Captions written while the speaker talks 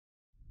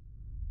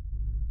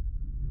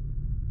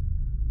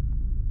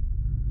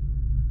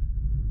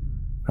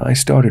I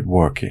started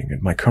working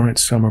at my current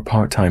summer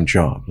part-time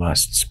job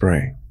last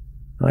spring.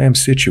 I am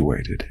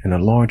situated in a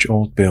large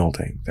old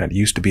building that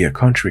used to be a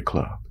country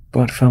club,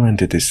 but fell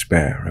into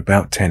despair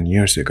about 10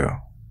 years ago.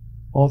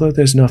 Although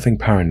there's nothing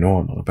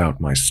paranormal about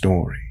my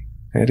story,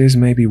 it is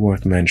maybe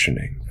worth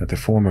mentioning that the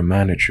former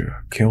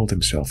manager killed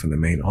himself in the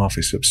main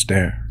office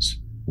upstairs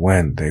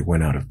when they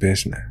went out of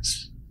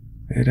business.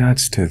 It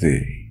adds to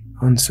the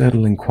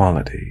unsettling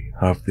quality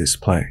of this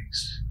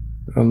place.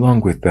 Along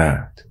with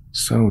that,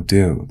 so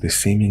do the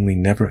seemingly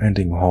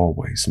never-ending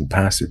hallways and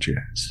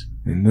passages,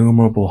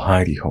 innumerable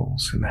hidey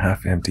holes and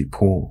half-empty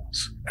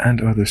pools,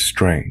 and other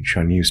strange,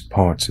 unused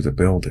parts of the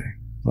building,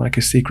 like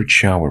a secret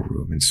shower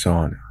room and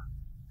sauna,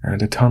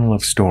 and a tunnel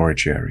of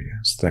storage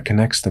areas that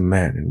connects the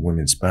men and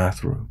women's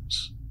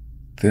bathrooms.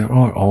 There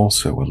are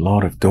also a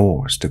lot of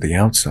doors to the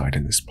outside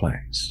in this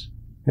place.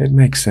 It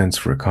makes sense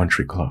for a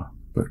country club,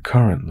 but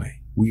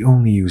currently, we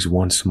only use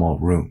one small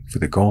room for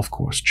the golf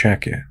course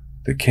check-in,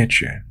 the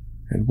kitchen,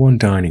 and one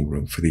dining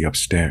room for the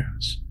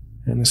upstairs,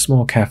 and a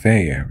small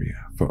cafe area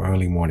for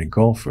early morning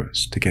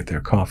golfers to get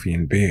their coffee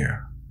and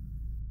beer.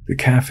 The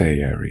cafe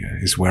area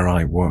is where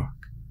I work.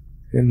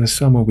 In the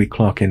summer, we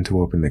clock in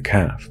to open the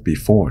caf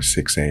before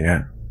 6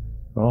 a.m.,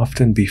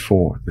 often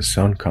before the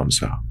sun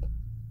comes up.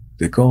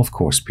 The golf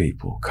course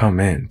people come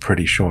in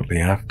pretty shortly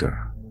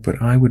after,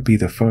 but I would be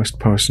the first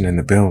person in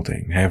the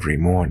building every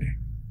morning.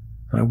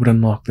 I would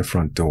unlock the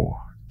front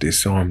door,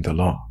 disarm the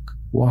lock,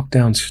 walk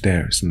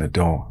downstairs in the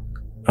dark,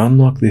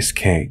 unlock this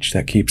cage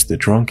that keeps the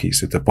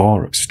drunkies at the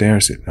bar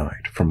upstairs at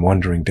night from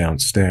wandering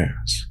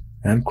downstairs,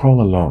 and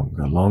crawl along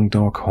a long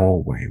dark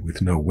hallway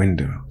with no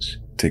windows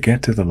to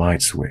get to the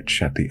light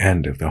switch at the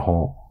end of the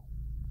hall.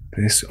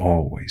 This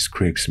always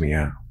creeps me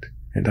out,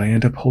 and I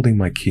end up holding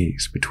my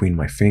keys between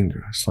my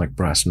fingers like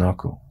brass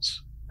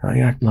knuckles. I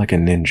act like a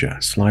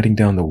ninja sliding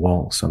down the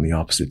walls on the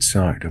opposite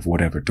side of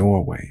whatever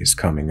doorway is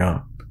coming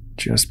up,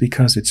 just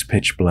because it's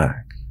pitch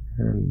black,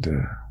 and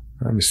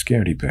I'm a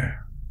scaredy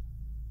bear.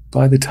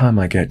 By the time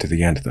I get to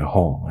the end of the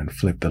hall and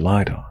flip the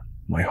light on,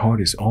 my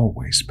heart is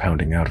always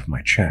pounding out of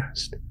my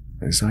chest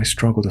as I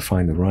struggle to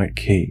find the right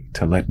key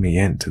to let me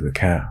into the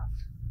caf.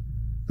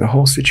 The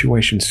whole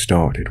situation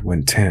started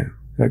when Tim,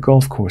 a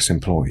golf course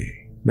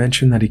employee,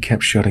 mentioned that he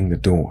kept shutting the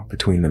door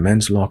between the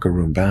men's locker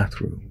room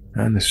bathroom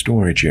and the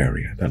storage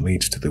area that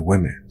leads to the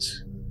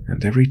women's,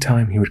 and every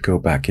time he would go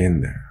back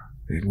in there,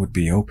 it would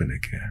be open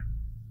again.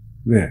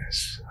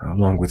 This,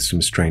 along with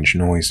some strange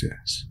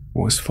noises,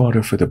 was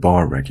fodder for the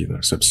bar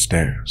regulars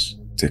upstairs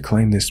to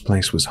claim this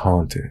place was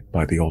haunted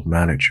by the old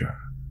manager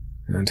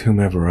and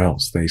whomever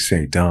else they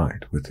say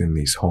died within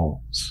these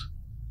halls.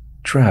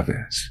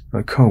 Travis,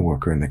 a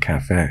co-worker in the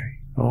cafe,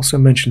 also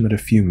mentioned that a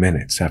few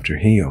minutes after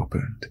he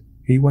opened,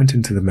 he went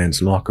into the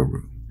men's locker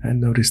room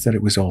and noticed that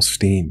it was all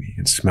steamy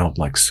and smelled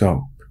like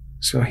soap,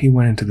 so he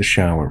went into the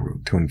shower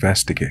room to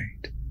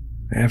investigate.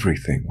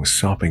 Everything was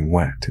sopping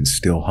wet and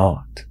still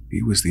hot.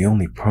 He was the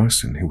only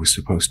person who was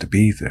supposed to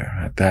be there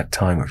at that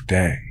time of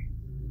day,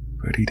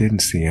 but he didn't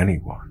see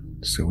anyone,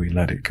 so he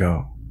let it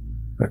go.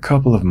 A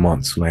couple of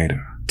months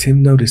later,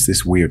 Tim noticed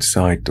this weird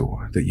side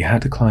door that you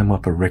had to climb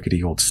up a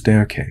rickety old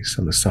staircase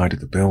on the side of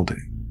the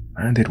building,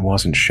 and it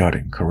wasn't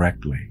shutting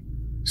correctly.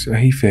 So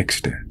he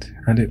fixed it,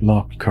 and it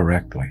locked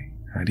correctly,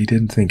 and he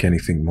didn't think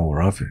anything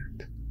more of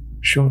it.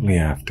 Shortly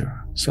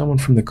after, someone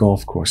from the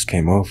golf course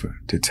came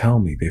over to tell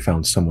me they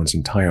found someone's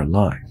entire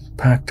life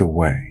packed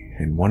away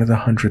in one of the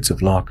hundreds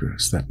of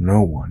lockers that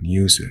no one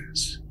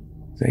uses.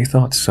 They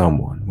thought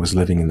someone was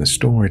living in the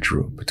storage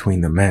room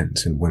between the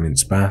men's and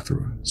women's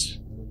bathrooms.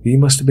 He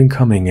must have been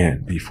coming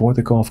in before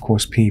the golf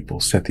course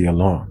people set the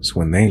alarms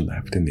when they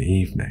left in the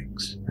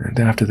evenings, and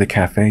after the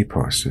cafe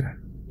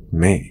person,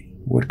 me,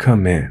 would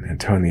come in and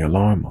turn the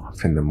alarm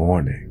off in the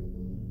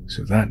morning.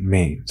 So that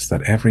means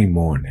that every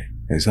morning,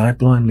 as I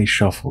blindly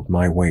shuffled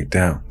my way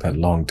down that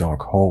long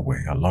dark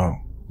hallway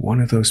alone, one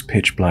of those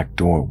pitch black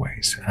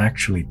doorways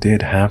actually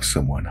did have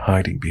someone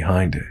hiding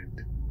behind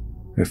it.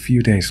 A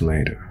few days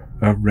later,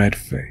 a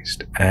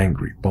red-faced,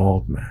 angry,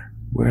 bald man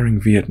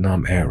wearing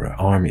Vietnam-era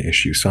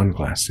Army-issue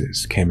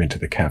sunglasses came into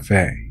the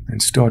cafe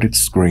and started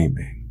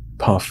screaming,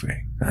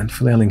 puffing, and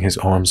flailing his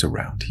arms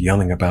around,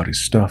 yelling about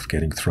his stuff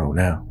getting thrown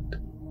out.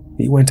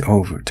 He went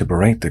over to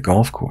berate the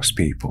golf course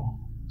people,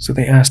 so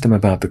they asked him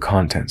about the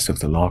contents of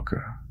the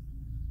locker.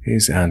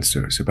 His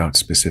answers about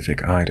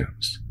specific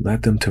items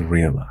led them to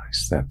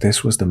realize that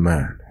this was the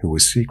man who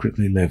was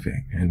secretly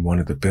living in one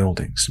of the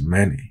building's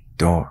many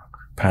dark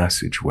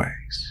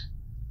passageways.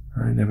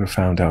 I never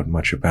found out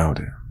much about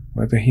him,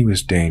 whether he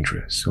was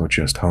dangerous or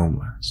just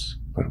homeless,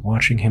 but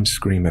watching him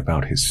scream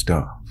about his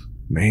stuff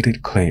made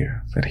it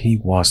clear that he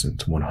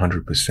wasn't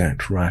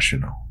 100%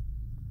 rational.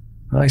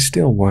 I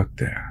still work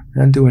there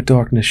and do a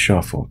darkness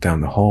shuffle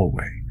down the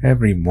hallway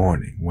every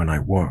morning when I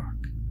work,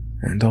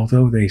 and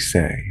although they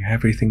say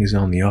everything is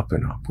on the up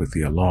and up with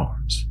the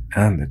alarms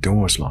and the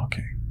doors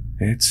locking,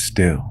 it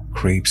still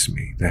creeps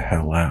me the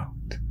hell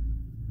out.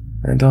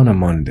 And on a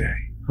Monday,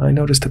 I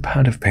noticed a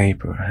pad of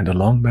paper and a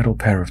long metal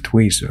pair of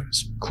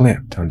tweezers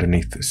clipped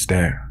underneath the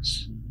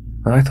stairs.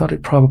 I thought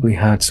it probably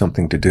had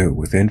something to do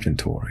with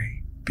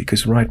inventory,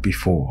 because right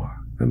before,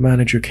 the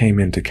manager came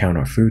in to count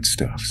our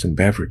foodstuffs and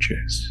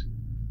beverages.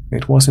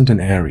 It wasn't an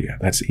area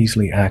that's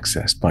easily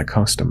accessed by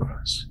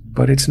customers,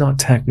 but it's not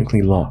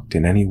technically locked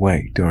in any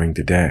way during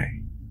the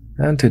day.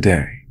 And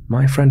today,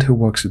 my friend who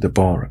works at the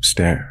bar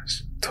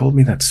upstairs told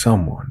me that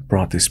someone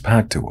brought this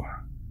pad to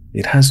her.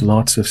 It has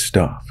lots of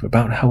stuff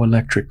about how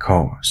electric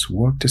cars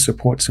work to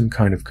support some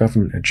kind of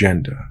government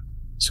agenda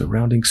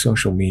surrounding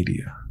social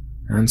media,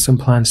 and some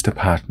plans to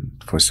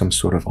patent for some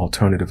sort of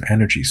alternative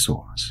energy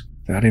source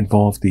that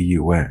involved the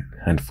UN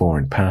and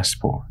foreign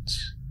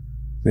passports.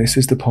 This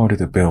is the part of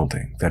the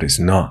building that is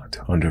not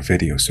under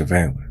video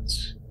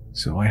surveillance,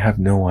 so I have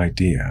no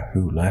idea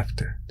who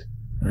left it,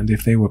 and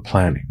if they were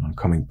planning on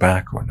coming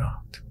back or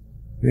not.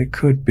 It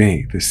could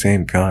be the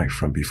same guy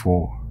from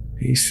before.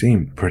 He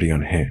seemed pretty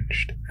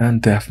unhinged,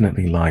 and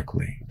definitely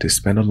likely to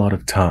spend a lot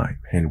of time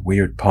in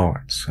weird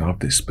parts of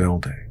this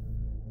building.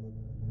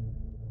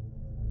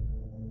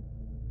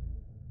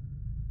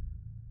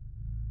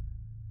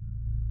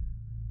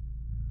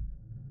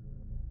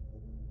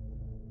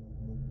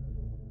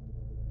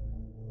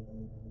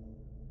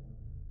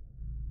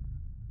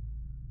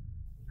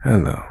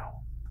 Hello.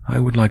 I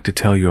would like to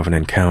tell you of an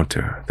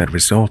encounter that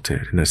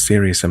resulted in a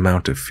serious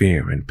amount of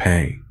fear and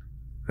pain.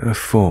 A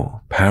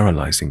full,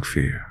 paralyzing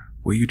fear,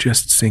 where you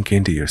just sink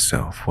into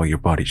yourself while your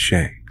body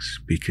shakes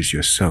because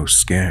you're so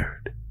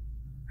scared.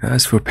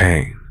 As for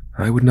pain,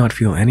 I would not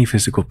feel any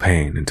physical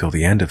pain until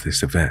the end of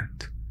this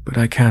event, but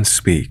I can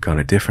speak on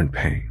a different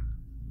pain.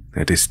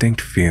 A distinct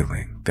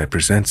feeling that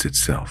presents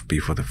itself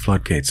before the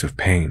floodgates of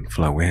pain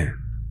flow in.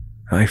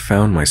 I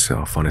found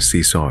myself on a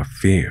seesaw of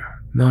fear,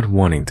 not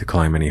wanting to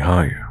climb any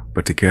higher,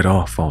 but to get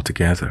off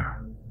altogether.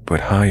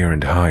 But higher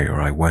and higher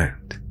I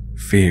went,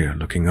 fear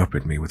looking up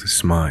at me with a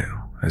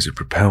smile as it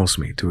propels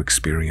me to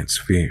experience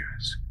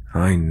fears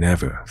I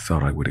never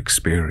thought I would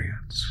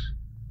experience.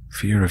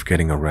 Fear of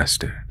getting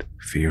arrested,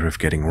 fear of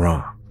getting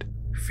robbed,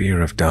 fear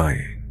of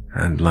dying,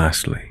 and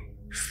lastly,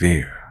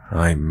 fear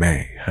I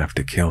may have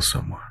to kill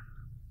someone.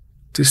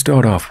 To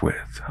start off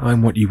with,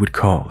 I'm what you would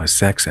call a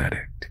sex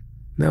addict.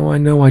 Now I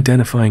know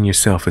identifying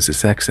yourself as a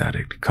sex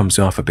addict comes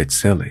off a bit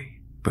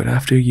silly, but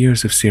after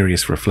years of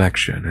serious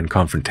reflection and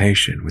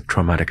confrontation with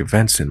traumatic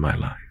events in my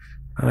life,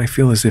 I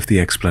feel as if the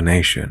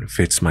explanation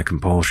fits my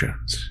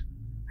compulsions.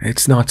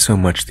 It's not so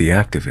much the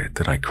act of it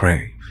that I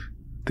crave.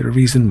 The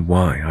reason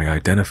why I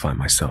identify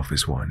myself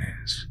as one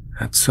is,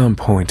 at some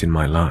point in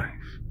my life,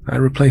 I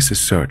replace a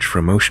search for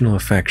emotional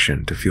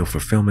affection to feel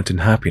fulfillment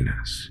and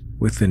happiness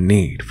with the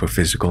need for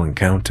physical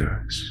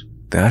encounters.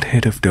 That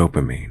hit of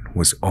dopamine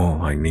was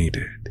all I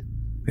needed.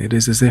 It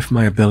is as if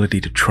my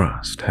ability to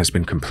trust has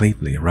been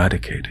completely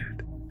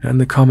eradicated, and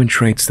the common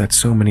traits that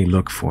so many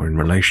look for in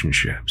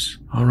relationships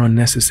are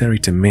unnecessary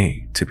to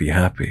me to be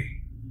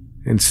happy.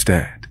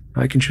 Instead,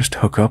 I can just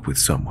hook up with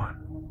someone.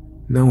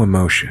 No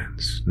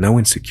emotions, no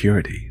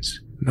insecurities,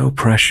 no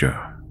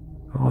pressure.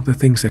 All the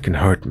things that can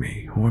hurt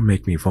me or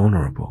make me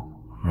vulnerable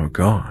are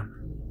gone.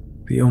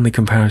 The only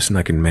comparison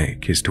I can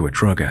make is to a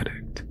drug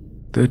addict.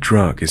 The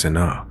drug is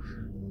enough.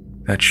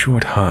 That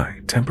short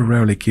high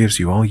temporarily gives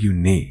you all you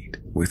need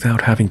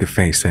without having to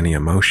face any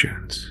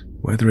emotions,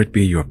 whether it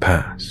be your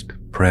past,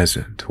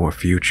 present, or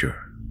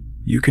future.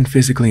 You can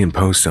physically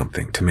impose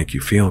something to make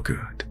you feel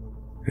good.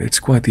 It's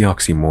quite the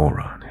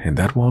oxymoron in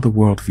that while the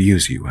world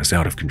views you as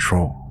out of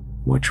control,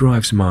 what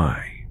drives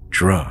my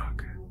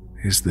drug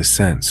is the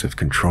sense of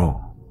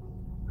control.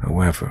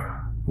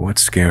 However, what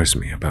scares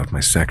me about my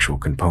sexual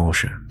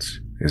compulsions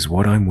is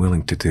what I'm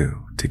willing to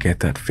do to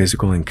get that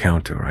physical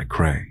encounter I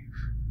crave.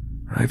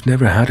 I've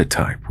never had a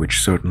type,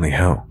 which certainly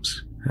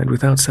helps, and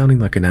without sounding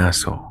like an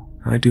asshole,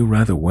 I do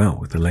rather well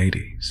with the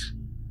ladies.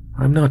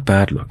 I'm not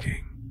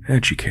bad-looking,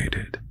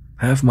 educated,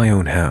 have my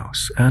own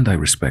house, and I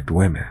respect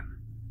women.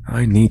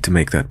 I need to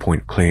make that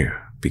point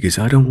clear, because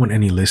I don't want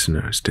any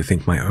listeners to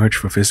think my urge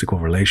for physical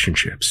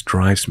relationships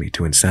drives me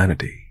to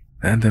insanity,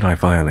 and that I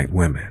violate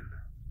women.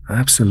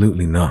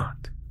 Absolutely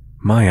not.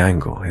 My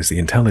angle is the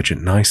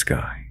intelligent nice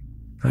guy.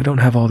 I don't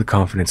have all the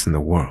confidence in the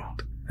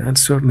world, and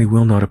certainly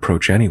will not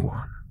approach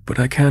anyone, but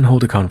I can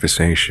hold a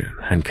conversation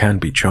and can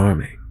be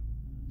charming.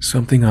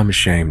 Something I'm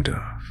ashamed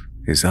of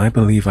is I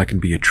believe I can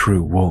be a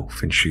true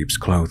wolf in sheep's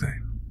clothing.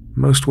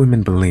 Most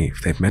women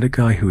believe they've met a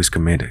guy who is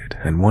committed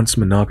and wants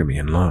monogamy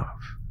and love.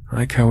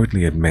 I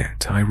cowardly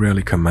admit I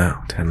rarely come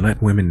out and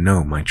let women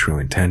know my true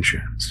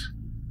intentions.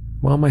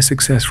 While my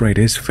success rate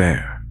is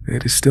fair,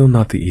 it is still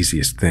not the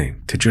easiest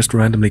thing to just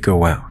randomly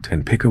go out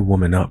and pick a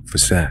woman up for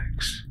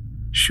sex.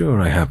 Sure,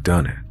 I have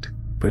done it,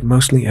 but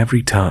mostly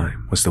every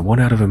time was the 1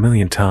 out of a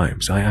million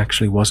times I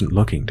actually wasn't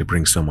looking to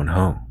bring someone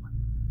home.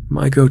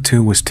 My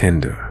go-to was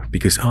Tinder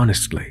because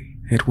honestly,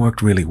 it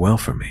worked really well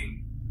for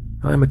me.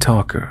 I'm a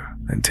talker,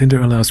 and Tinder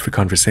allows for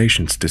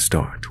conversations to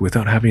start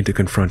without having to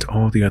confront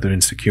all the other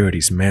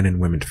insecurities men and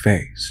women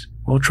face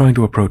while trying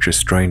to approach a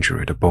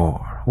stranger at a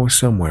bar or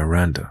somewhere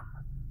random.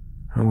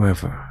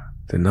 However,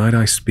 the night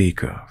I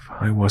speak of,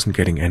 I wasn't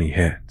getting any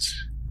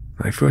hits.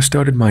 I first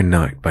started my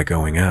night by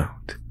going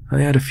out. I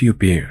had a few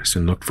beers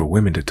and looked for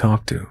women to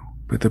talk to,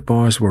 but the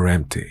bars were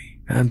empty,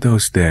 and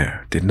those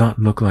there did not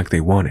look like they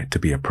wanted to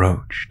be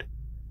approached.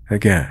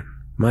 Again,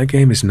 my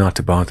game is not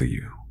to bother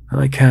you.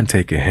 I can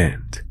take a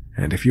hint,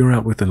 and if you're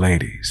out with the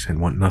ladies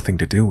and want nothing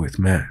to do with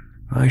men,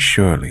 I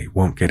surely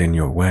won't get in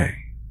your way.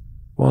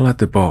 While at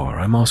the bar,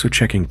 I'm also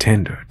checking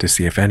Tinder to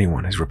see if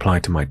anyone has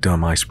replied to my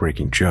dumb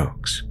ice-breaking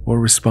jokes or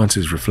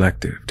responses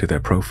reflective to their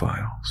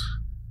profiles.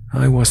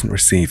 I wasn't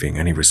receiving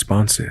any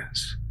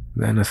responses.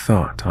 Then a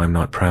thought I'm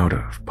not proud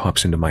of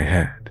pops into my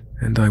head,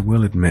 and I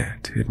will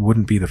admit it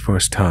wouldn't be the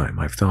first time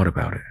I've thought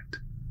about it.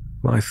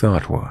 My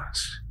thought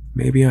was,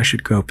 maybe I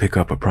should go pick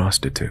up a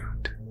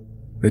prostitute.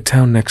 The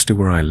town next to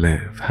where I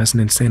live has an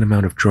insane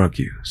amount of drug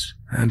use,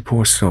 and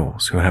poor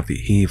souls who have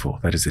the evil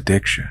that is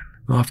addiction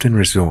often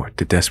resort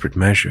to desperate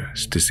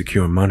measures to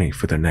secure money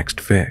for their next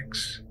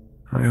fix.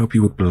 I hope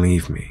you would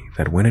believe me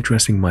that when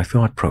addressing my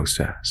thought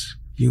process,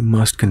 you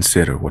must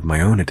consider what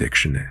my own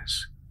addiction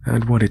is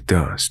and what it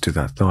does to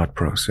that thought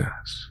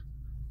process.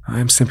 I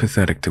am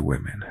sympathetic to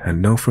women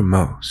and know for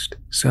most,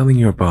 selling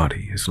your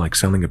body is like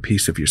selling a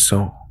piece of your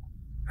soul.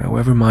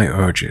 However, my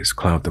urges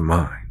cloud the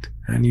mind,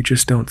 and you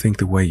just don't think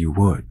the way you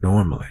would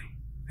normally.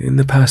 In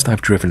the past,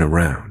 I've driven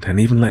around and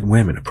even let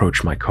women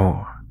approach my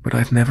car, but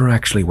I've never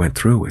actually went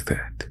through with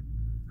it.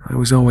 I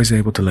was always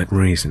able to let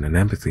reason and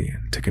empathy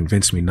in to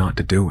convince me not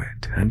to do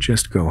it and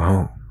just go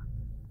home.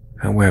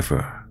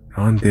 However,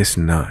 on this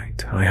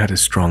night, I had a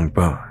strong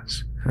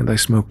buzz, and I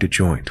smoked a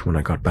joint when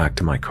I got back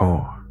to my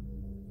car.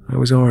 I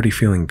was already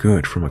feeling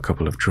good from a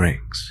couple of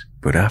drinks,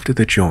 but after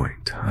the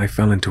joint, I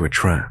fell into a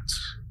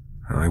trance.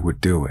 I would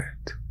do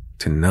it.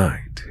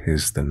 Tonight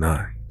is the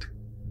night.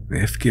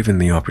 If given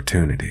the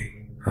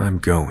opportunity, I'm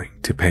going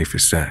to pay for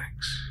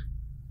sex.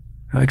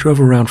 I drove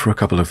around for a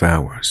couple of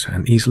hours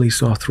and easily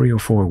saw 3 or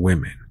 4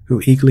 women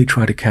who eagerly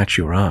try to catch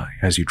your eye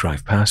as you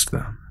drive past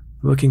them,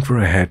 looking for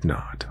a head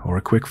nod or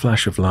a quick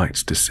flash of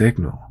lights to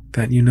signal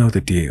that you know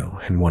the deal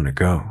and want to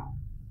go.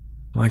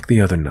 Like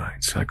the other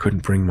nights, I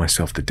couldn't bring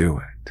myself to do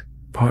it,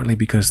 partly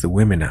because the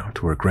women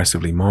out were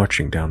aggressively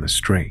marching down the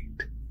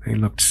street. They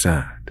looked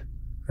sad,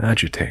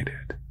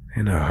 agitated,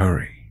 in a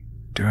hurry,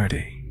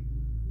 dirty.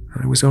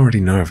 I was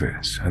already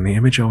nervous, and the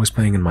image I was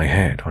playing in my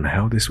head on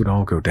how this would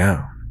all go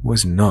down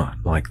was not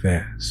like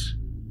this.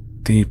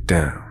 Deep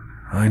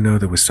down, I know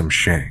there was some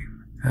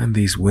shame, and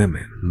these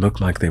women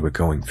looked like they were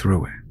going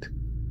through it.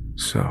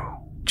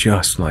 So,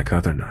 just like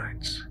other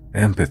nights,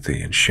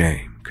 empathy and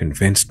shame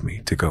convinced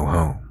me to go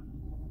home.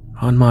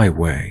 On my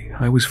way,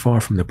 I was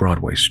far from the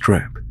Broadway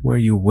Strip, where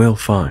you will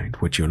find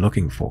what you're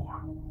looking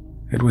for.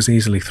 It was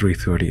easily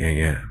 3:30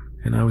 a.m.,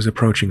 and I was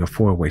approaching a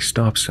 4-way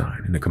stop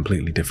sign in a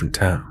completely different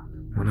town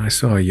when I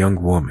saw a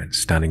young woman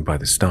standing by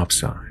the stop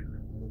sign.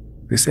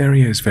 This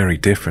area is very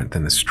different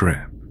than the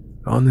Strip.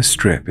 On the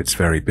Strip, it's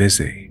very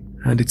busy,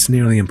 and it's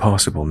nearly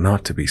impossible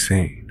not to be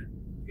seen.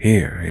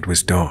 Here, it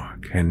was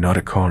dark and not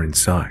a car in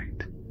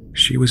sight.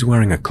 She was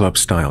wearing a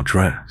club-style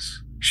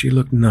dress. She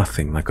looked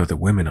nothing like other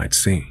women I'd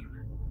seen.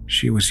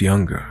 She was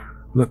younger,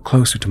 looked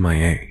closer to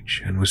my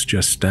age, and was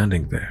just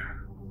standing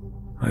there.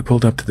 I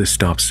pulled up to the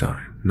stop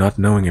sign, not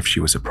knowing if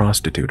she was a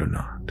prostitute or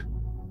not.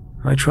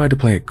 I tried to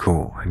play it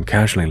cool and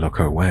casually look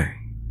her way.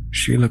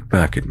 She looked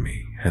back at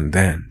me and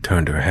then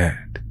turned her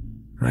head.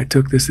 I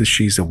took this as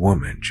she's a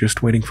woman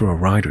just waiting for a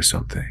ride or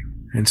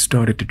something and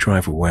started to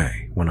drive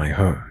away when I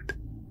heard,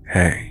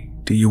 "Hey,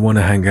 do you want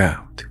to hang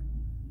out?"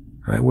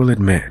 I will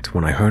admit,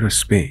 when I heard her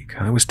speak,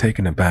 I was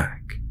taken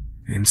aback.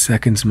 In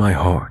seconds, my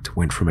heart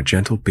went from a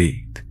gentle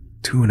beat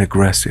to an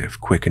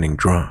aggressive, quickening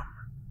drum.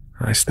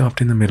 I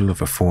stopped in the middle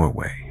of a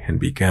 4-way and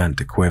began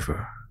to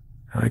quiver.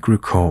 I grew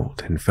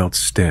cold and felt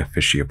stiff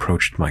as she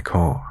approached my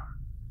car.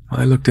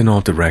 I looked in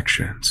all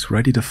directions,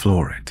 ready to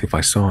floor it if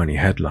I saw any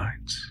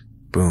headlights.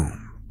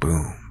 Boom,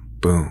 boom,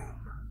 boom.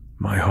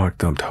 My heart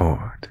thumped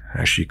hard,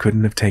 as she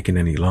couldn't have taken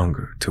any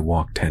longer to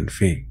walk 10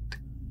 feet.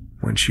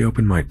 When she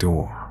opened my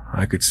door,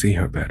 I could see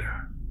her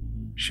better.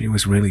 She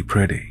was really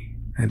pretty,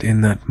 and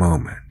in that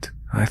moment,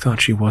 I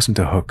thought she wasn't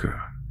a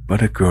hooker,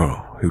 but a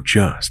girl who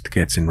just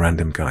gets in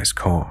random guys'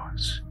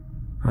 cars.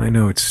 I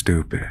know it's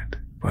stupid,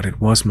 but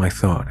it was my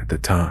thought at the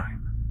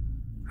time.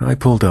 I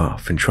pulled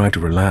off and tried to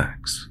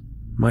relax.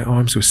 My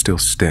arms were still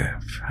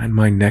stiff, and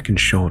my neck and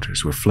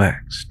shoulders were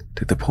flexed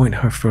to the point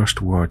her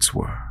first words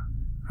were,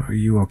 "Are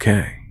you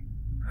okay?"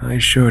 I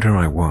assured her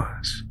I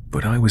was,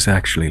 but I was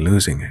actually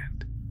losing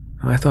it.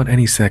 I thought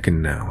any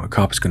second now a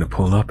cop's gonna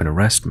pull up and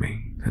arrest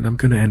me, and I'm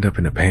gonna end up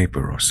in a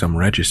paper or some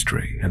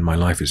registry and my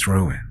life is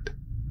ruined.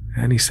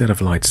 Any set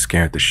of lights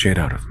scared the shit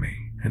out of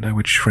me, and I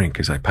would shrink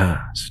as I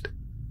passed.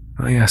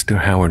 I asked her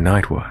how her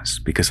night was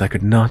because I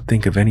could not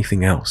think of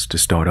anything else to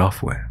start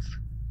off with.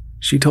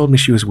 She told me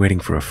she was waiting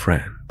for a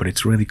friend, but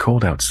it's really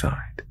cold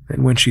outside,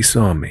 and when she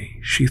saw me,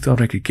 she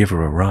thought I could give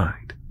her a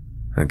ride.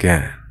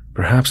 Again,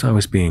 perhaps I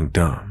was being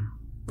dumb,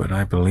 but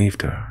I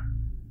believed her.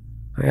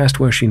 I asked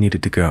where she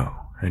needed to go,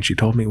 and she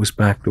told me it was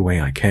back the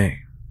way I came.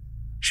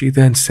 She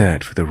then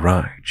said for the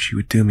ride, she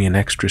would do me an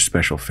extra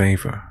special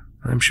favor.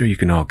 I'm sure you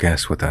can all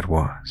guess what that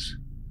was.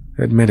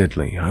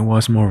 Admittedly, I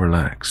was more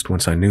relaxed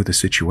once I knew the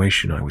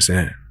situation I was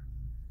in.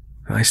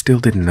 I still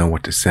didn't know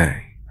what to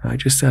say. I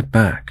just sat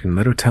back and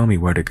let her tell me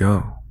where to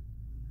go.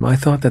 My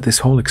thought that this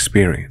whole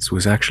experience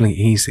was actually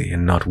easy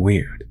and not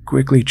weird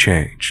quickly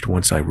changed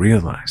once I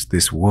realized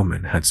this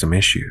woman had some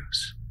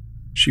issues.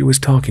 She was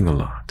talking a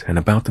lot and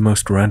about the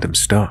most random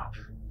stuff.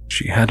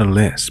 She had a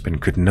lisp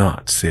and could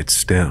not sit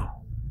still.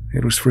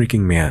 It was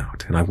freaking me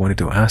out and I wanted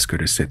to ask her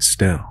to sit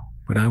still,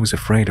 but I was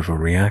afraid of her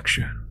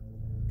reaction.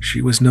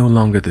 She was no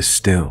longer the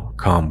still,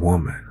 calm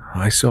woman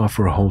I saw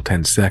for a whole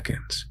 10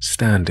 seconds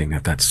standing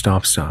at that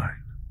stop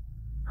sign.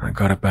 I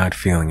got a bad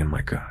feeling in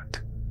my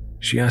gut.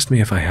 She asked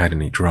me if I had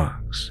any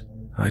drugs.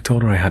 I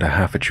told her I had a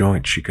half a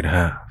joint she could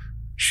have.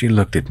 She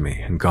looked at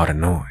me and got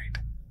annoyed.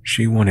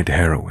 She wanted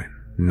heroin,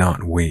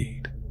 not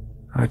weed.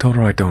 I told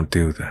her I don't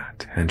do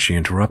that, and she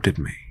interrupted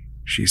me.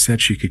 She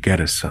said she could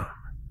get us some.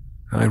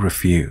 I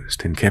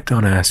refused and kept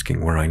on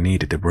asking where I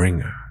needed to bring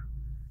her.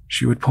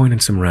 She would point in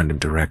some random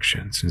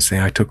directions and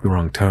say I took the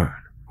wrong turn,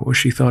 or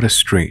she thought a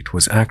street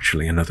was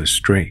actually another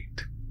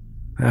street.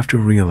 After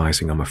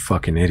realizing I'm a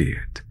fucking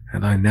idiot,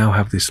 and I now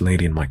have this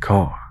lady in my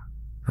car,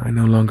 I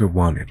no longer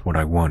wanted what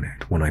I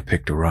wanted when I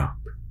picked her up.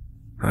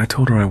 I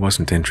told her I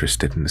wasn't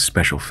interested in the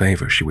special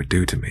favor she would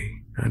do to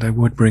me, and I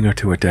would bring her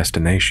to her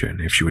destination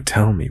if she would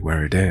tell me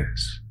where it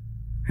is.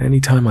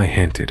 Anytime I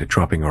hinted at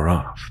dropping her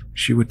off,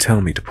 she would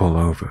tell me to pull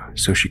over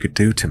so she could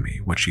do to me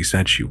what she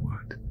said she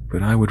would,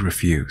 but I would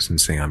refuse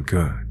and say I'm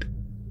good.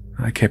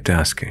 I kept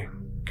asking,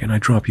 "Can I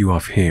drop you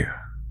off here?"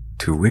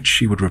 To which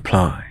she would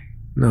reply,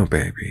 "No,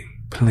 baby,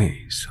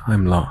 please,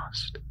 I'm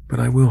lost, but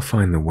I will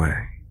find the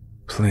way.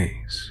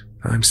 Please,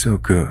 I'm so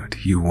good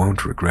you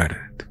won't regret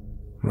it.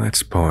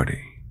 Let's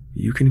party.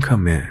 You can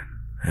come in,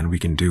 and we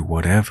can do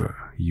whatever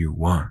you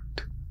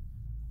want."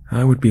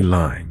 I would be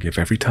lying if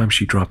every time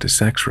she dropped a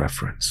sex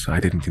reference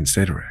I didn't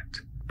consider it,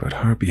 but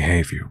her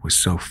behavior was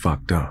so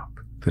fucked up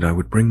that I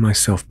would bring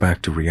myself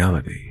back to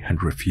reality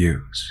and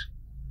refuse.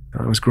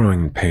 I was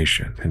growing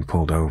impatient and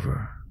pulled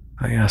over.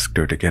 I asked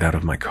her to get out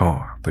of my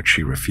car, but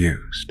she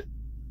refused.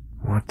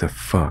 What the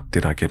fuck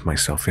did I get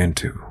myself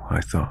into,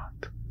 I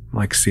thought.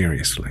 Like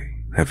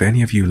seriously, have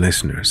any of you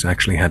listeners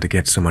actually had to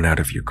get someone out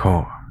of your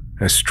car,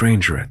 a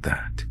stranger at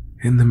that,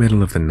 in the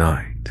middle of the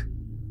night?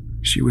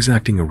 She was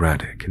acting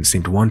erratic and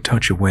seemed one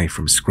touch away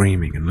from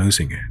screaming and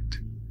losing it.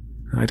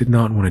 I did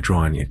not want to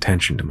draw any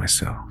attention to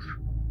myself.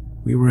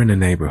 We were in a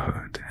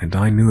neighborhood, and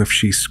I knew if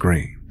she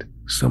screamed,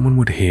 someone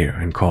would hear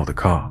and call the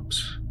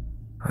cops.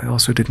 I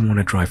also didn't want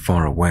to drive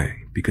far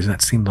away because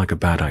that seemed like a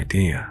bad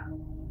idea.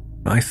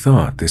 I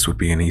thought this would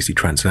be an easy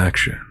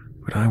transaction,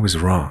 but I was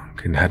wrong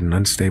and had an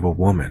unstable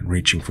woman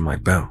reaching for my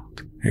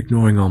belt,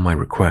 ignoring all my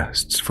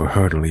requests for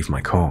her to leave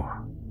my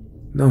car.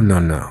 No,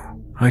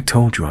 I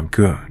told you I'm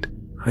good.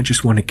 I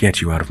just want to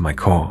get you out of my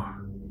car."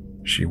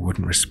 She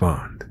wouldn't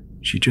respond.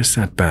 She just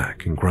sat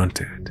back and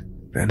grunted,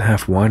 then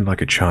half whined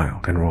like a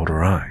child and rolled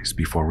her eyes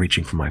before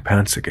reaching for my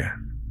pants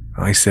again.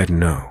 I said,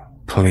 "No,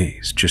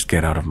 please just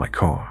get out of my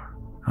car.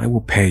 I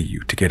will pay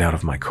you to get out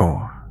of my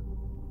car."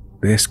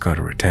 This got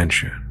her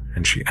attention,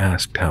 and she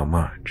asked how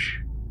much.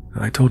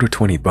 I told her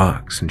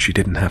 $20 and she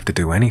didn't have to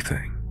do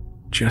anything.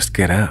 Just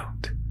get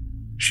out.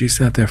 She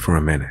sat there for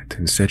a minute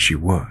and said she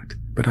would,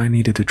 but I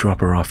needed to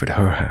drop her off at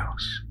her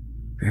house.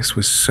 This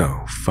was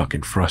so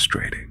fucking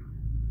frustrating.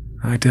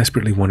 I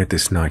desperately wanted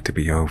this night to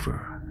be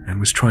over and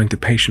was trying to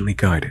patiently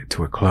guide it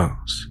to a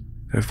close,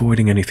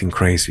 avoiding anything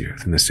crazier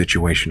than the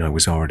situation I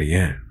was already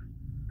in.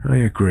 I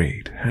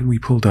agreed, and we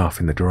pulled off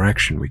in the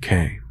direction we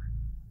came.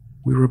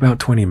 We were about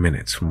 20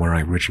 minutes from where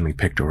I originally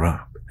picked her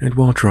up, and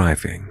while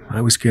driving, I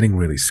was getting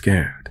really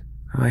scared.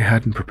 I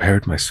hadn't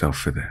prepared myself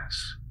for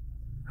this.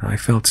 I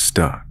felt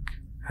stuck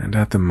and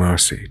at the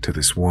mercy to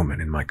this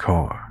woman in my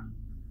car.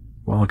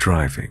 While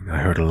driving, I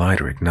heard a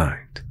lighter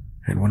ignite,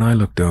 and when I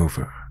looked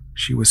over,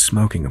 she was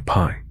smoking a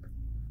pipe,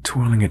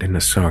 twirling it in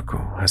a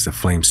circle as the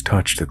flames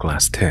touched the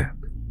glass tip.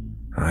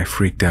 I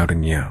freaked out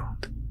and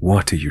yelled,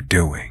 "What are you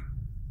doing?"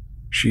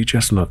 She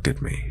just looked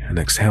at me and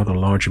exhaled a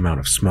large amount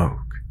of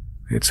smoke.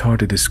 It's hard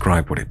to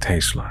describe what it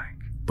tastes like,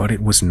 but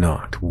it was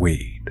not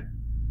weed.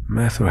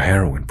 Meth or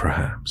heroin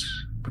perhaps,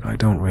 but I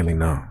don't really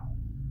know.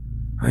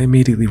 I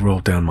immediately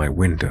rolled down my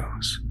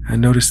windows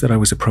and noticed that I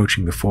was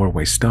approaching the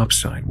four-way stop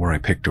sign where I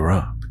picked her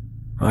up.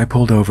 I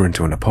pulled over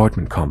into an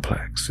apartment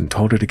complex and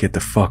told her to get the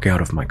fuck out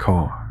of my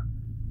car.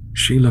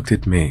 She looked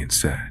at me and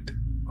said,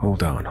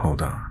 Hold on.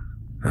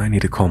 I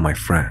need to call my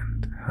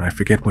friend. I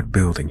forget what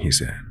building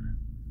he's in."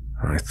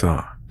 I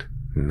thought,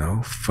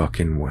 no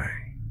fucking way.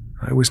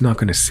 I was not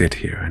going to sit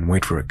here and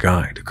wait for a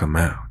guy to come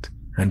out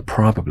and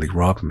probably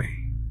rob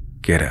me.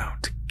 Get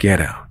out. Get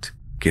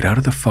out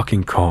of the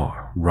fucking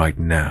car right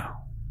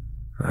now.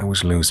 I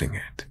was losing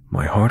it.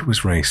 My heart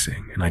was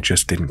racing and I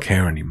just didn't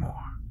care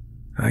anymore.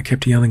 I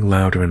kept yelling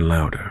louder and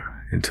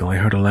louder until I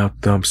heard a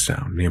loud thump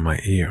sound near my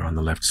ear on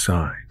the left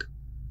side.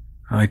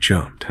 I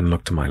jumped and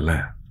looked to my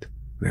left.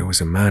 There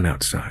was a man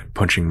outside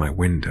punching my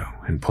window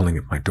and pulling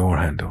at my door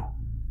handle.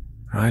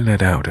 I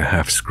let out a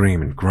half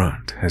scream and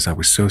grunt as I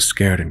was so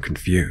scared and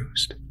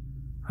confused.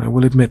 I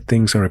will admit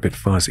things are a bit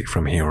fuzzy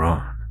from here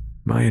on.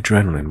 My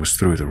adrenaline was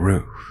through the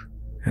roof,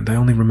 and I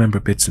only remember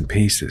bits and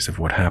pieces of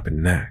what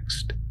happened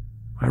next.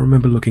 I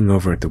remember looking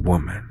over at the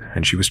woman,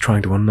 and she was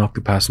trying to unlock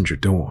the passenger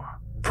door,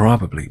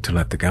 probably to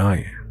let the guy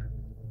in.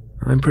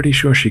 I'm pretty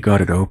sure she got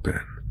it open,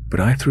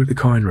 but I threw the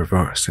car in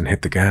reverse and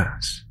hit the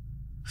gas.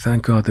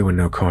 Thank God there were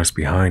no cars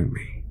behind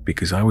me,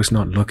 because I was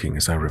not looking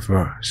as I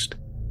reversed.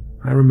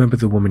 I remember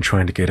the woman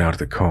trying to get out of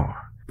the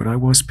car, but I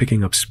was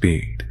picking up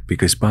speed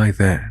because by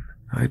then,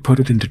 I put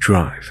it into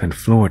drive and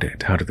floored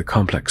it out of the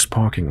complex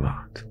parking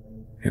lot.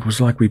 It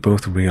was like we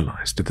both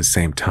realized at the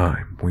same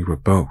time we were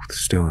both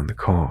still in the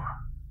car.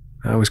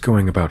 I was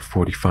going about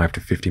 45 to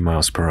 50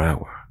 miles per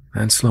hour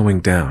and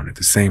slowing down at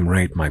the same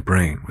rate my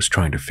brain was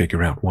trying to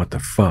figure out what the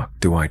fuck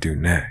do I do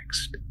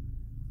next.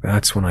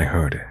 That's when I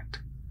heard it,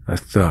 a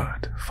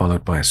thud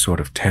followed by a sort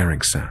of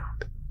tearing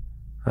sound.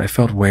 I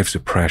felt waves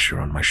of pressure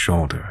on my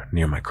shoulder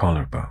near my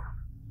collarbone.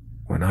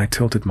 When I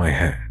tilted my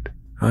head,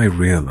 I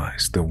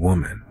realized the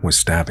woman was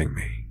stabbing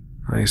me.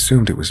 I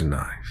assumed it was a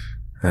knife,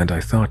 and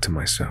I thought to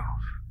myself,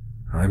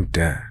 I'm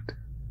dead.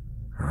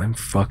 I'm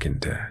fucking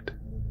dead.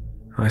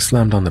 I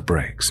slammed on the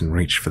brakes and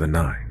reached for the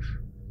knife.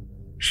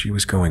 She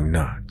was going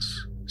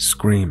nuts,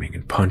 screaming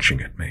and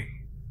punching at me.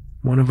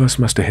 One of us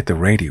must have hit the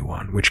radio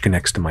on, which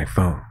connects to my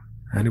phone,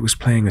 and it was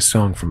playing a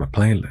song from a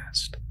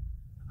playlist.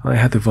 I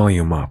had the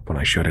volume up when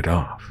I shut it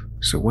off,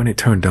 so when it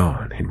turned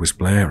on, it was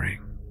blaring.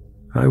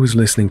 I was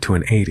listening to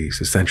an 80s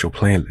essential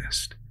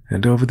playlist,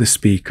 and over the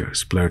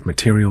speakers blared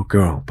Material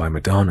Girl by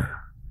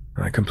Madonna.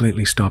 I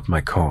completely stopped my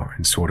car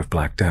and sort of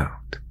blacked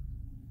out.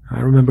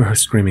 I remember her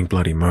screaming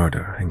bloody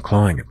murder and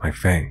clawing at my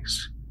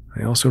face.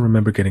 I also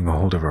remember getting a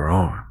hold of her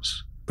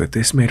arms, but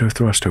this made her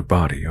thrust her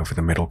body over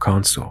the middle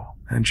console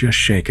and just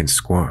shake and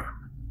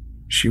squirm.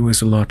 She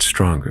was a lot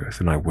stronger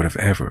than I would have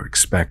ever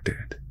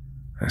expected.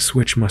 A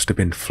switch must have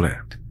been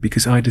flipped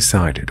because I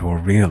decided or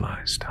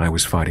realized I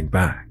was fighting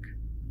back.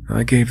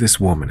 I gave this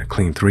woman a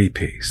clean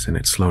 3-piece and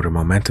it slowed her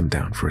momentum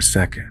down for a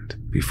second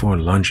before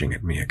lunging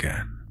at me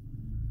again.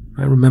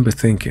 I remember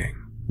thinking,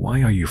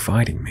 why are you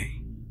fighting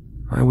me?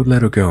 I would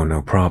let her go,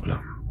 no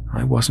problem.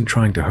 I wasn't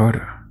trying to hurt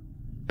her.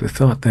 The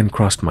thought then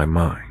crossed my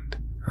mind,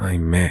 I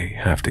may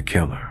have to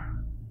kill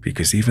her,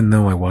 because even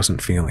though I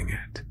wasn't feeling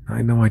it,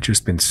 I know I'd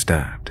just been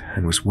stabbed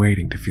and was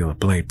waiting to feel a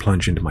blade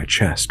plunge into my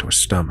chest or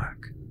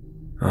stomach.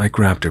 I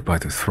grabbed her by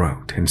the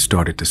throat and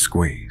started to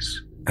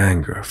squeeze,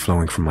 anger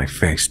flowing from my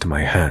face to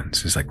my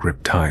hands as I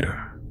gripped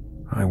tighter.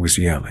 I was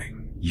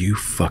yelling, you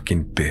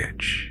fucking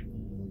bitch.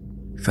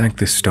 Thank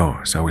the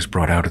stars I was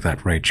brought out of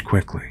that rage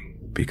quickly,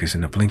 because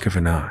in a blink of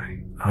an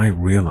eye, I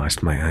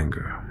realized my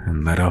anger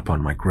and let up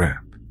on my grip.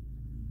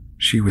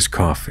 She was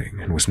coughing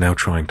and was now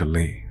trying to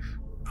leave.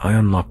 I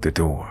unlocked the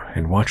door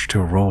and watched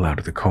her roll out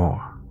of the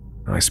car.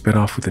 I sped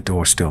off with the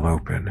door still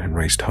open and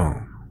raced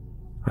home.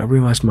 I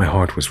realized my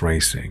heart was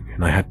racing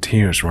and I had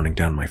tears running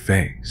down my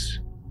face.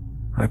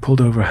 I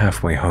pulled over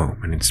halfway home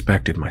and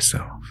inspected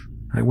myself.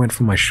 I went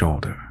for my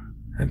shoulder,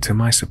 and to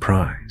my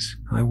surprise,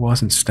 I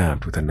wasn't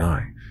stabbed with a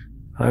knife.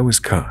 I was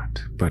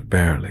cut, but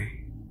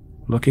barely.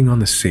 Looking on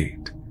the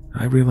seat,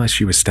 I realized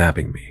she was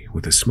stabbing me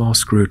with a small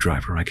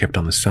screwdriver I kept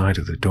on the side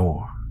of the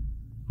door.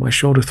 My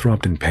shoulder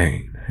throbbed in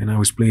pain, and I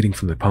was bleeding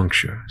from the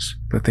punctures,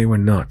 but they were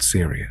not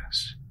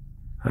serious.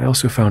 I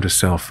also found a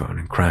cell phone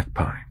and crack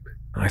pipe.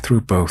 I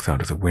threw both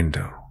out of the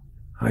window.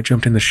 I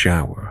jumped in the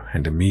shower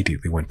and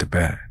immediately went to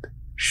bed,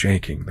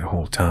 shaking the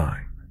whole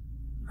time.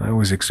 I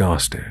was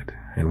exhausted,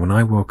 and when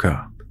I woke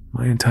up,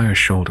 my entire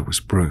shoulder was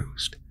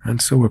bruised,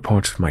 and so were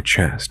parts of my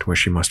chest where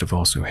she must have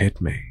also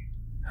hit me.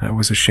 I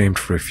was ashamed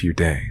for a few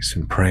days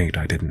and prayed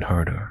I didn't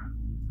hurt her.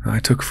 I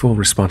took full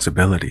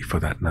responsibility for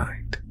that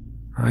night.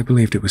 I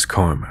believed it was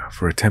karma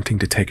for attempting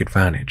to take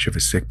advantage of a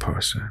sick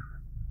person.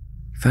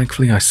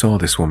 Thankfully, I saw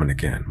this woman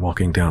again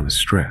walking down the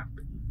strip.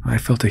 I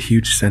felt a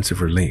huge sense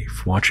of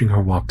relief watching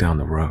her walk down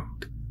the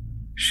road.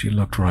 She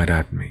looked right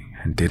at me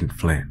and didn't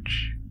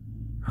flinch.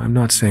 I'm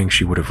not saying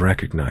she would have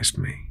recognized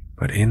me,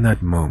 but in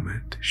that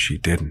moment, she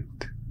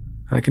didn't.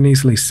 I can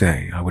easily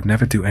say I would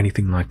never do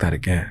anything like that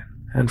again,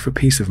 and for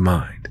peace of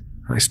mind,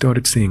 I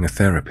started seeing a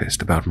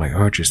therapist about my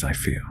urges I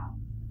feel.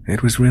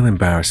 It was real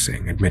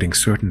embarrassing admitting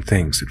certain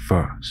things at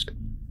first,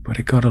 but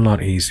it got a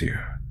lot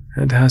easier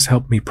and has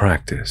helped me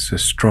practice a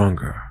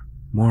stronger,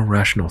 more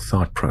rational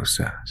thought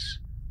process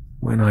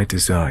when I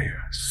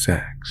desire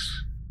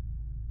sex.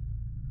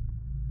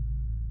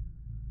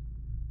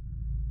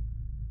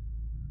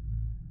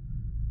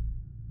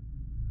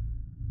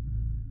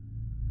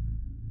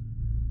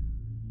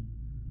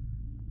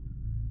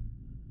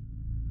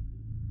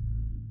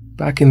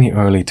 Back in the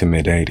early to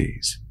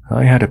mid-80s,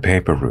 I had a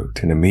paper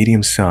route in a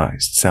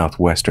medium-sized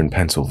southwestern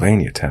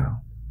Pennsylvania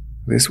town.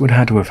 This would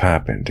have to have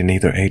happened in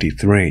either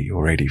 83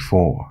 or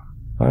 84.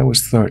 I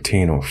was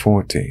 13 or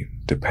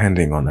 14,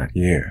 depending on that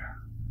year.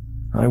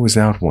 I was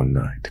out one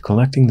night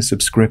collecting the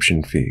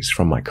subscription fees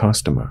from my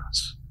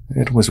customers.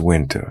 It was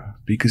winter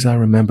because I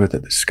remember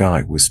that the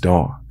sky was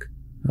dark.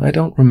 I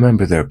don't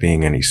remember there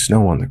being any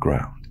snow on the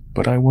ground,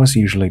 but I was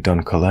usually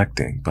done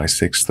collecting by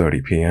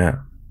 6:30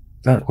 p.m.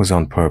 That was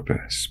on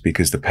purpose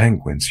because the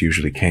penguins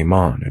usually came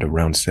on at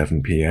around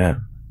 7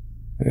 p.m.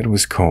 It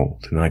was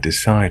cold and I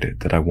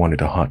decided that I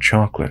wanted a hot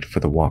chocolate for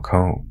the walk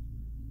home.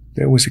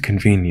 There was a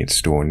convenience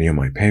store near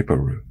my paper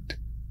route.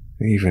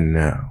 Even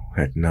now,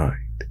 at night,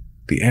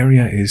 the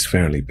area is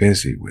fairly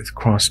busy with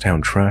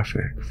crosstown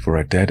traffic for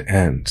a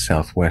dead-end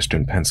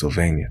southwestern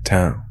Pennsylvania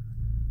town.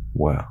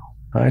 Well,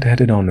 I'd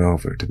headed on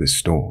over to the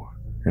store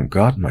and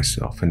got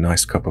myself a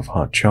nice cup of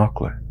hot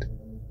chocolate.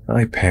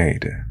 I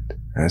paid, and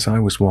as I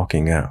was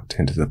walking out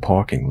into the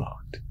parking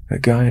lot, a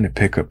guy in a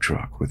pickup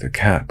truck with a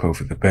cap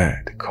over the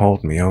bed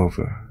called me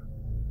over.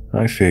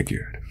 I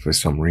figured, for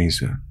some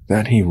reason,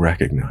 that he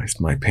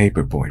recognized my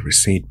paperboy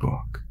receipt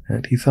book,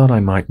 and he thought I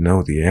might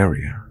know the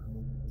area.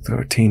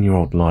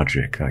 13-year-old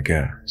logic, I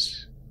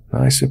guess.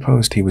 I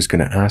supposed he was going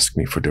to ask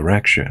me for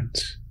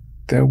directions.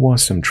 There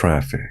was some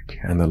traffic,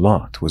 and the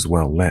lot was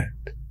well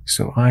lit,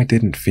 so I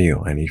didn't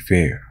feel any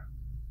fear.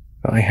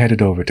 I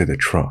headed over to the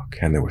truck,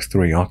 and there were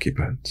 3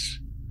 occupants.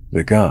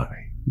 The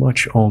guy,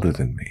 much older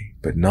than me,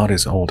 but not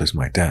as old as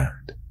my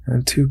dad,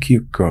 and 2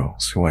 cute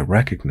girls who I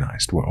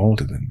recognized were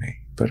older than me,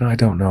 but I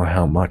don't know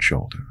how much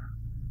older.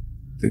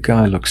 The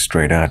guy looks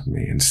straight at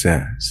me and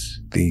says,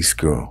 "These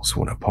girls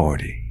want a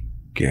party.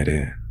 Get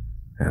in."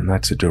 And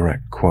that's a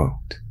direct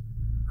quote.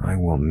 I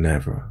will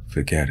never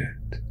forget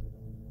it.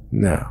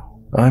 Now,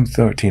 I'm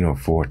 13 or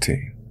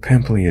 14,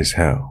 pimply as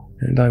hell,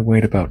 and I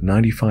weighed about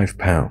 95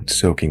 pounds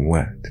soaking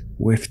wet,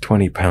 with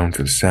 20 pounds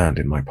of sand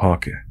in my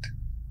pocket.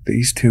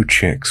 These 2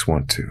 chicks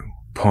want to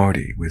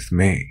party with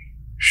me.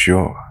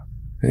 Sure,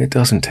 it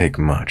doesn't take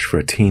much for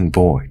a teen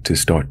boy to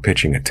start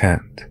pitching a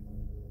tent.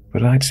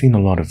 But I'd seen a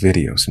lot of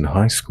videos in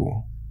high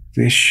school.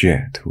 This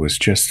shit was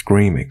just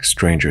screaming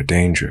stranger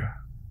danger.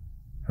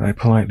 I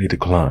politely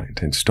declined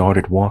and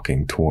started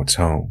walking towards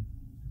home.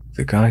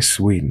 The guy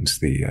sweetens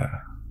the,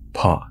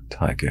 pot,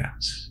 I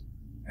guess.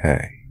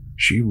 Hey,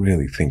 she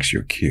really thinks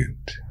you're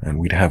cute, and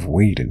we'd have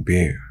weed and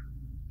beer.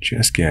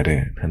 Just get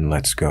in and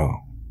let's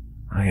go.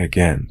 I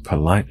again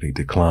politely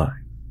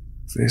declined.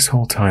 This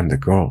whole time the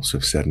girls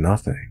have said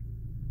nothing.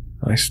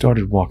 I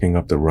started walking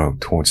up the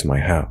road towards my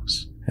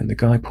house, and the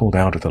guy pulled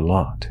out of the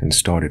lot and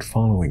started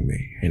following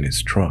me in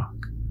his truck.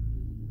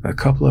 A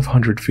couple of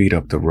 100 feet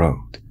up the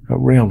road, a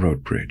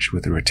railroad bridge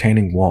with a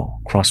retaining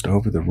wall crossed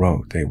over the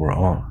road they were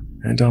on,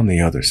 and on the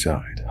other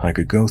side, I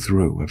could go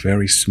through a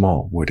very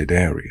small wooded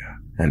area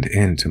and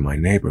into my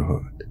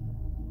neighborhood.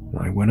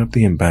 I went up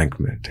the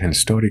embankment and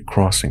started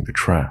crossing the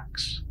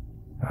tracks.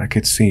 I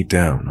could see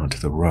down onto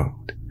the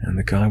road, and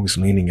the guy was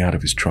leaning out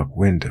of his truck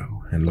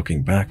window and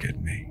looking back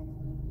at me.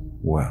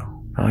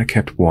 Well, I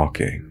kept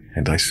walking,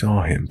 and I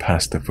saw him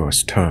pass the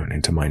first turn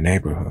into my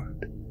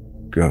neighborhood.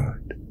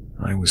 Good.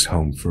 I was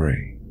home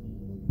free.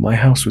 My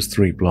house was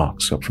 3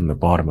 blocks up from the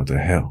bottom of the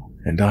hill,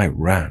 and I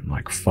ran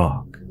like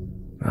fuck.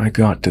 I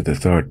got to the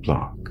 3rd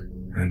block,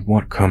 and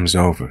what comes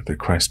over the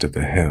crest of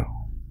the hill?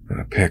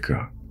 A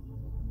pickup.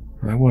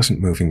 I wasn't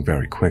moving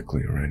very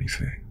quickly or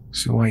anything,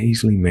 so I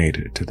easily made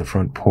it to the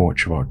front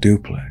porch of our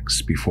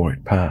duplex before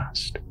it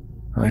passed.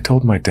 I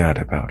told my dad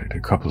about it a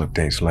couple of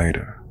days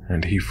later,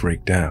 and he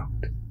freaked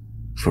out.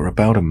 For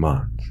about a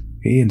month,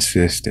 he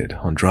insisted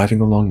on driving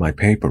along my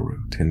paper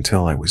route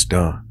until I was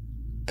done.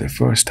 The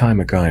first time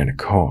a guy in a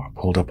car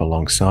pulled up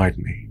alongside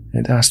me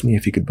and asked me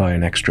if he could buy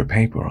an extra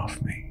paper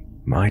off me,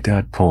 my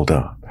dad pulled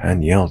up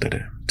and yelled at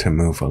him to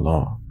move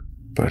along.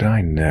 But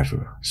I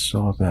never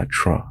saw that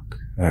truck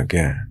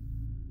again.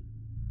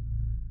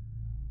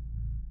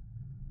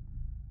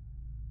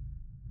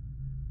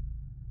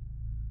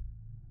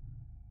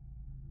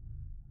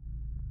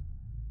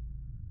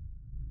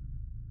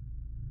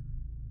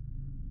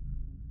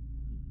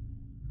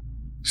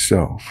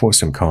 So, for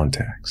some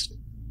context,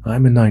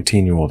 I'm a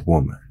 19-year-old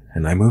woman,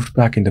 and I moved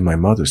back into my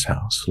mother's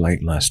house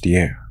late last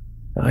year.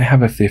 I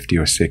have a 50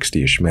 or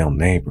 60-ish male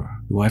neighbor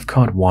who I've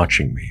caught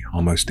watching me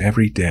almost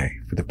every day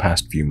for the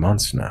past few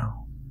months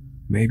now,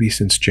 maybe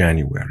since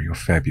January or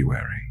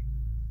February.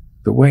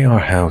 The way our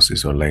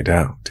houses are laid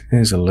out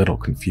is a little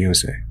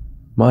confusing.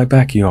 My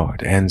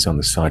backyard ends on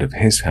the side of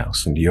his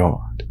house and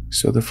yard,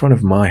 so the front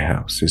of my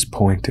house is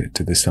pointed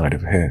to the side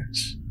of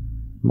his.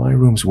 My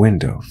room's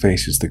window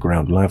faces the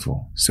ground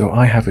level, so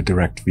I have a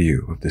direct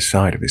view of the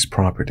side of his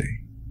property.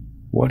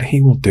 What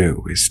he will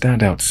do is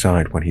stand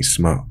outside when he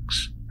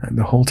smokes, and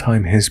the whole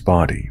time his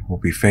body will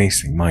be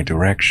facing my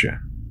direction.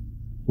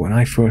 When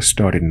I first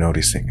started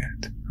noticing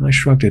it, I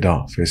shrugged it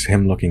off as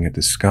him looking at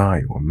the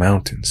sky or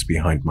mountains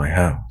behind my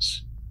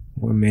house,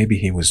 or maybe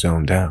he was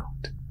zoned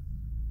out.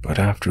 But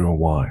after a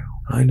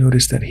while, I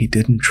noticed that he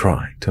didn't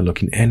try to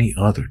look in any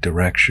other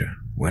direction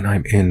when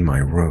I'm in my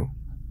room.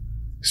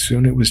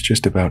 Soon it was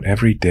just about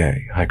every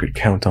day I could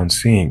count on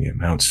seeing him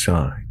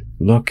outside,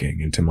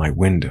 looking into my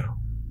window.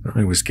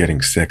 I was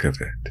getting sick of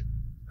it.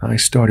 I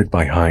started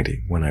by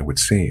hiding when I would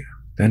see him,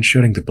 then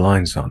shutting the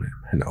blinds on him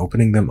and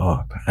opening them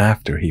up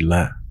after he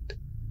left,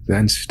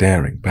 then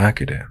staring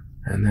back at him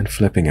and then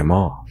flipping him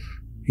off.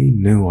 He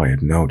knew I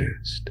had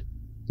noticed.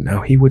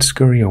 Now he would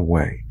scurry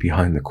away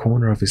behind the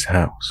corner of his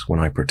house when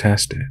I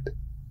protested.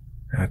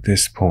 At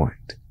this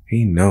point,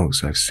 He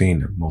knows I've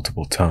seen him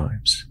multiple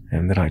times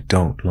and that I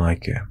don't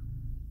like him.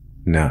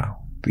 Now,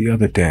 the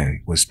other day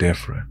was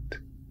different.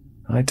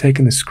 I'd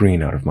taken the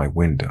screen out of my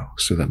window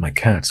so that my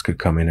cats could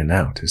come in and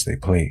out as they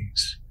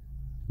please.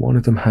 One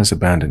of them has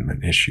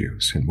abandonment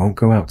issues and won't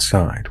go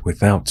outside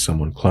without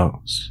someone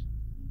close.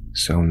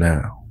 So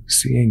now,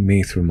 seeing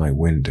me through my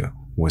window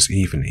was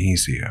even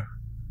easier.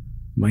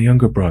 My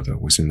younger brother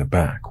was in the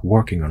back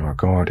working on our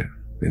garden,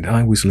 and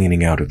I was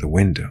leaning out of the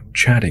window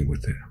chatting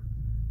with him.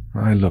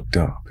 I looked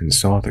up and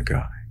saw the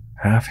guy,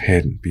 half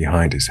hidden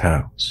behind his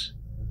house,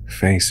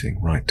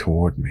 facing right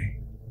toward me.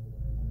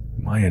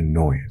 My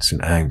annoyance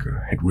and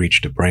anger had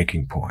reached a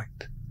breaking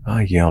point.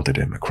 I yelled at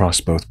him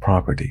across both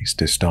properties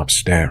to stop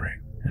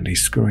staring, and he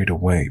scurried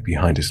away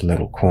behind his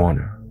little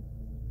corner.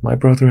 My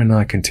brother and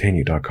I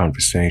continued our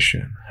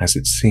conversation as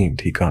it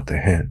seemed he got the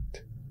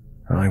hint.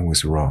 I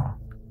was wrong.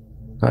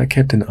 I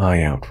kept an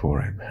eye out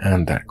for him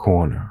and that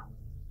corner.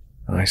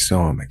 I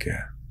saw him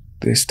again,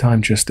 this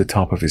time just the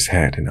top of his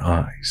head and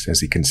eyes as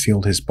he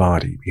concealed his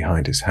body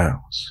behind his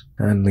house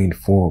and leaned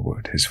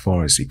forward as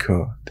far as he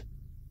could.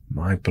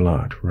 My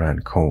blood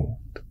ran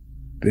cold.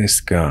 This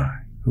guy,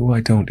 who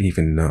I don't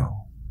even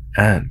know,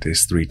 and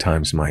is 3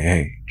 times my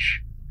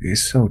age,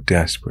 is so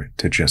desperate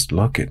to just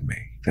look at me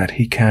that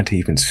he can't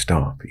even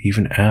stop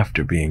even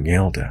after being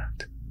yelled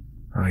at.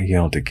 I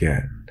yelled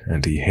again,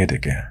 and he hid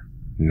again,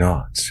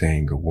 not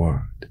saying a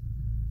word.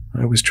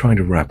 I was trying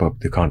to wrap up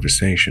the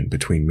conversation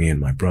between me and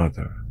my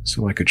brother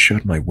so I could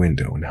shut my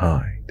window and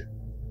hide.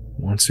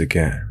 Once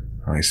again,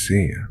 I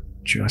see him,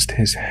 just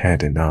his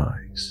head and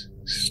eyes,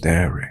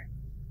 staring.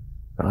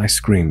 I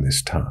screamed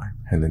this time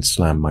and then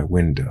slammed my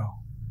window.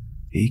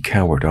 He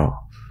cowered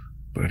off,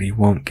 but he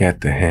won't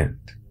get the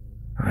hint.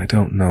 I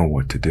don't know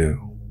what to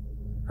do.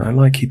 I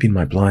like keeping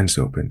my blinds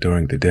open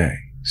during the day,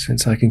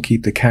 since I can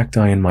keep the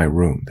cacti in my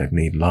room that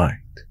need light.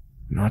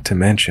 Not to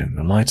mention,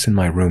 the lights in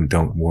my room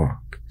don't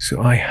work,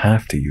 so I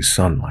have to use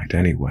sunlight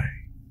anyway.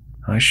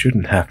 I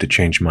shouldn't have to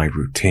change my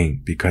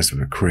routine because of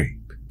a creep,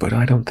 but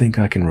I don't think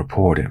I can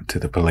report him to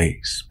the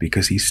police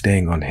because he's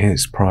staying on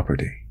his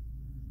property.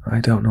 I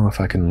don't know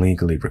if I can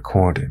legally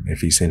record him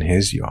if he's in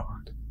his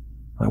yard.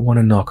 I want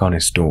to knock on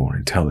his door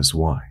and tell his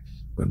wife,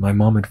 but my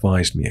mom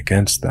advised me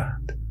against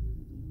that.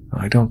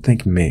 I don't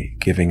think me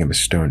giving him a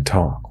stern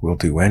talk will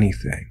do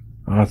anything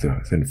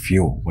other than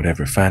fuel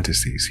whatever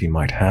fantasies he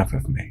might have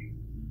of me.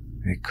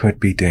 It could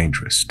be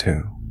dangerous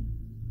too.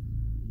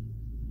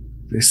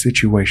 This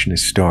situation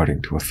is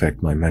starting to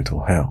affect my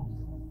mental health.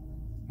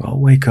 I'll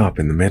wake up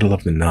in the middle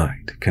of the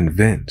night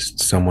convinced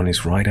someone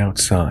is right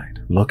outside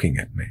looking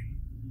at me.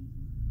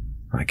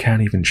 I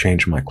can't even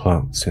change my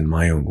clothes in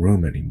my own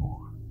room anymore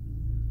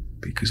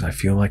because I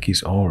feel like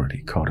he's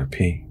already caught a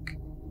peek.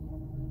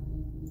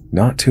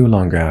 Not too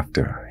long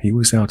after, he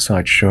was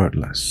outside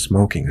shirtless,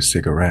 smoking a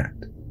cigarette.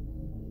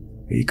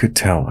 He could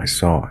tell I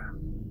saw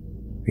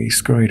him. He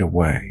scurried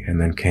away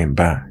and then came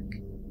back.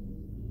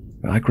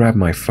 I grabbed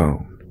my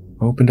phone,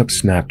 opened up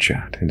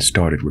Snapchat, and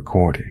started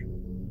recording.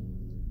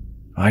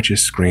 I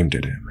just screamed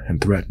at him and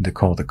threatened to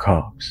call the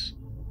cops,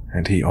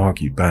 and he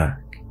argued back.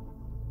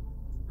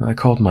 I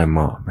called my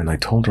mom and I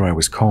told her I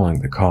was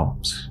calling the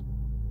cops.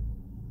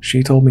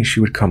 She told me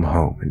she would come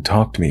home and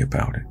talk to me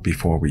about it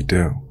before we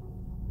do.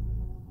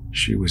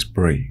 She was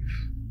brief.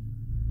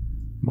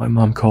 My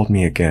mom called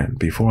me again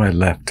before I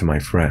left to my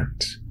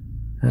friends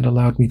and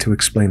allowed me to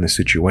explain the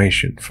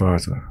situation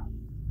further.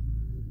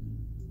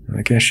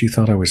 I guess she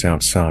thought I was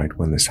outside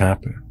when this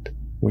happened,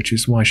 which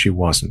is why she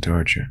wasn't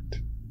urgent.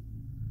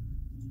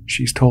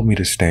 She's told me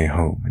to stay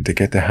home and to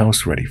get the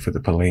house ready for the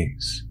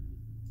police,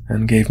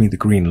 and gave me the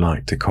green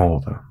light to call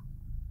them.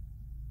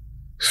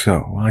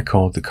 So I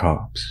called the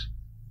cops.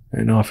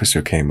 An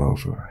officer came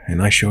over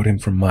and I showed him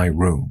from my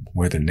room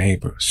where the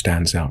neighbor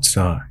stands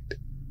outside.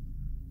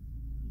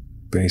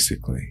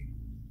 Basically,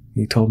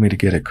 he told me to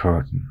get a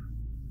curtain,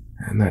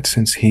 and that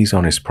since he's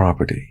on his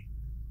property,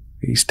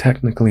 he's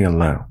technically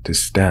allowed to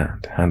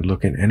stand and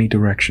look in any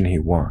direction he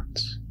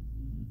wants.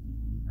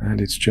 And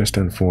it's just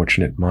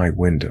unfortunate my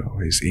window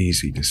is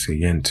easy to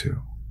see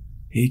into.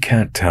 He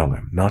can't tell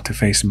him not to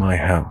face my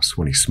house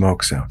when he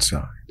smokes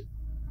outside.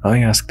 I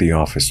asked the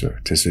officer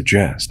to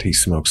suggest he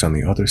smokes on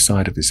the other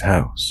side of his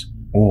house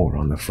or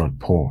on the front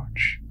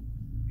porch.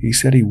 He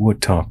said he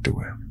would talk to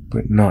him,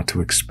 but not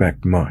to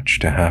expect much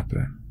to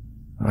happen.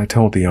 I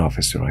told the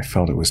officer I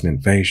felt it was an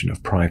invasion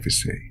of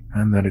privacy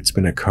and that it's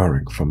been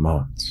occurring for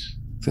months,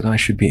 that I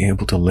should be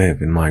able to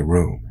live in my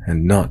room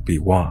and not be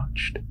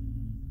watched.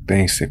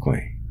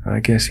 Basically, I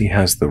guess he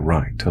has the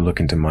right to look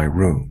into my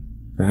room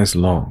as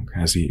long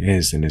as he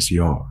is in his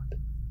yard,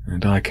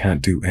 and I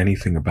can't do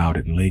anything about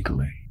it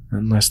legally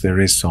unless there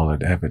is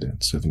solid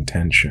evidence of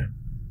intention.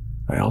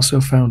 I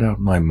also found out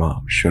my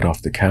mom shut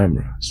off the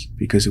cameras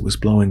because it was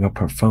blowing up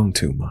her phone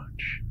too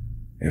much.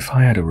 If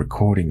I had a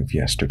recording of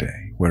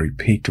yesterday where he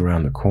peeked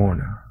around the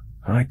corner,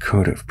 I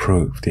could have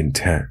proved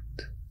intent.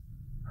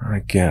 I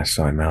guess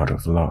I'm out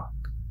of luck.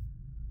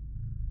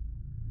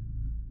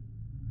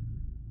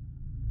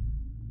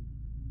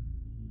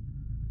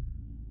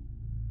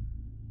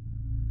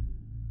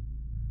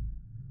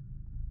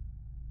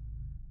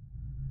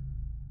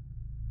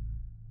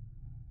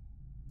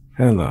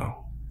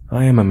 Hello,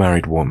 I am a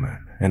married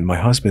woman, and my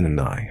husband and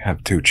I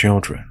have 2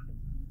 children,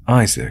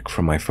 Isaac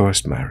from my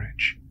first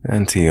marriage,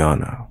 and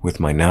Tiana with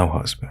my now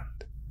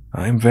husband.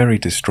 I am very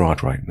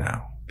distraught right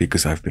now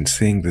because I've been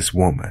seeing this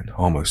woman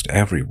almost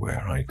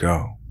everywhere I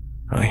go.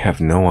 I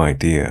have no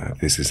idea if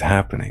this is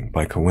happening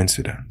by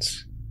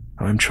coincidence.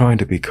 I'm trying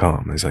to be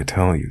calm as I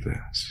tell you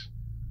this.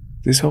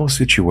 This whole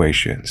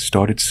situation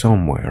started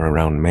somewhere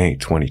around May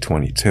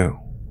 2022,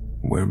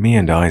 where me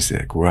and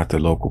Isaac were at the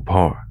local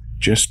park,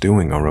 just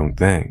doing our own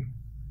thing.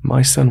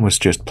 My son was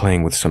just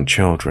playing with some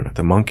children at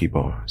the monkey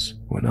bars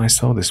when I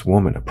saw this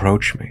woman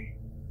approach me.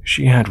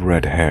 She had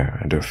red hair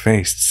and her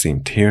face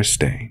seemed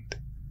tear-stained.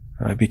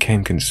 I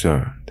became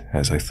concerned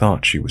as I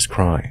thought she was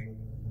crying.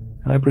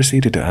 I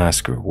proceeded to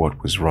ask her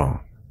what was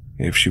wrong,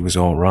 if she was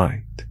all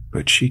right,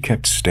 but she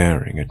kept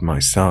staring at my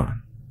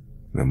son.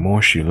 The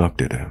more she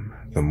looked at him,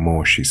 the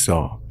more she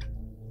sobbed.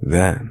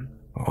 Then,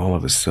 all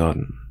of a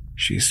sudden,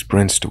 she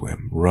sprints to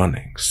him,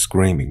 running,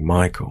 screaming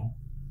Michael.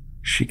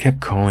 She kept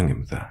calling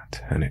him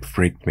that, and it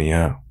freaked me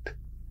out.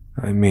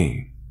 I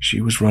mean, she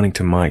was running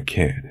to my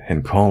kid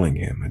and calling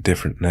him a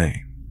different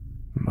name.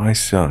 My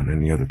son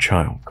and the other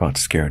child got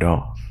scared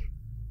off.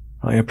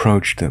 I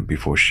approached them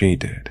before she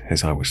did,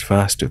 as I was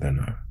faster than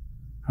her.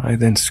 I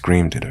then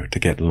screamed at her to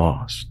get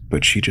lost,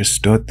 but she just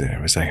stood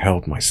there as I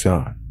held my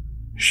son.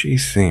 She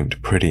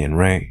seemed pretty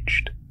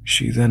enraged.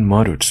 She then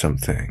muttered some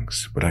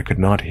things, but I could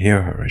not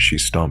hear her as she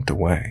stomped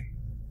away.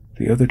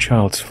 The other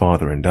child's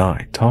father and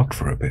I talked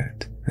for a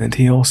bit, and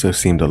he also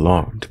seemed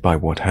alarmed by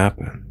what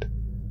happened.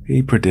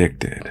 He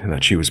predicted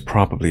that she was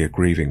probably a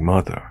grieving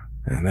mother,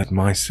 and that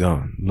my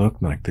son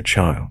looked like the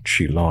child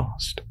she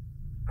lost.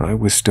 I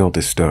was still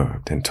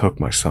disturbed and took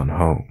my son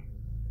home.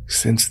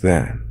 Since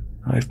then,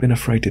 I've been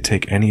afraid to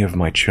take any of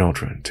my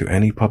children to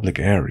any public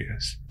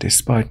areas,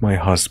 despite my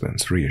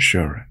husband's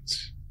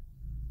reassurance.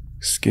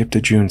 Skip to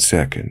June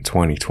 2nd,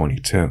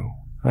 2022.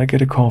 I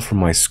get a call from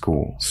my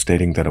school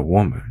stating that a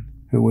woman,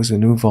 who was a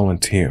new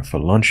volunteer for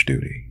lunch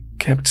duty,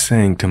 kept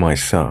saying to my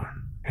son,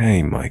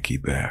 "Hey, Mikey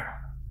Bear,"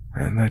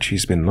 and that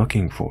she's been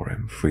looking for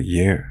him for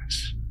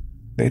years.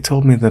 They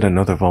told me that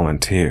another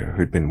volunteer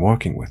who'd been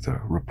working with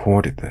her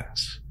reported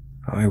this.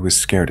 I was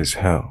scared as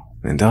hell,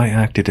 and I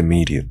acted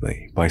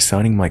immediately by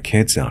signing my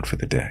kids out for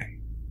the day.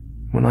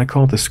 When I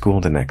called the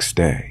school the next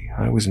day,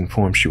 I was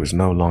informed she was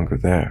no longer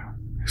there,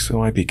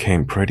 so I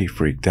became pretty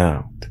freaked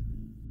out.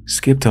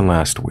 Skip to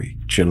last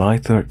week, July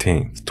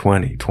 13th,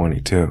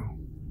 2022.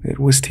 It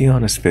was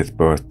Tiana's 5th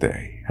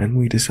birthday, and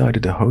we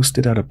decided to host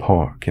it at a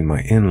park in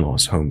my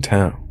in-laws'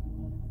 hometown.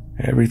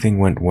 Everything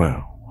went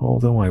well,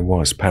 although I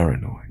was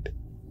paranoid.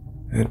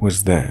 It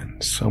was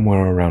then,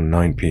 somewhere around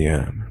 9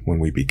 p.m., when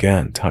we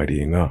began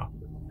tidying up,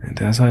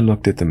 and as I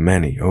looked at the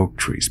many oak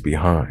trees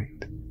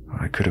behind,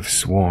 I could have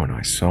sworn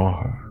I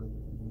saw her.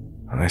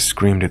 I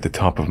screamed at the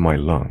top of my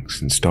lungs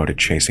and started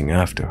chasing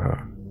after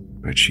her,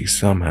 but she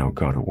somehow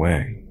got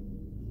away.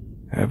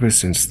 Ever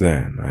since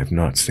then, I've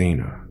not seen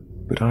her,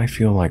 but I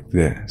feel like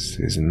this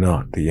is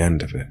not the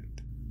end of it.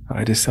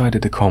 I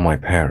decided to call my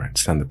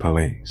parents and the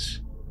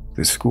police.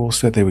 The school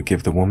said they would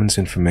give the woman's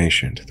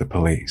information to the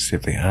police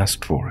if they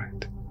asked for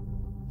it.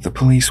 The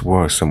police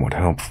were somewhat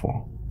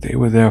helpful. They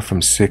were there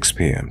from 6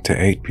 p.m.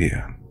 to 8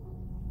 p.m.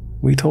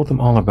 We told them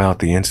all about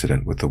the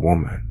incident with the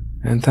woman,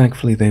 and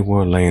thankfully they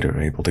were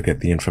later able to get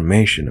the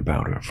information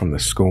about her from the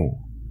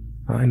school.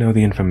 I know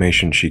the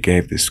information she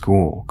gave the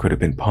school could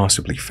have been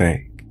possibly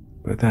fake,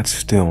 but that's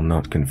still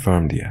not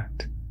confirmed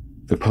yet.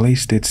 The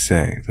police did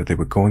say that they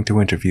were going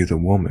to interview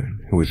the woman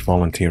who was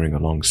volunteering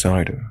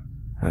alongside her,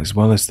 as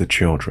well as the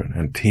children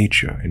and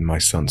teacher in my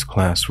son's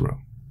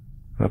classroom.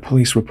 A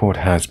police report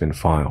has been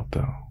filed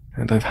though,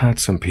 and I've had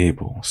some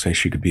people say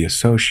she could be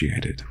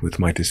associated with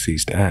my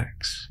deceased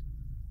ex.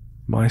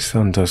 My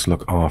son does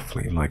look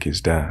awfully like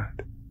his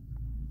dad.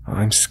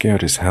 I'm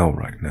scared as hell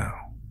right now.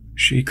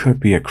 She could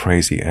be a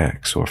crazy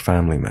ex or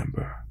family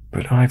member,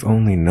 but I've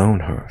only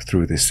known her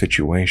through this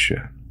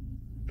situation.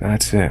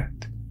 That's it.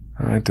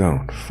 I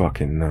don't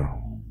fucking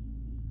know.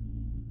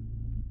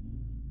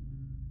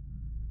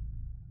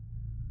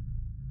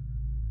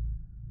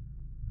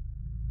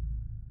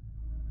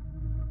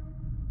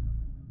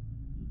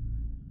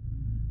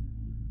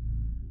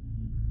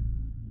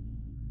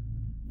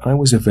 I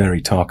was a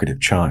very talkative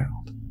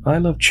child. I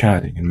loved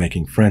chatting and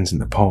making friends in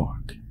the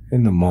park,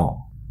 in the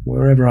mall,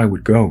 wherever I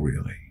would go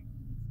really.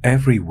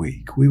 Every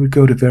week, we would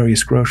go to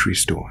various grocery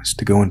stores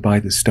to go and buy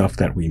the stuff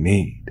that we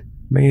need,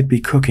 may it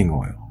be cooking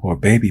oil or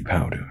baby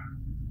powder.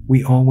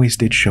 We always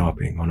did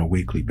shopping on a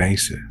weekly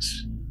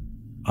basis.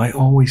 I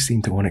always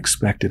seem to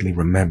unexpectedly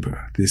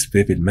remember this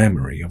vivid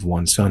memory of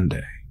one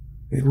Sunday.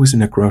 It was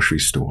in a grocery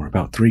store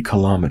about 3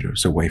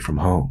 kilometers away from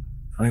home.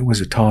 I was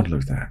a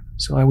toddler then,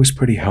 so I was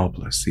pretty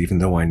helpless even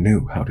though I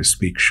knew how to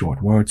speak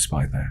short words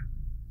by then.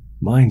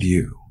 Mind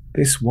you,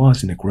 this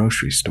was in a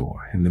grocery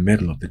store in the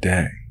middle of the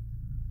day.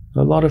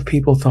 A lot of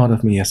people thought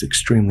of me as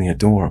extremely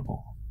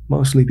adorable,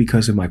 mostly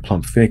because of my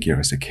plump figure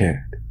as a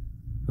kid.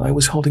 I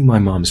was holding my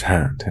mom's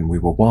hand and we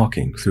were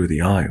walking through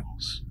the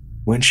aisles.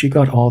 When she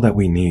got all that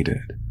we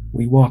needed,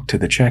 we walked to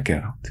the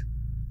checkout.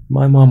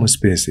 My mom was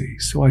busy,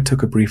 so I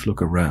took a brief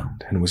look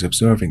around and was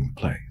observing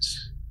the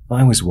place.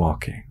 I was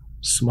walking,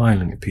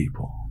 smiling at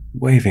people,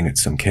 waving at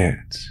some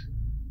kids.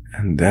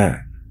 And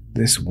then,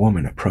 this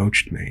woman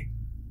approached me.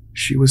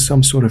 She was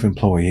some sort of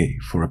employee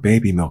for a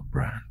baby milk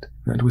brand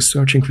and was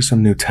searching for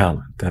some new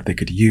talent that they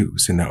could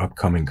use in their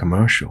upcoming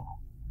commercial.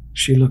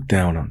 She looked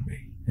down on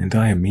me, and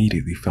I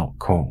immediately felt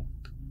cold.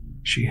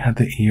 She had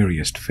the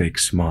eeriest fake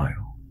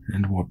smile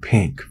and wore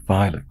pink,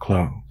 violet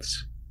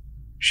clothes.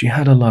 She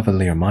had a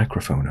lavalier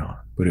microphone on,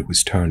 but it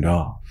was turned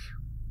off.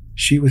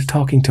 She was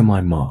talking to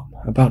my mom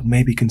about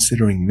maybe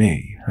considering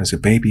me as a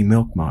baby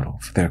milk model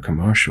for their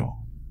commercial.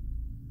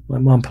 My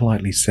mom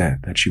politely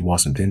said that she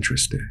wasn't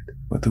interested,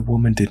 but the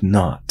woman did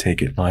not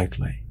take it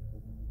lightly.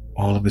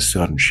 All of a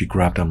sudden, she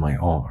grabbed on my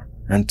arm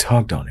and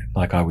tugged on it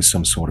like I was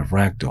some sort of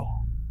rag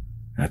doll.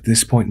 At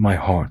this point, my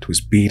heart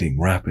was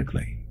beating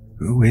rapidly.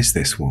 Who is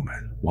this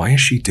woman? Why is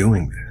she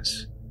doing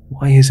this?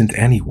 Why isn't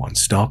anyone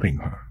stopping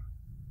her?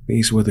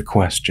 These were the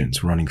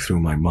questions running through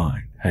my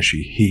mind as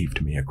she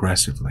heaved me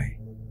aggressively.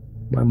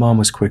 My mom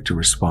was quick to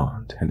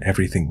respond, and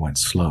everything went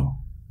slow.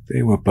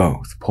 They were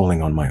both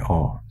pulling on my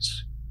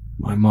arms.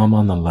 My mom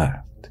on the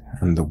left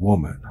and the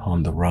woman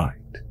on the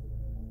right.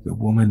 The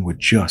woman would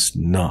just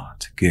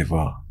not give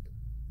up.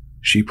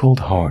 She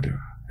pulled harder,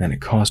 and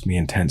it caused me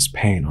intense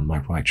pain on my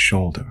right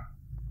shoulder.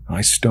 I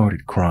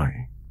started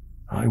crying.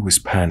 I was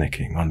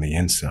panicking on the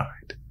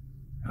inside.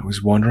 I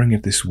was wondering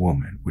if this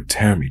woman would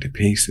tear me to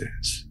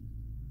pieces.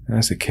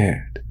 As a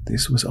kid,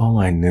 this was all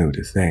I knew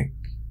to think.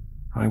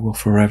 I will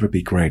forever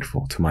be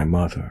grateful to my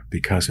mother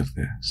because of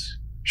this.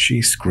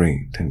 She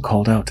screamed and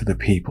called out to the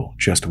people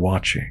just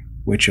watching,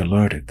 which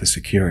alerted the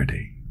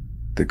security.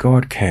 The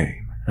guard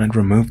came and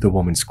removed the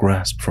woman's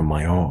grasp from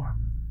my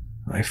arm.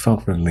 I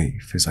felt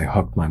relief as I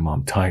hugged my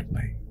mom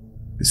tightly.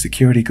 The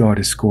security guard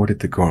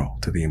escorted the girl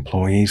to the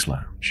employees'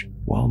 lounge,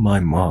 while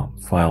my mom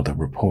filed a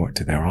report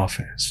to their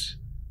office.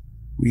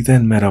 We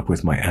then met up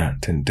with my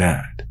aunt and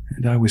dad,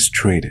 and I was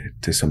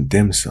treated to some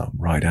dim sum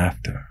right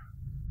after.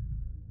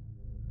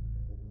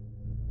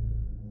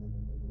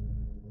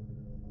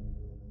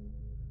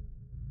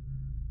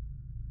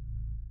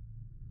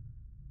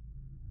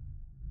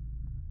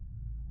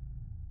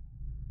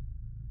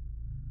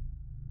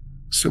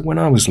 So when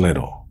I was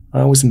little,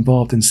 I was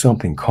involved in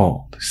something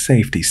called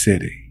Safety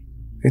City.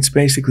 It's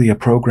basically a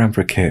program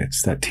for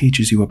kids that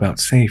teaches you about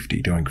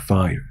safety during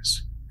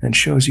fires and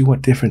shows you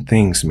what different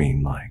things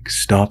mean like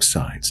stop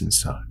signs and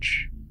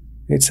such.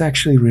 It's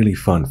actually really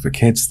fun for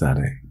kids that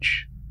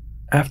age.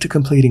 After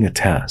completing a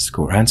task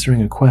or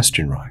answering a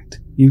question right,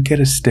 you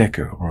get a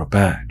sticker or a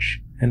badge,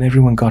 and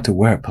everyone got to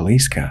wear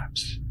police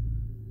caps.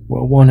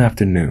 Well, one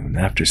afternoon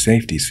after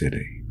Safety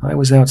City, I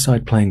was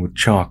outside playing with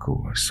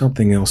charcoal or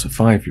something else a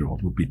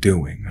 5-year-old would be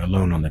doing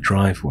alone on the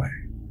driveway.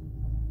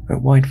 A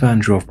white van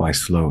drove by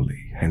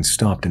slowly and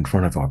stopped in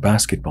front of our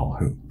basketball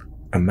hoop.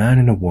 A man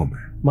and a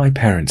woman, my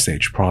parents'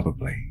 age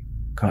probably,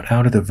 got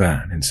out of the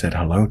van and said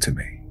hello to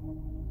me.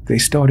 They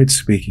started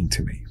speaking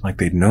to me like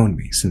they'd known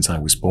me since I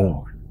was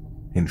born.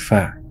 In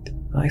fact,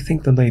 I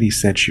think the lady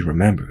said she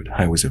remembered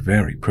I was a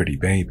very pretty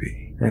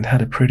baby and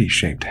had a pretty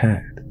shaped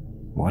head,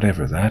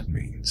 whatever that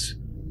means.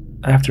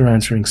 After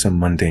answering some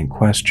mundane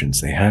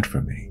questions they had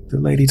for me, the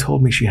lady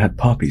told me she had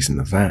puppies in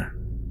the van.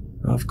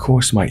 Of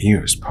course, my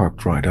ears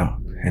perked right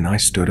up, and I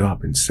stood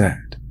up and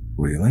said,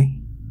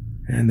 "Really?"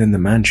 And then the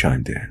man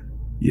chimed in,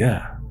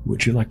 "Yeah,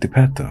 would you like to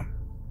pet them?"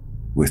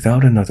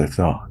 Without another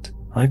thought,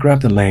 I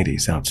grabbed the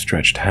lady's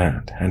outstretched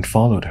hand and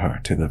followed her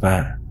to the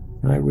van.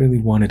 I really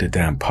wanted a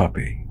damn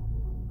puppy.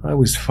 I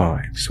was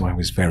 5, so I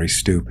was very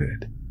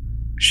stupid.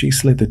 She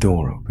slid the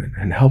door open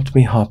and helped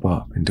me hop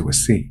up into a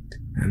seat,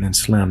 and then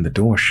slammed the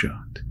door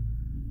shut.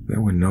 There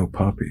were no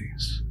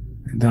puppies.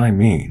 And I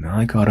mean,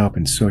 I got up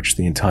and searched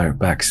the entire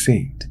back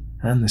seat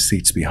and the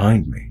seats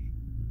behind me.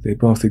 They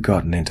both had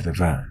gotten into the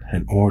van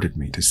and ordered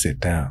me to sit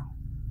down.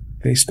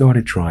 They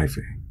started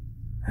driving,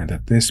 and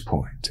at this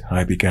point,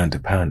 I began to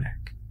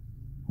panic.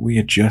 We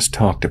had just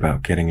talked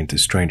about getting into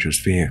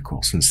strangers'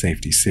 vehicles in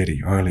Safety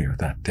City earlier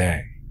that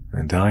day,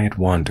 and I had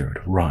wandered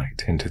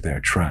right into their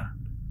trap.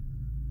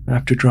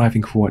 After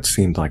driving for what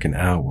seemed like an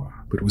hour,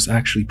 but was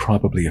actually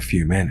probably a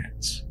few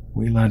minutes,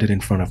 we landed in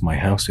front of my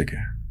house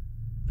again.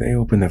 They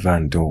opened the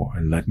van door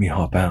and let me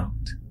hop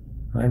out.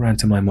 I ran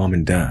to my mom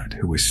and dad,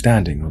 who were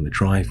standing on the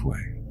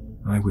driveway.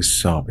 I was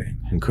sobbing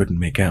and couldn't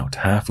make out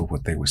half of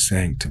what they were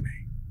saying to me.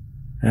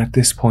 At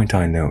this point,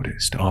 I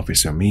noticed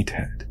Officer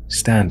Meathead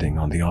standing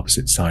on the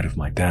opposite side of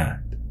my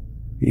dad.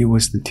 He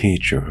was the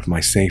teacher of my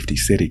Safety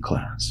City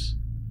class.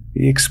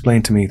 He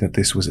explained to me that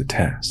this was a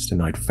test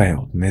and I'd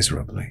failed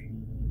miserably.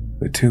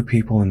 The 2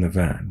 people in the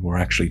van were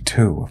actually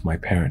 2 of my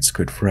parents'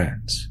 good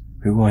friends,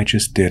 who I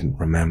just didn't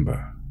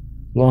remember.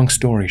 Long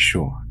story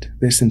short,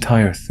 this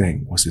entire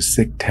thing was a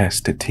sick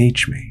test to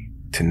teach me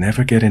to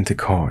never get into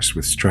cars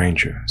with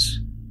strangers.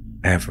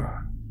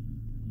 Ever.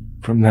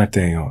 From that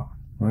day on,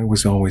 I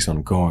was always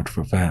on guard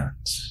for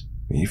vans.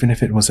 Even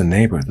if it was a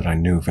neighbor that I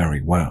knew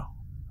very well,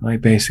 I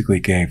basically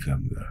gave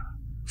them the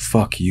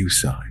 "fuck you"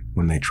 sign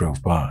when they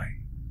drove by.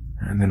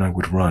 and then I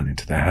would run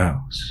into the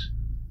house.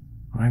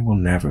 I will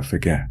never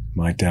forget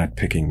my dad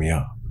picking me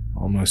up,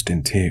 almost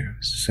in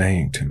tears,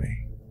 saying to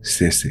me,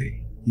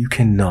 "Sissy, you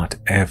cannot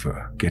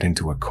ever get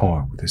into a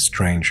car with a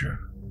stranger.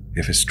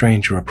 If a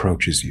stranger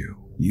approaches you,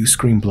 you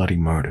scream bloody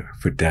murder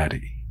for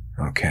daddy,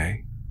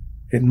 okay?"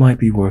 It might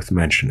be worth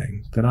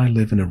mentioning that I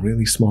live in a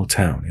really small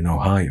town in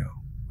Ohio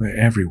where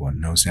everyone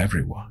knows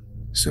everyone,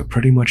 so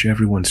pretty much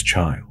everyone's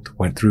child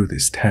went through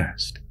this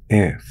test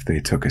if they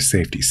took a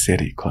safety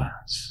city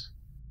class.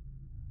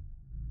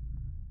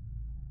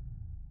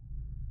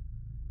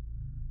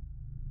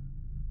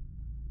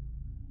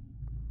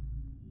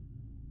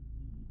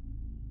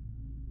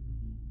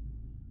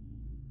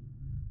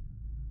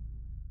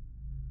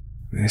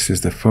 This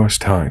is the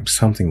first time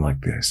something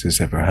like this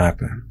has ever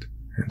happened,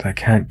 and I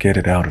can't get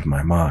it out of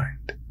my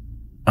mind.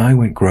 I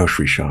went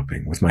grocery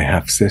shopping with my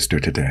half-sister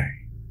today.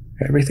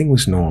 Everything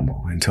was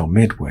normal until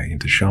midway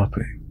into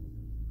shopping.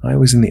 I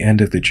was in the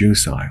end of the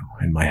juice aisle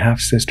and my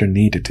half-sister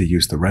needed to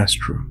use the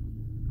restroom.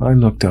 I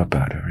looked up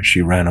at her as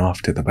she ran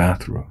off to the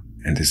bathroom,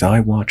 and as I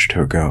watched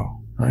her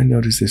go, I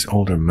noticed this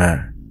older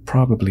man,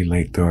 probably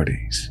late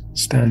 30s,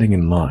 standing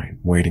in line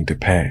waiting to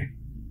pay.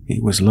 He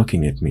was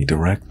looking at me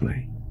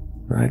directly.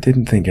 I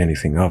didn't think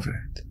anything of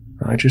it.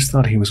 I just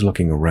thought he was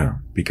looking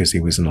around because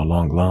he was in a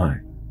long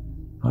line.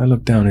 I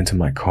looked down into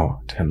my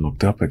cart and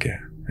looked up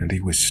again, and he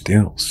was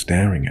still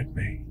staring at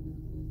me.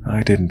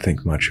 I didn't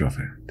think much of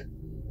it.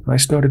 I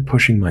started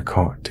pushing my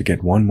cart to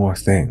get one more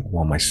thing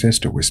while my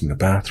sister was in the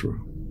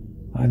bathroom.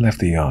 I left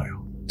the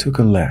aisle, took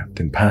a left,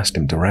 and passed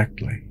him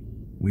directly.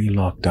 We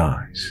locked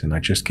eyes, and I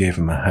just gave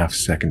him a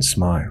half-second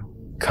smile,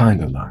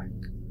 kinda like,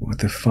 "What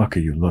the fuck are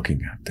you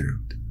looking at,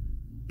 dude?"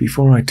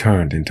 Before I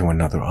turned into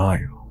another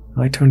aisle,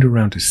 I turned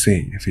around to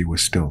see if he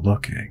was still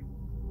looking,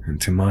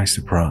 and to my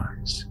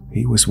surprise,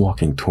 he was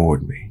walking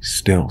toward me,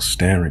 still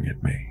staring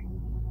at me.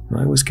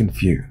 I was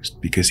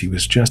confused because he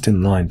was just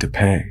in line to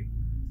pay,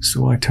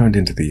 so I turned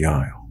into the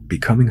aisle,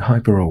 becoming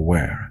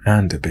hyper-aware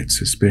and a bit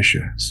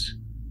suspicious.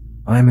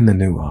 I'm in the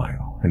new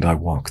aisle, and I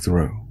walk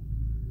through.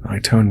 I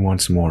turn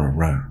once more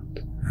around,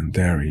 and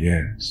there he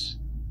is.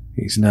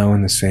 He's now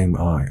in the same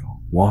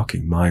aisle,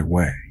 walking my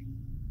way,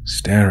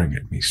 staring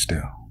at me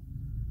still.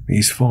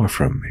 He's far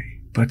from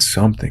me, but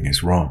something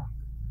is wrong.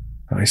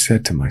 I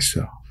said to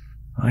myself,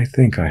 I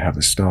think I have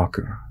a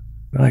stalker.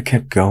 I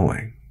kept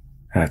going.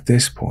 At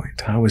this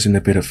point, I was in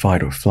a bit of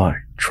fight or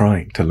flight,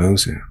 trying to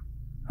lose him.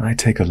 I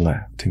take a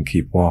left and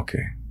keep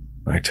walking.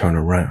 I turn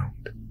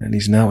around, and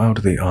he's now out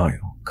of the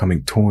aisle,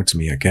 coming towards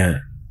me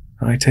again.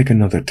 I take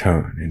another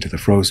turn into the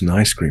frozen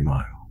ice cream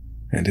aisle,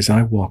 and as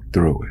I walked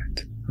through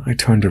it, I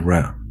turned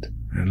around,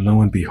 and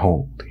lo and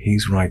behold,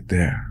 he's right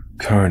there,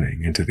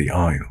 turning into the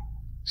aisle,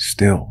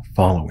 still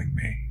following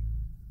me.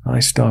 I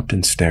stopped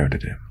and stared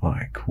at him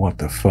like, what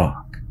the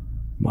fuck?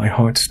 My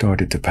heart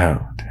started to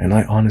pound, and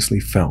I honestly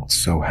felt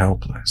so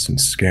helpless and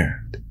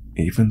scared,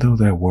 even though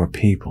there were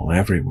people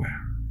everywhere.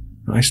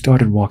 I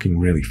started walking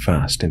really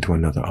fast into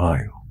another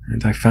aisle,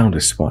 and I found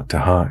a spot to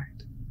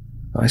hide.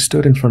 I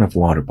stood in front of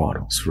water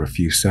bottles for a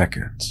few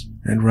seconds,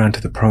 and ran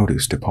to the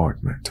produce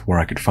department where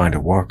I could find a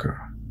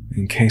worker,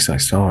 in case I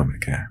saw him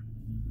again.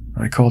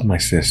 I called my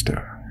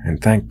sister,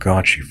 and thank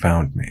God she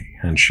found me,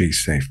 and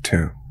she's safe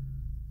too.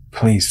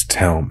 Please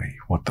tell me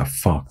what the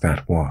fuck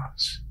that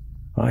was.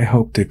 I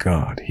hope to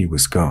God he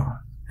was gone,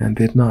 and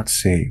did not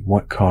see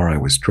what car I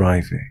was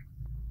driving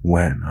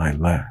when I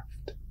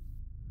left.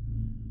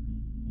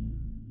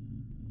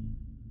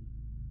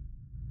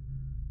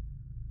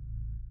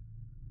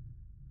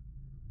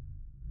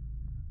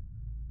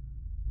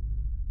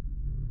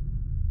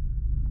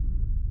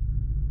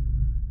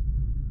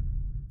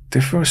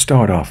 To first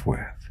start off with,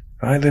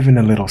 I live in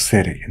a little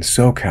city in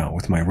SoCal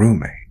with my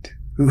roommate,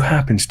 who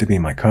happens to be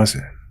my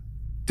cousin.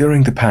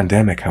 During the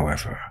pandemic,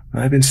 however,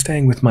 I've been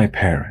staying with my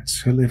parents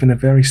who live in a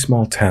very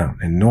small town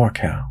in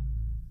NorCal.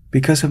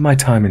 Because of my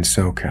time in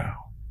SoCal,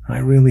 I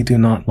really do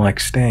not like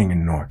staying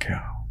in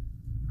NorCal.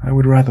 I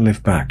would rather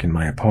live back in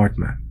my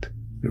apartment.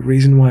 The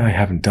reason why I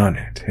haven't done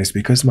it is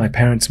because my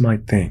parents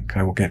might think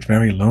I will get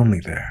very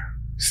lonely there,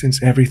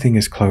 since everything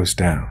is closed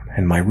down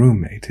and my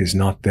roommate is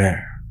not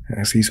there,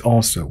 as he's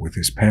also with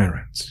his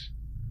parents.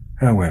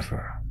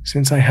 However,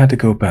 since I had to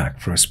go back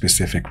for a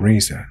specific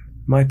reason,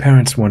 my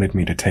parents wanted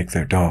me to take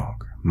their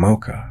dog,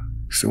 Mocha,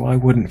 so I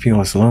wouldn't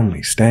feel as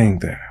lonely staying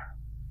there.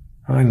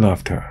 I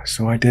loved her,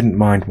 so I didn't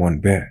mind one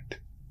bit.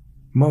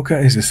 Mocha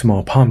is a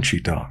small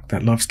Pomchi dog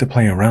that loves to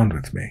play around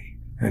with me,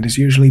 and is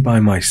usually by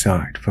my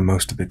side for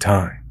most of the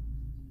time.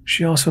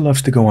 She also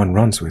loves to go on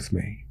runs with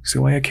me,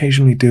 so I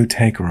occasionally do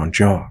take her on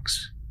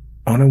jogs.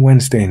 On a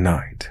Wednesday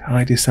night,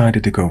 I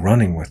decided to go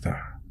running with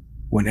her.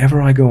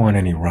 Whenever I go on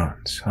any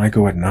runs, I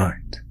go at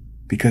night,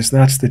 because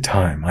that's the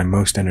time I'm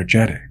most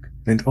energetic,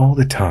 and all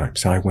the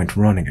times I went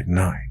running at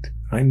night,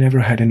 I never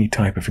had any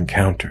type of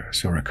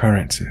encounters or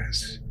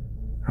occurrences.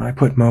 I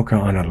put Mocha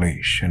on a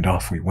leash and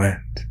off we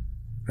went.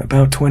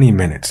 About 20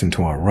 minutes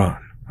into our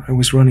run, I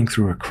was running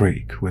through a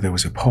creek where there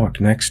was a park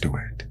next to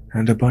it,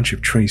 and a bunch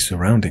of trees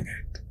surrounding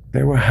it.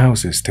 There were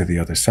houses to the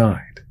other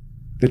side.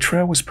 The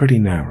trail was pretty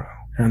narrow,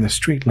 and the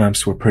street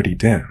lamps were pretty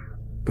dim,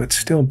 but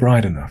still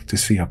bright enough to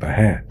see up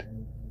ahead.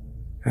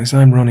 As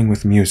I'm running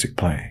with music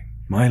playing,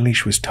 my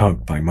leash was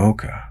tugged by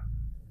Mocha.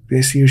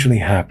 This usually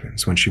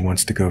happens when she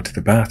wants to go to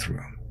the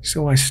bathroom,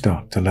 so I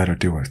stopped to let her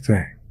do her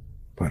thing.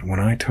 But when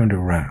I turned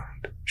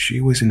around, she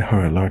was in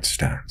her alert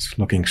stance,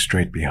 looking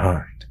straight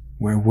behind,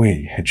 where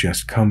we had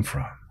just come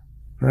from.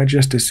 I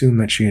just assumed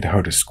that she had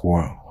heard a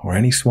squirrel or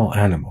any small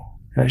animal,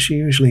 as she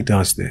usually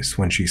does this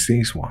when she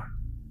sees one.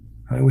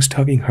 I was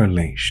tugging her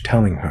leash,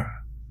 telling her,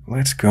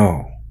 "Let's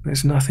go,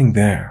 there's nothing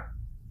there."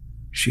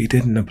 She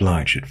didn't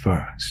oblige at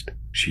first.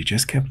 She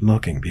just kept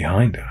looking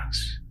behind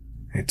us.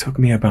 It took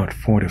me about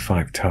 4 to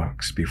 5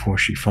 tugs before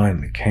she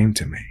finally came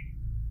to me.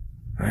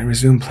 I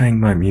resumed playing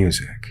my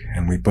music,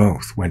 and we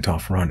both went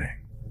off running.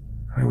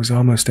 I was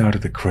almost out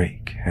of the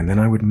creek, and then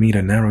I would meet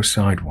a narrow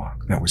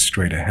sidewalk that was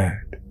straight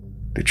ahead.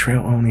 The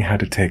trail only had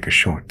to take a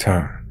short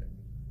turn.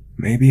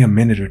 Maybe a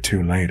minute or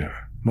two later,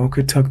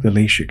 Mocha tugged the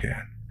leash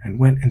again and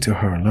went into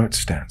her alert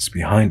stance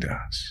behind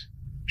us.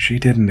 She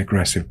did an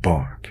aggressive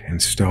bark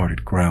and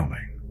started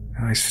growling.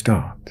 I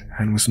stopped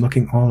and was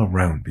looking all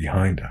around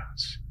behind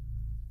us.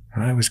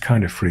 I was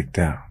kind of freaked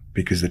out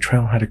because the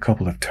trail had a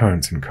couple of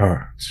turns and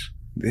curves.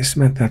 This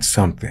meant that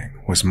something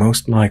was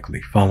most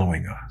likely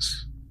following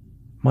us.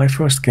 My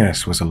first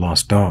guess was a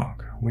lost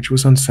dog, which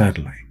was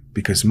unsettling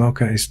because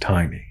Mocha is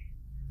tiny.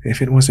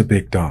 If it was a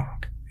big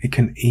dog, it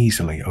can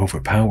easily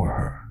overpower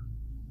her.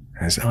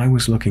 As I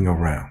was looking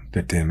around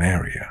the dim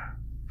area,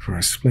 for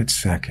a split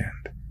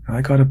second,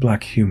 I got a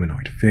black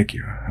humanoid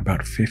figure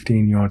about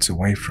 15 yards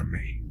away from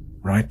me,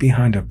 right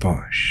behind a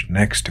bush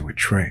next to a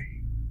tree.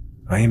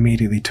 I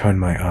immediately turned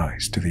my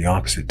eyes to the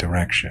opposite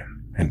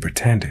direction and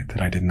pretended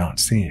that I did not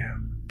see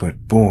him,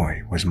 but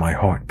boy was my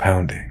heart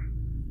pounding.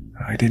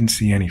 I didn't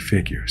see any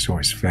figures or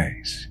his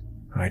face.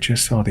 I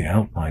just saw the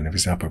outline of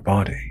his upper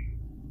body.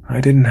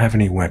 I didn't have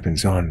any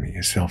weapons on me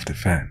as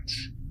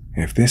self-defense.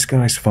 If this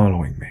guy's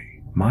following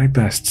me, my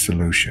best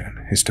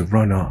solution is to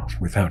run off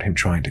without him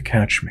trying to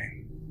catch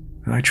me.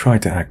 I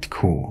tried to act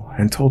cool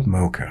and told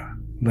Mocha,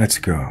 "Let's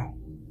go."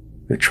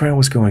 The trail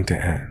was going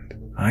to end.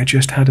 I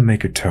just had to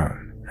make a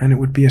turn, and it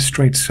would be a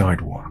straight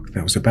sidewalk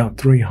that was about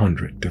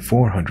 300 to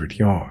 400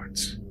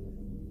 yards.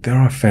 There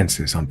are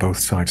fences on both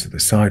sides of the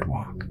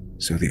sidewalk,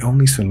 so the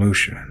only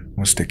solution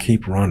was to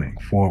keep running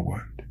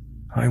forward.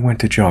 I went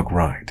to jog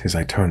right as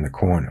I turned the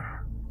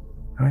corner.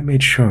 I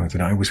made sure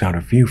that I was out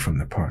of view from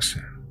the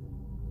person.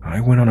 I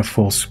went on a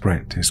full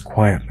sprint as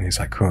quietly as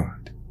I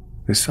could.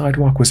 The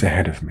sidewalk was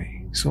ahead of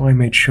me, so I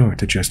made sure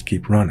to just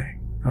keep running.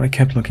 I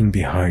kept looking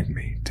behind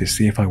me to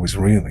see if I was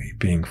really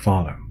being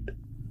followed.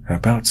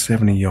 About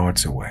 70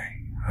 yards away,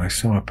 I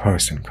saw a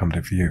person come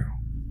to view.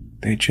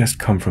 They'd just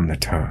come from the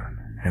turn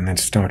and then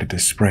started to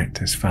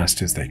sprint as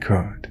fast as they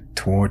could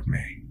toward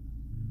me.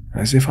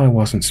 As if I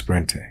wasn't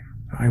sprinting,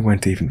 I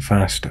went even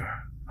faster.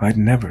 I'd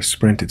never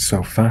sprinted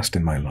so fast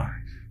in my life.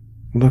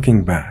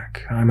 Looking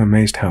back, I'm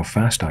amazed how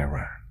fast I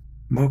ran.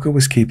 Mocha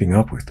was keeping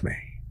up with me.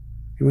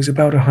 It was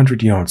about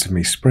 100 yards of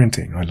me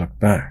sprinting. I looked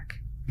back.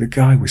 The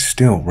guy was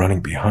still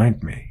running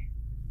behind me.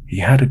 He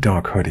had a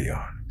dark hoodie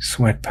on,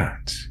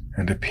 sweatpants,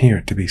 and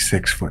appeared to be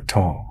 6 foot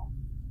tall.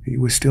 He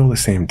was still the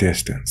same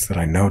distance that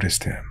I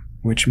noticed him,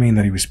 which meant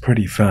that he was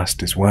pretty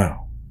fast as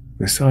well.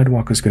 The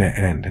sidewalk was going to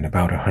end in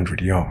about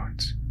 100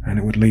 yards, and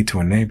it would lead to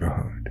a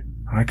neighborhood.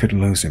 I could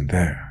lose him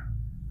there.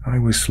 I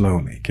was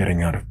slowly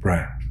getting out of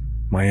breath.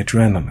 My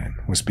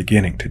adrenaline was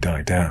beginning to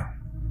die down.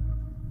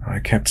 I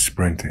kept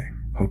sprinting,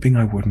 hoping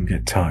I wouldn't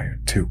get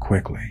tired too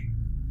quickly.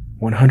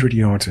 100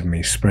 yards of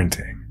me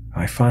sprinting,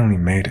 I finally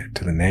made it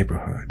to the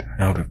neighborhood,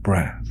 out of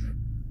breath.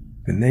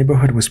 The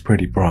neighborhood was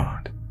pretty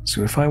broad,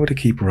 so if I were to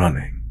keep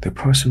running, the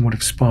person would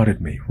have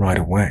spotted me right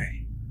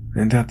away.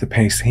 And at the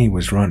pace he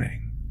was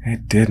running,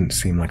 it didn't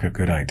seem like a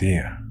good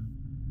idea.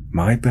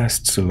 My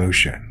best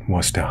solution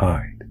was to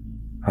hide.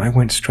 I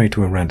went straight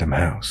to a random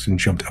house and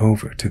jumped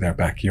over to their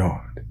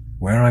backyard,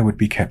 where I would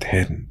be kept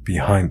hidden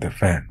behind the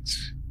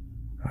fence.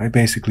 I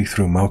basically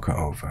threw Mocha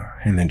over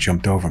and then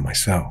jumped over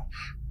myself.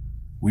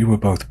 We were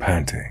both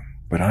panting,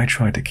 but I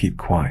tried to keep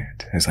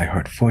quiet as I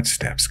heard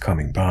footsteps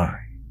coming by.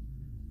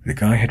 The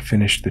guy had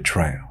finished the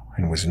trail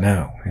and was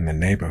now in the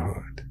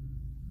neighborhood.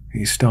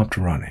 He stopped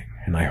running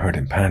and I heard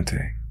him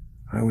panting.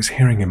 I was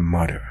hearing him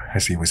mutter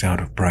as he was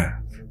out of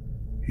breath.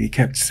 He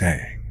kept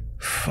saying,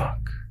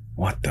 "Fuck,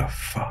 what the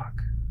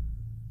fuck?"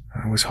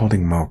 I was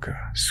holding Mocha,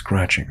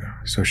 scratching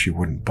her so she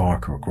wouldn't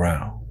bark or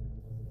growl.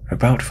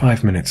 About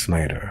 5 minutes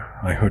later,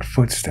 I heard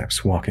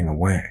footsteps walking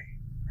away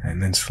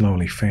and then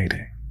slowly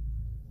fading.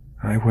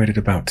 I waited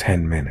about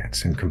 10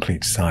 minutes in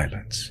complete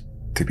silence.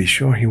 To be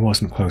sure he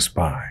wasn't close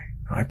by,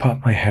 I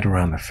popped my head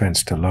around the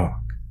fence to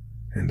look,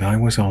 and I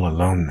was all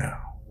alone now.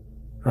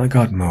 I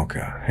got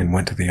Mocha and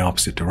went to the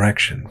opposite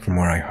direction from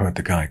where I heard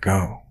the guy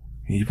go.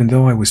 Even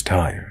though I was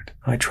tired,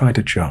 I tried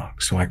to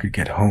jog so I could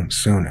get home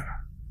sooner.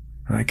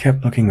 I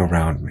kept looking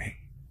around me.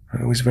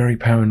 I was very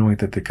paranoid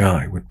that the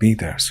guy would be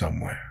there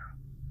somewhere.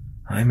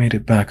 I made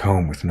it back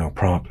home with no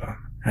problem,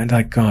 and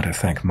I gotta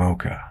thank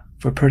Mocha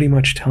for pretty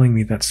much telling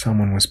me that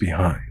someone was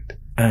behind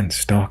and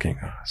stalking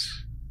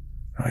us.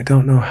 I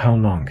don't know how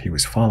long he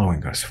was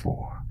following us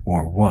for,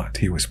 or what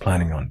he was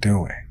planning on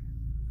doing.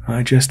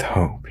 I just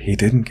hope he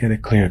didn't get a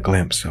clear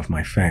glimpse of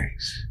my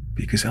face,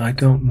 because I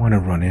don't want to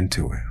run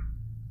into him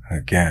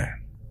again.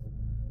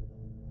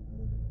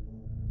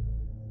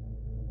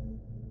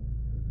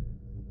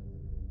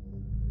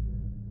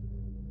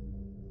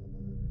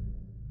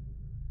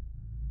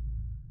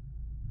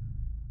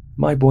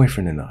 My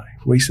boyfriend and I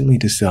recently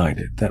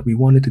decided that we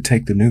wanted to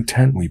take the new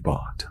tent we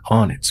bought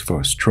on its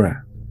first trip.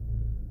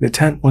 The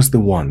tent was the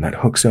one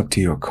that hooks up to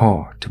your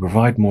car to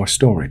provide more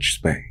storage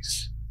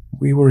space.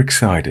 We were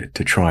excited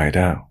to try it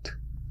out.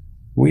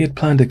 We had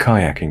planned a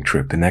kayaking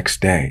trip the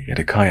next day at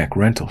a kayak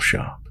rental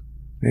shop.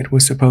 It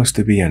was supposed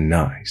to be a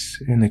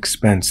nice,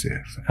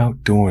 inexpensive,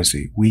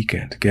 outdoorsy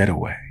weekend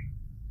getaway.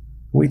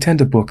 We tend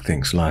to book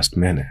things last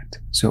minute,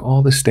 so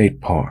all the state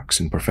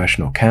parks and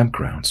professional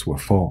campgrounds were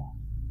full.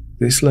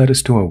 This led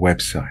us to a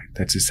website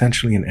that's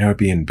essentially an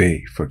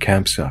Airbnb for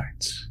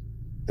campsites.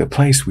 The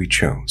place we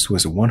chose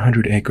was a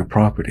 100-acre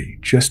property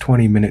just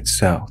 20 minutes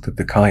south of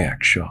the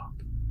kayak shop.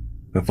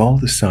 Of all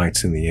the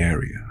sites in the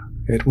area,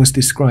 it was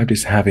described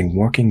as having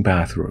working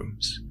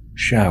bathrooms,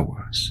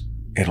 showers,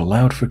 it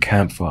allowed for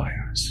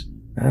campfires,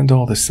 and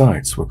all the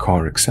sites were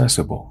car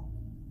accessible.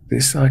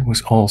 This site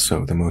was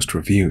also the most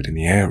reviewed in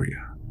the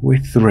area,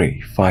 with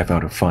 3 5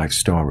 out of 5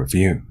 star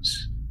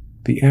reviews.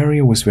 The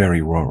area was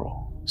very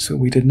rural, so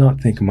we did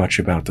not think much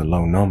about the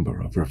low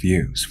number of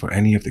reviews for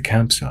any of the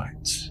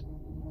campsites.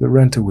 The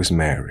renter was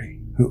Mary,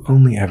 who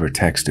only ever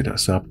texted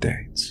us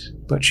updates,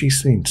 but she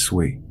seemed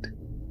sweet.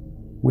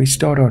 We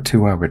start our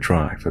 2-hour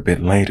drive a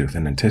bit later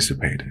than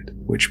anticipated,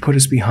 which put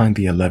us behind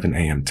the 11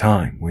 a.m.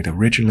 time we'd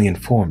originally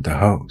informed the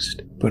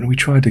host, but we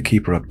tried to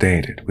keep her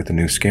updated with the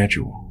new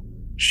schedule.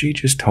 She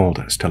just told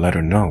us to let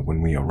her know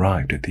when we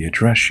arrived at the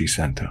address she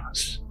sent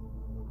us.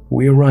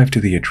 We arrived to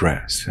the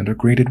address and are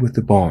greeted with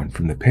the barn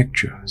from the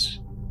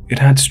pictures. It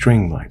had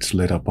string lights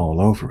lit up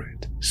all over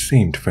it,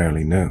 seemed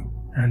fairly new,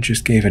 and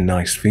just gave a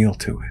nice feel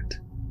to it.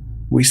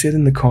 We sit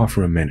in the car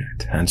for a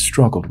minute and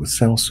struggled with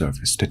cell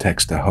service to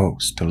text the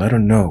host to let her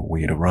know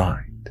we had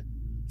arrived.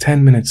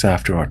 10 minutes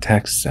after our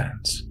text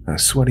sends, a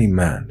sweaty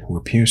man who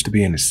appears to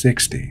be in his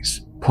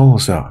 60s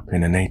pulls up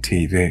in an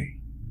ATV.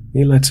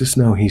 He lets us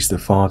know he's the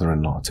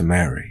father-in-law to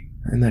Mary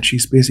and that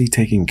she's busy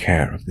taking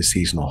care of the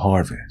seasonal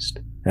harvest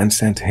and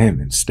sent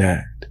him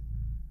instead.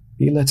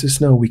 He lets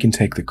us know we can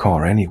take the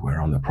car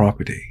anywhere on the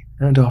property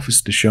and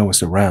offers to show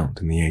us around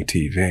in the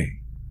ATV.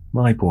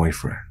 My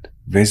boyfriend,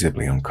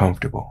 visibly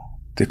uncomfortable,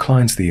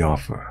 declines the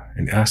offer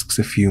and asks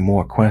a few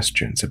more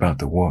questions about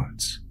the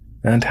woods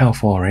and how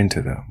far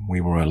into them we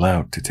were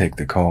allowed to take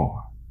the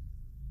car.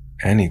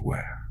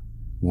 Anywhere.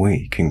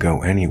 We can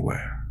go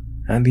anywhere,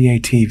 and the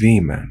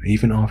ATV man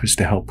even offers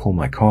to help pull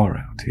my car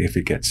out if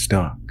it gets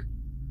stuck.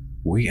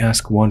 We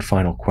ask one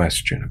final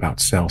question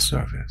about cell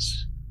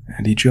service,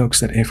 and he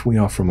jokes that if we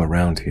are from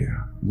around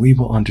here, we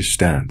will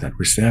understand that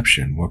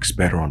reception works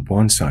better on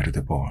one side of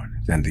the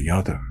barn than the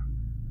other.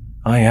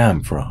 I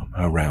am from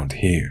around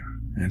here,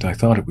 and I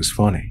thought it was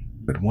funny,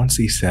 but once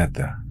he said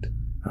that,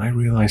 I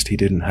realized he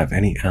didn't have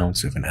any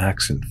ounce of an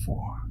accent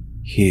for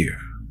here,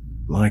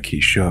 like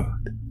he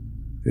should.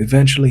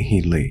 Eventually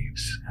he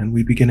leaves, and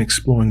we begin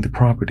exploring the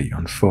property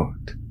on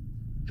foot.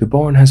 The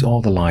barn has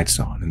all the lights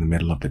on in the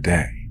middle of the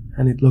day,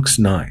 and it looks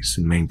nice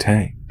and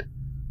maintained.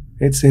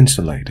 It's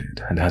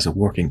insulated and has a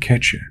working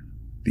kitchen.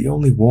 The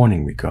only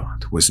warning we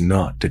got was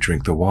not to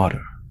drink the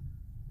water.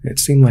 It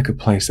seemed like a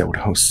place that would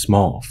host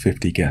small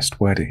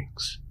 50-guest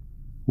weddings.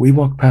 We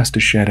walked past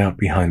a shed out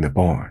behind the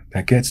barn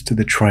that gets to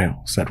the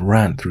trails that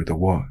ran through the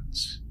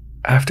woods.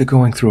 After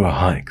going through a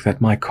hike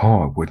that my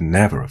car would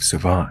never have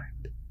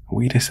survived,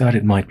 we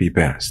decided it might be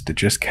best to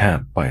just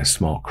camp by a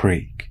small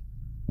creek.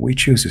 We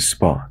choose a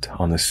spot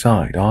on the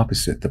side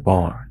opposite the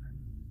barn.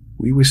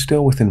 We were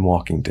still within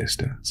walking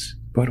distance,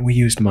 but we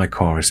used my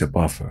car as a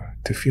buffer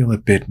to feel a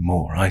bit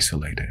more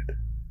isolated.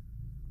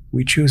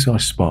 We choose our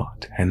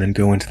spot and then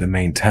go into the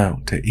main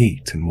town to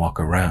eat and walk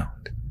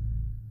around.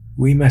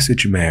 We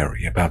message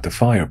Mary about the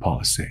fire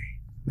policy,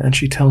 and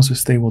she tells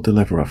us they will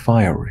deliver a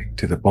fire ring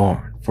to the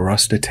barn for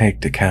us to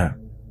take to camp.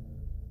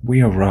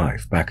 We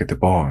arrive back at the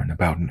barn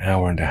about an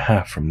hour and a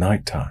half from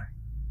nighttime.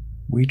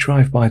 We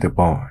drive by the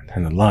barn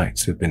and the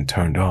lights have been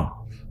turned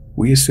off.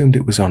 We assumed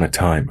it was on a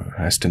timer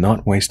as to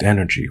not waste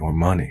energy or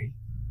money.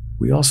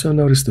 We also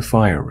noticed the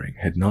fire ring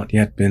had not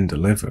yet been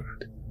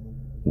delivered.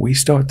 We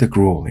start the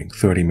grueling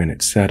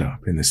 30-minute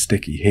setup in the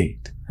sticky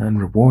heat and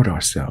reward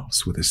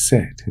ourselves with a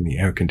sit in the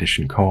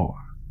air-conditioned car.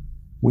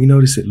 We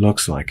notice it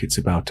looks like it's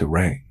about to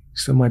rain,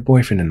 so my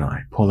boyfriend and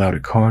I pull out a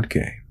card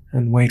game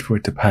and wait for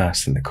it to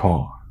pass in the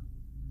car.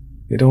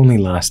 It only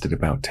lasted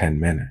about 10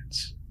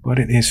 minutes, but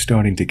it is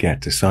starting to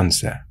get to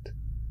sunset.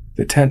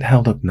 The tent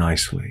held up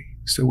nicely,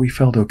 so we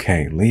felt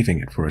okay leaving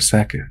it for a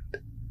second.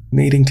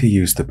 Needing to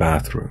use the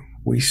bathroom,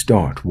 we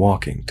start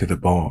walking to the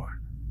barn.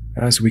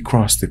 As we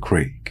cross the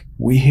creek,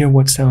 we hear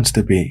what sounds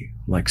to be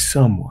like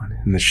someone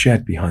in the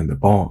shed behind the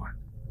barn.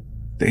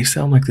 They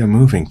sound like they're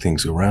moving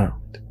things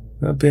around.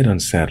 A bit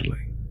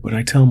unsettling, but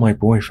I tell my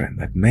boyfriend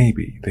that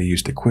maybe they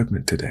used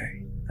equipment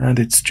today, and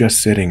it's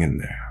just sitting in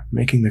there,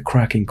 making the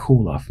cracking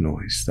cool-off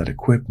noise that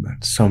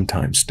equipment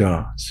sometimes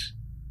does.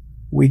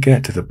 We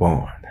get to the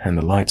barn and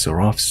the lights are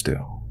off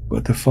still,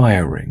 but the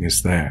fire ring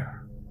is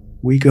there.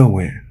 We go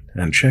in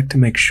and check to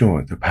make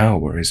sure the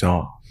power is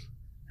off,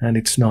 and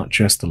it's not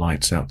just the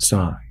lights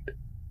outside.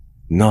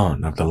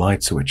 None of the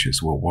light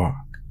switches will work,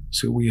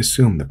 so we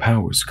assume the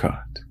power's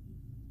cut.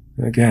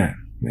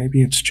 Again,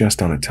 maybe it's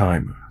just on a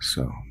timer,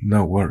 so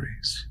no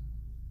worries.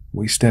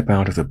 We step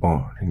out of the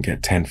barn and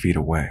get 10 feet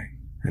away,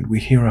 and we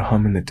hear a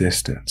hum in the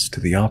distance to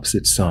the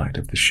opposite side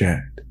of the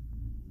shed.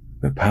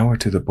 The power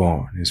to the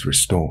barn is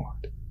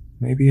restored.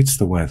 Maybe it's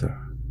the weather.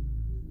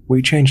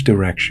 We change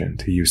direction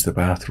to use the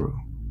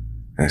bathroom.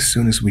 As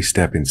soon as we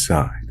step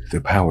inside, the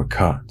power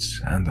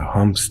cuts and the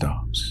hum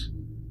stops.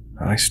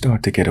 I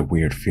start to get a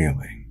weird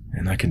feeling,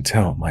 and I can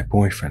tell my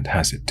boyfriend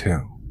has it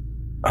too.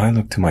 I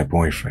look to my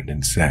boyfriend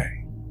and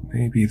say,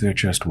 maybe they're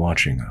just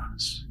watching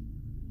us.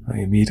 I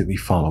immediately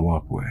follow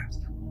up with,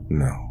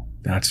 no,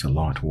 that's a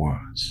lot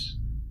worse.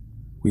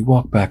 We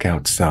walk back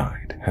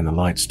outside and the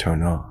lights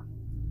turn on.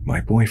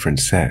 My boyfriend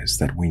says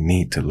that we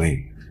need to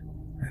leave,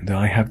 and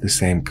I have the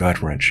same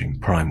gut-wrenching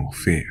primal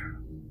fear.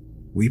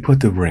 We put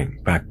the ring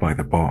back by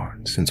the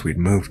barn since we'd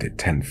moved it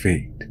 10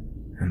 feet,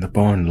 and the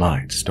barn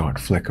lights start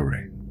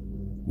flickering.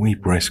 We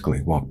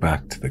briskly walk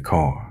back to the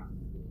car.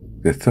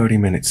 The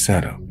 30-minute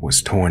setup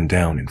was torn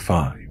down in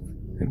 5,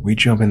 and we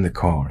jump in the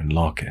car and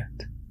lock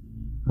it.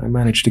 I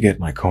managed to get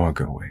my car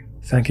going,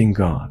 thanking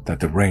God that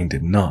the rain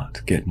did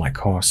not get my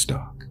car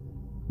stuck.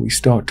 We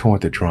start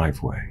toward the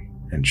driveway,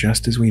 and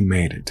just as we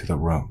made it to the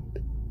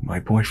road, my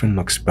boyfriend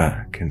looks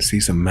back and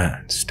sees a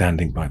man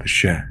standing by the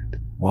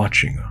shed,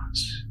 watching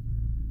us.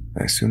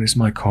 As soon as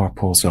my car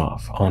pulls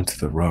off onto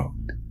the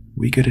road,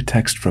 we get a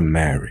text from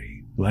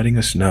Mary, letting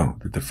us know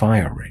that the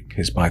fire ring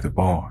is by the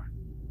barn.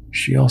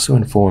 She also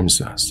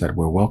informs us that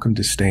we're welcome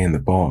to stay in the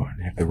barn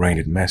if the rain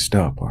had messed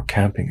up our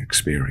camping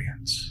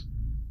experience.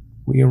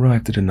 We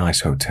arrived at a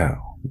nice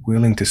hotel,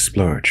 willing to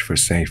splurge for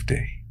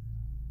safety.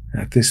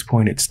 At this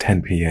point it's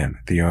 10 p.m.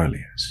 at the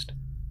earliest.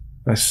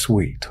 A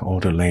sweet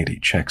older lady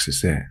checks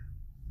us in.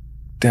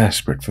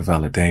 Desperate for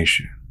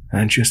validation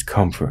and just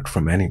comfort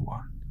from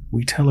anyone,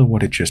 we tell her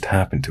what had just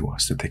happened to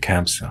us at the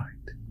campsite.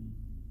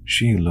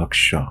 She looks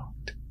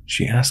shocked.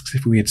 She asks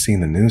if we had seen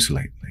the news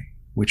lately,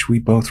 which we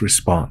both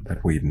respond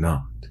that we'd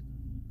not.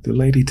 The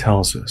lady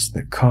tells us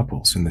that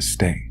couples in the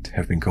state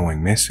have been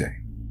going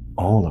missing.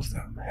 All of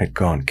them had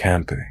gone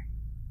camping.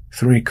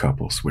 3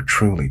 couples were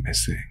truly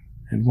missing,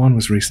 and one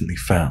was recently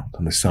found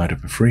on the side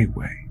of a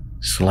freeway,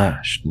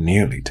 slashed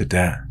nearly to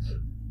death.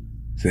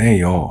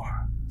 They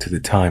are, to the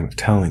time of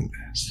telling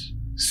this,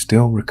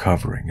 still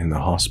recovering in the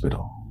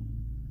hospital.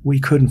 We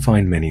couldn't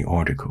find many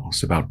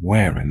articles about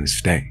where in the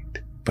state,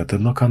 but the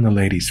look on the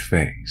lady's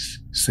face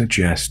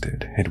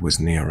suggested it was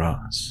near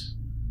us.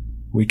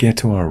 We get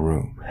to our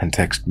room and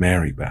text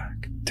Mary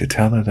back to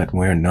tell her that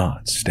we're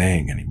not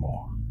staying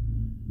anymore.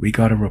 We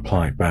got a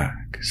reply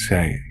back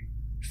saying,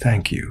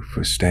 "Thank you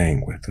for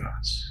staying with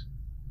us."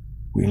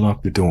 We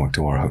lock the door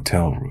to our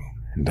hotel room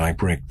and I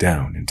break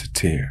down into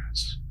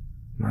tears.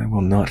 I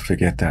will not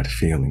forget that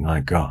feeling I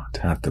got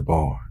at the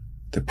barn,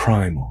 the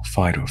primal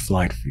fight or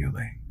flight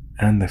feeling,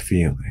 and the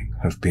feeling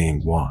of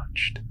being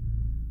watched.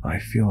 I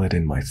feel it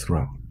in my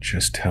throat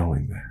just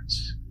telling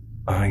this.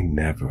 I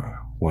never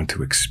want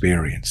to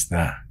experience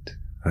that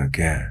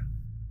again.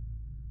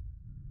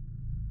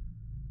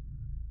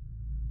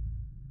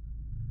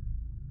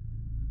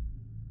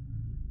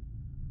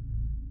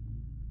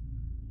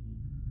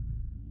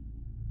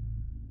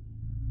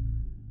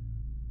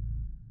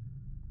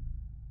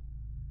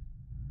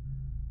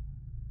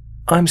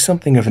 I'm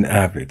something of an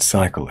avid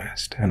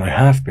cyclist, and I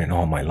have been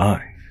all my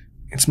life.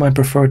 It's my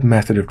preferred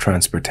method of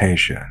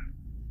transportation.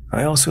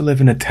 I also live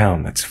in a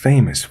town that's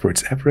famous for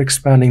its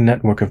ever-expanding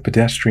network of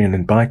pedestrian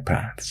and bike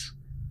paths.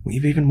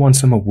 We've even won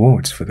some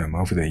awards for them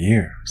over the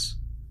years.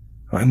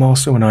 I'm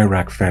also an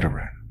Iraq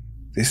veteran.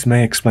 This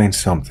may explain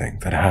something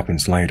that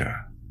happens later.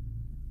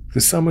 The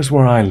summers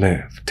where I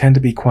live tend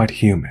to be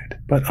quite humid,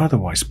 but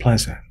otherwise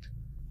pleasant.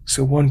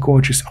 So one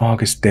gorgeous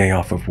August day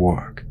off of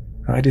work,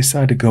 I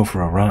decide to go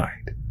for a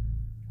ride.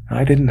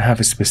 I didn't have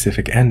a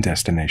specific end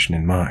destination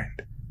in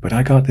mind, but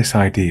I got this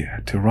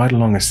idea to ride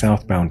along a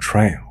southbound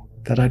trail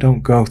that I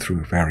don't go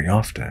through very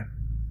often.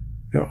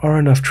 There are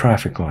enough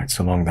traffic lights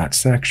along that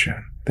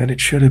section that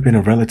it should have been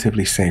a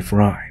relatively safe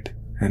ride,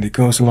 and it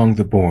goes along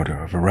the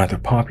border of a rather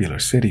popular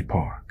city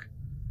park.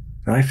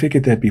 I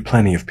figured there'd be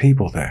plenty of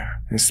people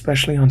there,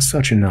 especially on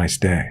such a nice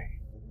day.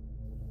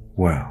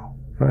 Well,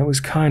 I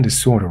was kinda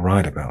sorta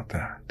right about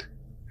that.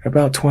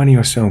 About 20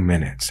 or so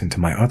minutes into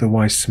my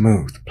otherwise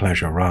smooth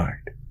pleasure ride,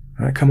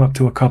 I come up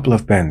to a couple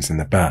of bends in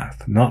the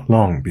path not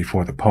long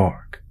before the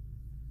park.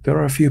 There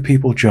are a few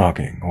people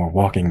jogging or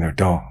walking their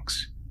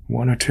dogs,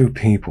 1 or 2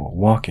 people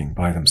walking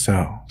by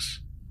themselves.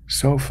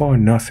 So far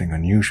nothing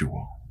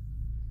unusual.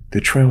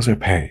 The trails are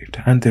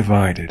paved and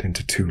divided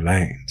into 2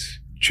 lanes,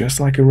 just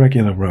like a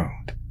regular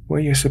road, where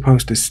you're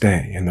supposed to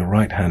stay in the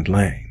right-hand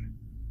lane.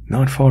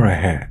 Not far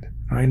ahead,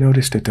 I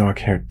noticed a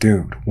dark-haired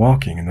dude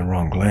walking in the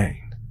wrong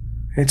lane.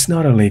 It's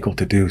not illegal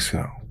to do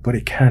so, but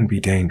it can be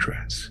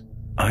dangerous.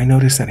 I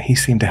noticed that he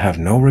seemed to have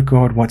no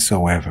regard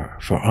whatsoever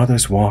for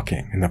others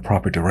walking in the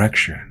proper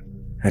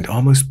direction, and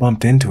almost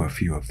bumped into a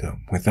few of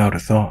them without a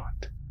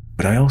thought.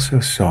 But I also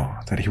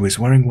saw that he was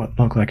wearing what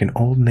looked like an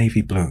old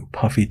navy blue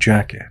puffy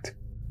jacket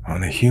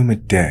on a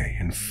humid day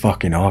in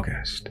fucking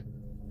August.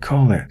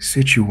 Call it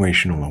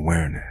situational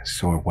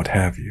awareness or what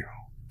have you,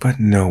 but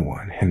no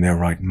one in their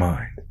right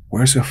mind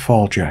wears a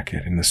fall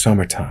jacket in the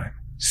summertime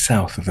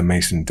south of the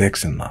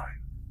Mason-Dixon line.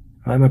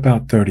 I'm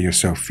about 30 or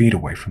so feet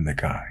away from the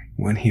guy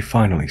when he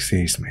finally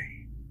sees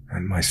me,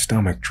 and my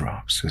stomach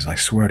drops as I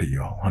swear to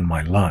y'all on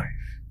my life.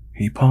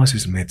 He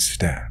pauses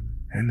mid-step,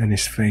 and then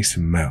his face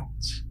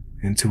melts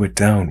into a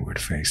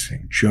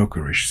downward-facing,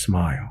 jokerish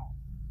smile.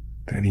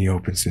 Then he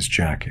opens his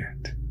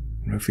jacket,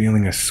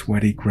 revealing a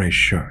sweaty gray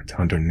shirt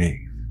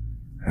underneath,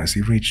 as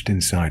he reached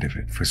inside of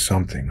it for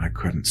something I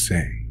couldn't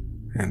see.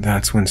 And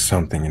that's when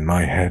something in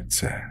my head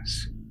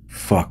says,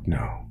 fuck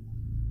no.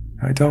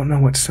 I don't know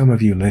what some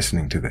of you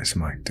listening to this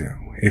might do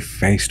if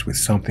faced with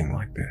something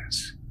like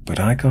this, but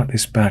I got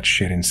this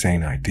batshit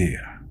insane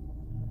idea.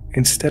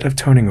 Instead of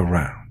turning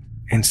around,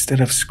 instead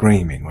of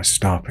screaming or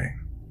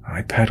stopping,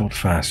 I pedaled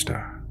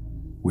faster.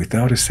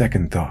 Without a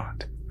second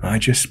thought, I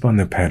just spun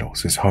the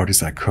pedals as hard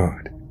as I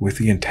could with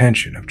the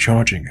intention of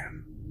charging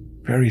him.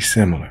 Very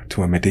similar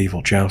to a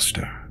medieval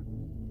jouster.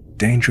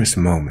 Dangerous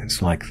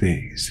moments like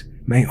these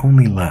may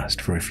only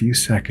last for a few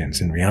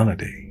seconds in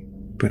reality,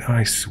 but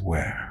I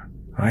swear,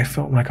 I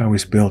felt like I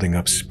was building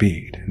up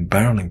speed and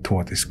barreling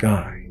toward this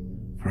guy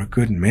for a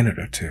good minute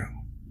or two.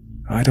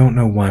 I don't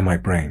know why my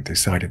brain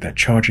decided that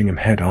charging him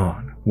head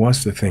on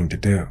was the thing to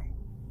do,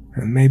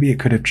 and maybe it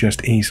could have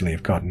just easily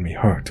have gotten me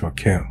hurt or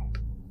killed,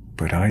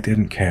 but I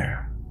didn't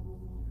care.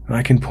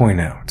 I can point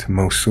out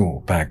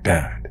Mosul,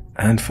 Baghdad,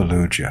 and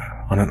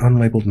Fallujah on an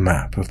unlabeled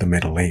map of the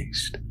Middle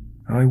East.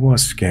 I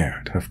was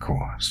scared, of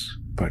course,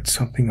 but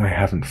something I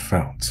haven't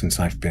felt since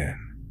I've been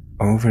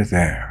over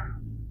there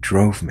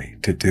drove me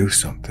to do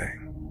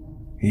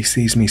something. He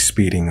sees me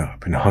speeding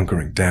up and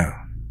hunkering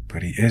down,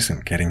 but he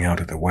isn't getting out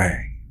of the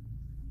way.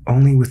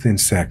 Only within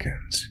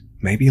seconds,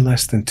 maybe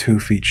less than 2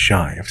 feet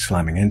shy of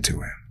slamming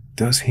into him,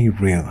 does he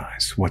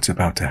realize what's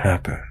about to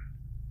happen.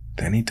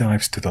 Then he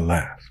dives to the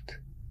left.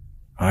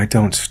 I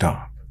don't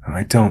stop.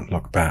 I don't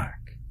look back.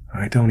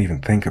 I don't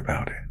even think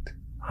about it.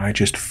 I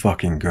just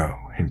fucking go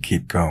and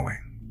keep going.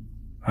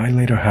 I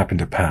later happen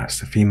to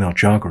pass a female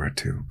jogger or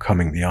two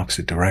coming the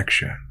opposite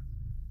direction.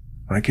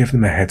 I give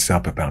them a heads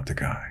up about the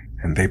guy,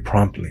 and they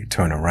promptly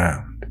turn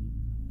around.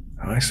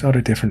 I sought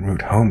a different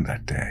route home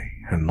that day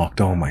and locked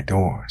all my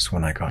doors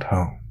when I got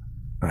home.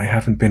 I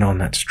haven't been on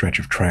that stretch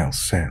of trails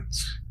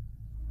since.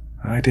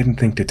 I didn't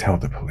think to tell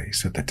the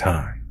police at the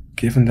time,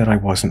 given that I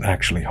wasn't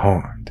actually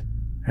harmed,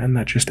 and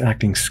that just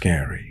acting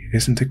scary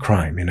isn't a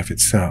crime in of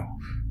itself,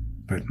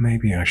 but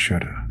maybe I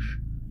should have.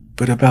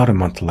 But about a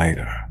month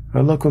later,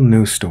 a local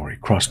news story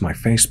crossed my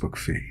Facebook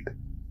feed.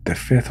 The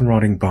 5th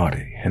rotting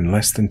body in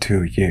less than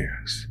 2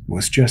 years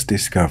was just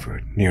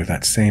discovered near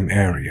that same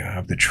area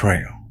of the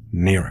trail,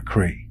 near a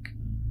creek.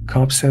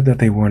 Cops said that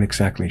they weren't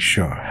exactly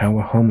sure how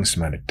a homeless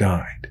man had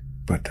died,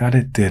 but that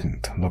it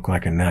didn't look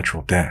like a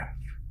natural death.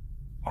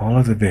 All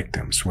of the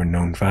victims were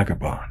known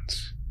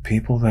vagabonds,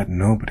 people that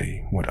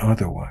nobody would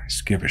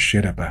otherwise give a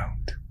shit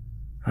about.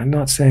 I'm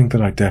not saying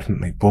that I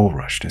definitely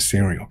bull-rushed a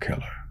serial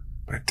killer,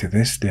 but to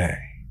this day,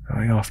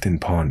 I often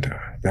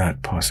ponder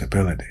that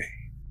possibility.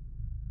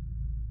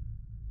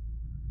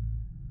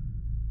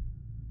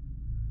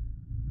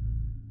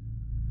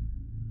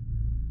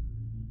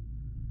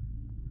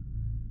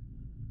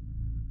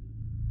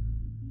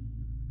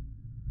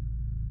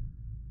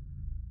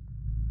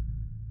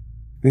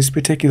 This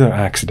particular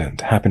accident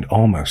happened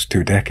almost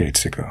 2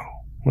 decades ago,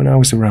 when I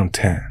was around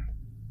 10.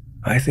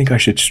 I think I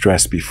should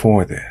stress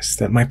before this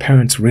that my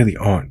parents really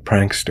aren't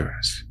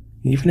pranksters.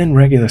 Even in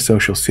regular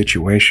social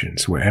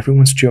situations where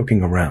everyone's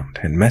joking around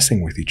and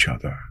messing with each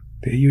other,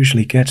 they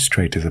usually get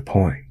straight to the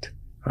point.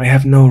 I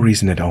have no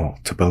reason at all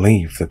to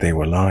believe that they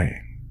were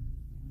lying.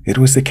 It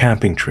was the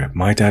camping trip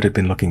my dad had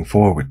been looking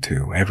forward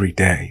to every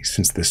day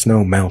since the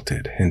snow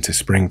melted into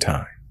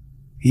springtime.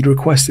 He'd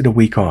requested a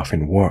week off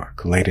in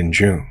work late in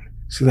June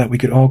so that we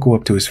could all go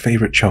up to his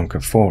favorite chunk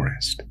of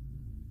forest,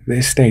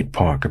 this state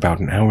park about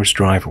an hour's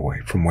drive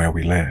away from where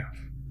we live,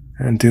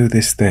 and do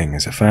this thing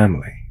as a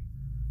family.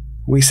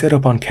 We set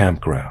up on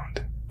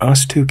campground,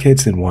 us 2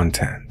 kids in one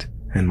tent,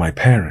 and my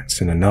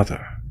parents in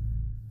another.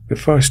 The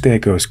first day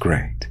goes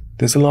great.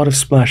 There's a lot of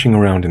splashing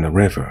around in the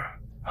river,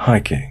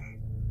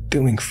 hiking,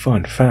 doing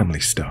fun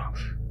family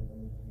stuff.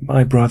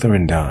 My brother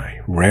and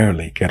I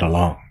rarely get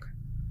along.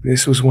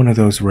 This was one of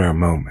those rare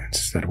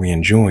moments that we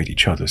enjoyed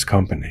each other's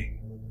company.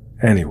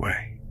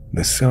 Anyway,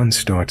 the sun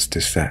starts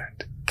to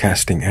set,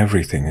 casting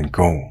everything in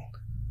gold,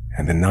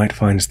 and the night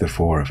finds the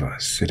 4 of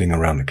us sitting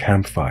around the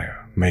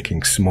campfire making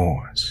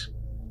s'mores.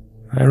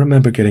 I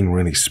remember getting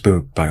really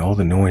spooked by all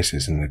the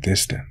noises in the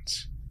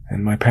distance,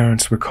 and my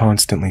parents were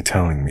constantly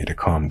telling me to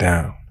calm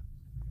down.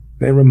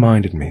 They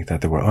reminded me that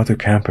there were other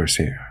campers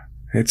here.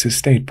 It's a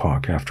state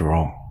park after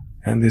all,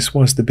 and this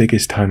was the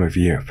biggest time of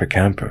year for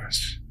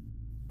campers.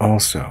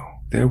 Also,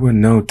 there were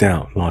no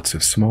doubt lots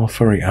of small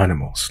furry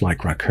animals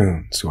like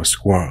raccoons or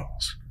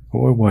squirrels,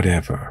 or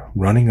whatever,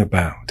 running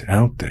about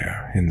out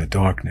there in the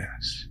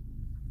darkness.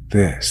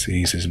 This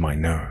eases my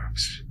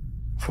nerves.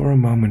 For a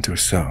moment or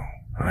so,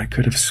 I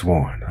could have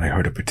sworn I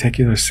heard a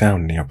particular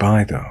sound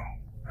nearby though.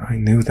 I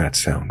knew that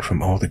sound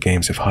from all the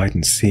games of hide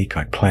and seek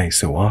I'd play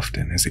so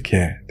often as a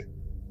kid.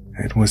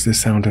 It was the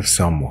sound of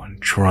someone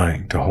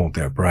trying to hold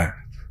their breath,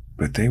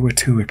 but they were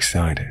too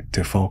excited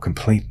to fall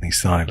completely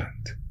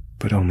silent,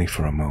 but only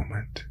for a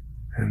moment,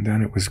 and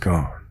then it was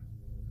gone.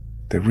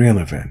 The real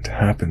event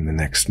happened the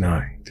next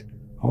night.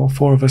 All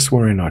 4 of us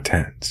were in our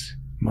tents,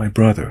 my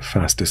brother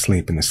fast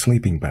asleep in the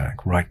sleeping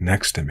bag right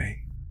next to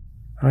me.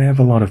 I have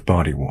a lot of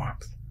body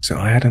warmth, so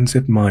I had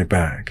unzipped my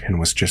bag and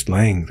was just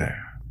laying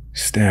there,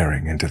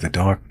 staring into the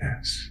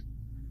darkness.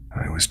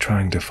 I was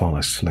trying to fall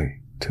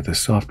asleep to the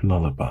soft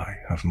lullaby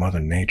of Mother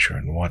Nature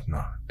and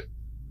whatnot,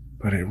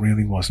 but it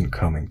really wasn't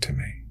coming to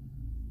me.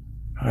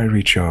 I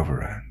reach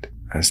over and,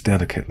 as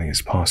delicately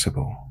as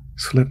possible,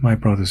 slip my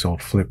brother's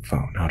old flip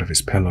phone out of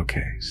his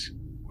pillowcase,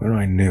 where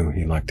I knew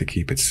he liked to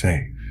keep it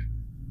safe.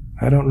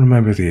 I don't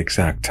remember the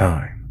exact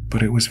time,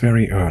 but it was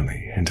very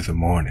early into the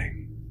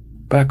morning.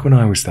 Back when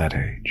I was that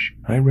age,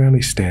 I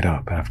rarely stayed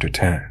up after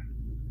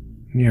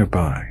 10.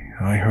 Nearby,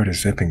 I heard a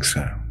zipping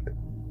sound.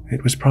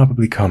 It was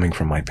probably coming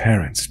from my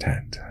parents'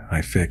 tent,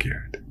 I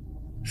figured.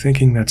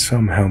 Thinking that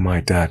somehow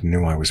my dad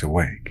knew I was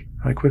awake,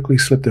 I quickly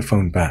slipped the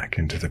phone back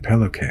into the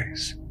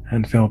pillowcase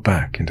and fell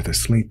back into the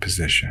sleep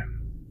position.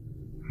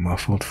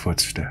 Muffled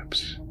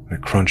footsteps, the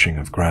crunching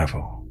of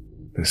gravel,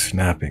 the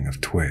snapping of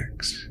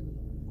twigs.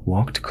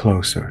 Walked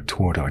closer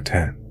toward our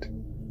tent,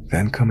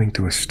 then coming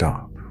to a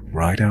stop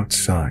right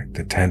outside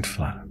the tent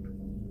flap.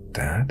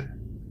 "Dad?"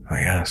 I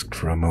asked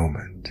for a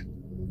moment,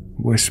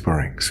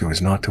 whispering so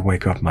as not to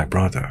wake up my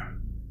brother.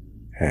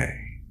 "Hey,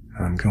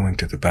 I'm going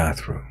to the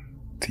bathroom.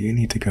 Do you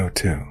need to go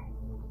too?"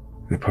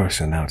 the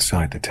person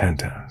outside the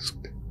tent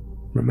asked,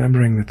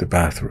 remembering that the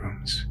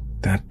bathrooms,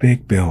 that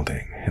big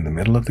building in the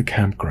middle of the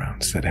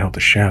campgrounds that held the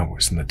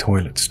showers and the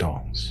toilet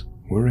stalls,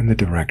 were in the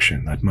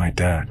direction that my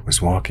dad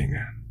was walking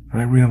in.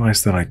 I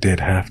realized that I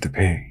did have to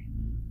pee.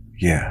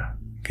 "Yeah,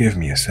 give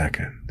me a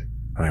second,"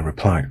 I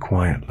replied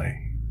quietly.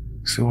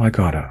 So I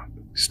got up,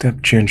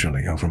 stepped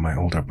gingerly over my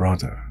older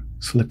brother,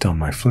 slipped on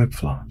my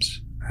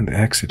flip-flops, and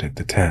exited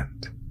the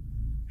tent.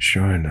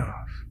 Sure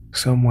enough,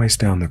 some ways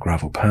down the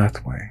gravel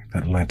pathway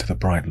that led to the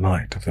bright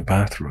light of the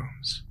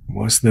bathrooms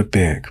was the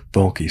big,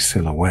 bulky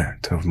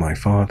silhouette of my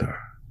father.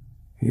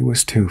 He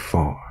was too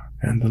far,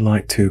 and the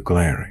light too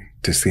glaring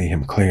to see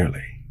him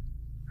clearly.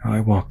 I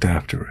walked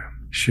after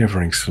him,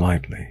 shivering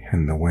slightly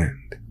in the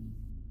wind.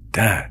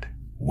 "Dad,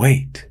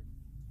 wait!"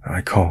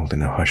 I called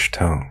in a hushed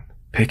tone,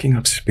 picking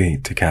up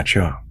speed to catch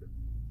up.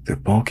 The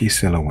bulky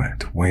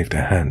silhouette waved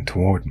a hand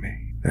toward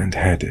me and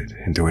headed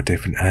into a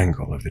different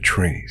angle of the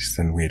trees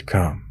than we had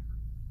come.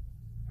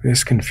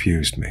 This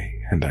confused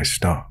me, and I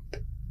stopped.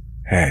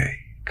 "Hey,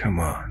 come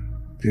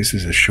on, this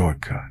is a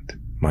shortcut,"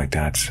 my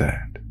dad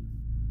said.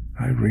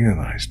 I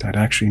realized I'd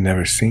actually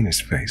never seen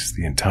his face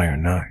the entire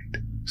night,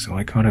 so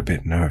I got a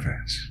bit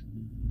nervous.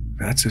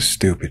 "That's a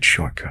stupid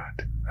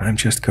shortcut. I'm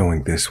just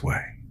going this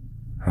way,"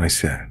 I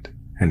said,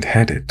 and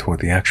headed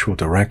toward the actual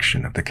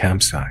direction of the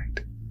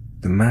campsite.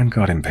 The man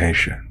got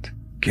impatient.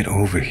 "Get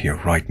over here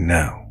right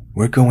now.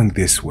 We're going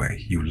this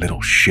way, you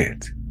little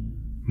shit."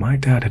 My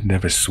dad had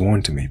never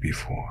sworn to me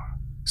before,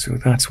 so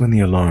that's when the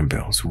alarm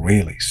bells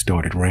really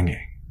started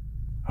ringing.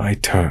 I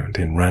turned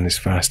and ran as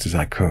fast as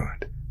I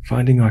could,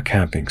 finding our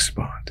camping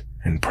spot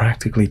and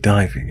practically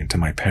diving into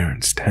my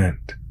parents'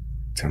 tent.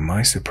 To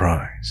my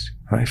surprise,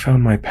 I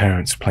found my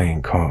parents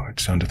playing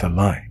cards under the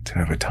light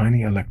of a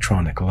tiny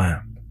electronic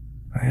lamp.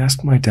 I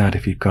asked my dad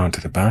if he'd gone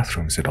to the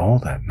bathrooms at all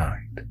that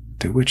night,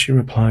 to which he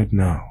replied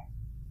no.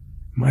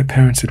 My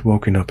parents had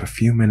woken up a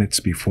few minutes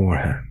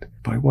beforehand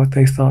by what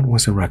they thought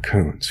was a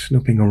raccoon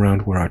snooping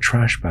around where our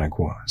trash bag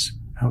was,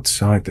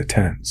 outside the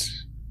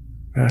tents.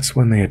 That's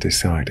when they had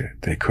decided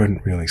they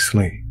couldn't really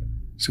sleep,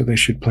 so they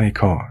should play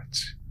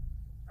cards.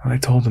 I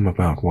told them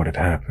about what had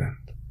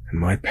happened, and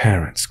my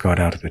parents got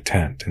out of the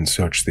tent and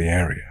searched the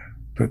area,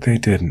 but they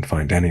didn't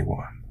find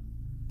anyone.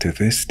 To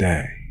this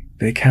day,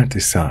 they can't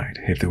decide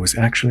if there was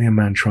actually a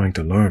man trying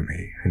to lure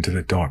me into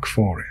the dark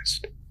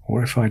forest,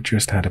 or if I'd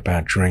just had a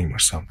bad dream or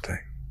something.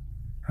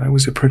 I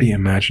was a pretty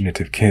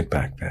imaginative kid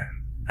back then,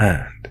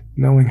 and,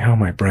 knowing how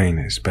my brain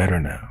is better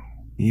now,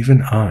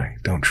 even I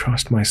don't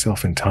trust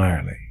myself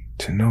entirely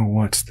to know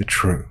what's the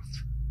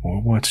truth,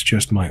 or what's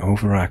just my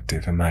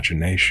overactive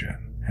imagination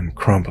and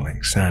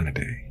crumbling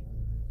sanity.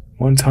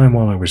 One time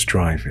while I was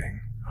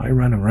driving, I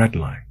ran a red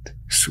light,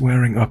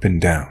 swearing up and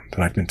down that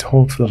I'd been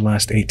told for the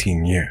last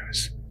 18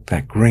 years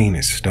that green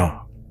is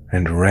stop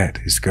and red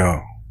is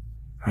go.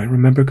 I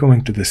remember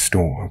going to the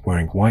store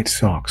wearing white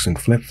socks and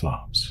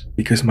flip-flops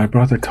because my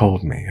brother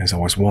told me as I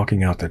was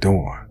walking out the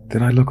door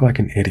that I looked like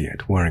an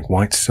idiot wearing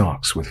white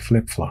socks with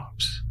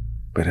flip-flops.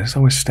 But as I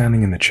was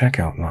standing in the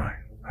checkout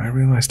line, I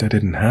realized I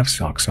didn't have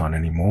socks on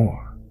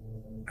anymore.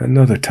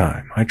 Another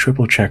time, I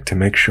triple-checked to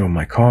make sure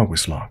my car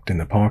was locked in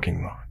the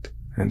parking lot,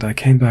 and I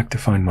came back to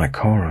find my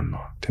car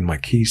unlocked and my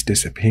keys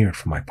disappeared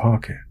from my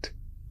pocket.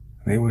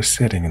 They were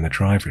sitting in the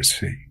driver's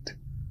seat.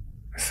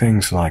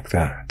 Things like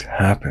that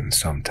happen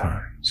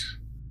sometimes.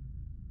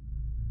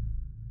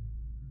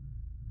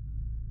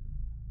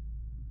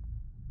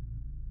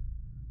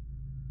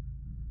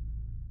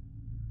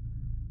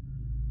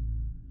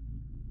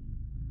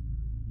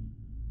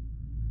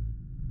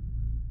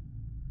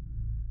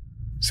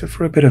 So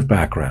for a bit of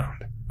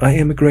background, I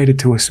immigrated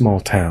to a small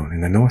town in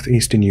the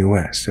northeastern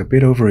US a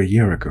bit over a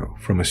year ago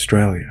from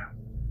Australia.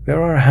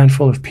 There are a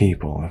handful of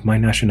people of my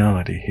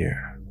nationality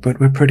here, but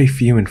we're pretty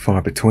few and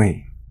far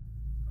between.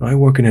 I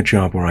work in a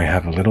job where I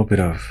have a little bit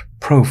of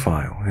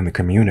profile in the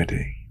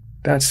community.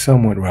 That's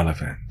somewhat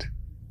relevant.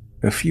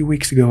 A few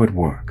weeks ago at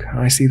work,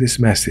 I see this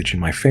message in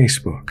my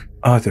Facebook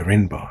Other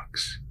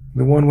inbox,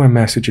 the one where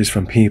messages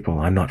from people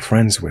I'm not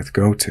friends with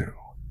go to.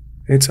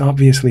 It's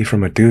obviously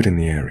from a dude in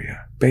the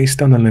area,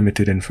 based on the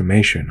limited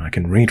information I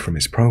can read from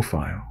his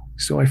profile,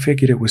 so I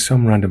figured it was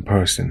some random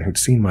person who'd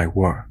seen my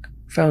work,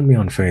 found me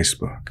on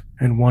Facebook,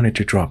 and wanted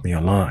to drop me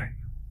a line.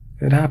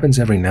 It happens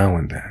every now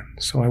and then,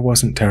 so I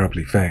wasn't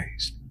terribly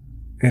fazed.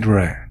 It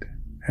read,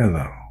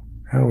 "Hello,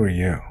 how are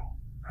you?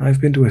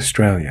 I've been to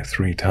Australia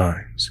 3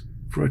 times,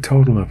 for a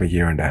total of a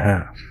year and a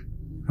half.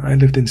 I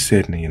lived in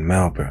Sydney and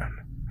Melbourne.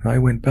 I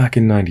went back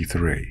in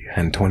 '93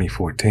 and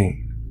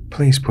 2014.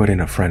 Please put in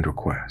a friend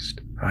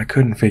request. I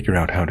couldn't figure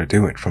out how to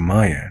do it from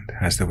my end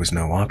as there was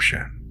no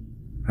option.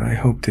 I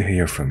hope to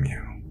hear from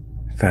you.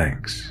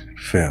 Thanks,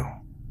 Phil."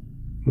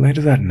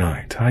 Later that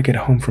night, I get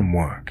home from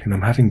work and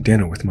I'm having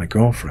dinner with my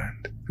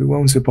girlfriend, who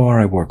owns a bar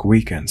I work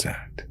weekends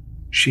at.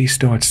 She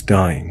starts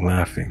dying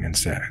laughing and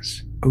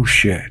says, "Oh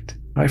shit,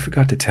 I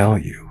forgot to tell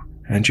you,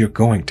 and you're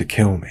going to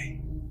kill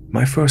me.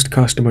 My first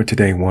customer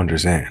today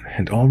wanders in,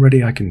 and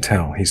already I can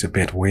tell he's a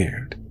bit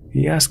weird.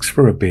 He asks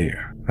for a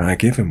beer, I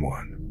give him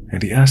one,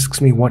 and he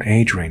asks me what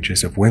age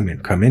ranges of women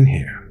come in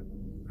here.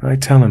 I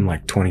tell him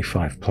like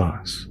 25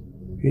 plus.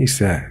 He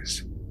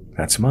says,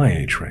 that's my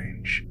age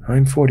range,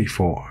 I'm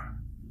 44,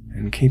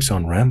 and keeps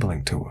on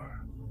rambling to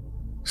her.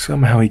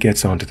 Somehow he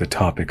gets onto the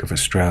topic of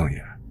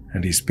Australia,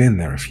 and he's been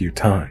there a few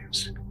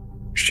times.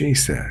 She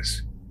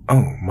says,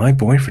 "Oh, my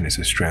boyfriend is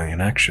Australian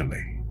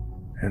actually,"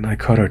 and I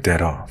cut her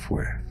dead off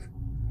with,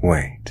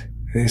 "Wait,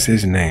 is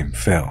his name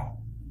Phil?"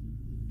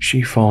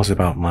 She falls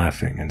about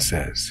laughing and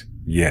says,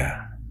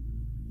 "Yeah."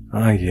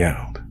 I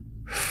yelled,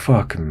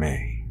 "Fuck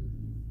me."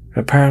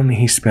 Apparently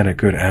he spent a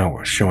good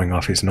hour showing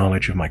off his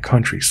knowledge of my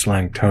country's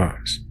slang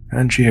terms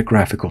and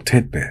geographical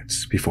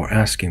tidbits before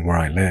asking where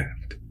I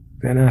lived,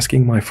 then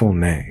asking my full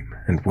name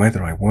and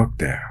whether I worked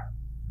there.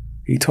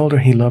 He told her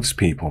he loves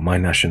people my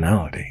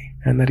nationality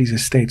and that he's a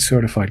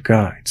state-certified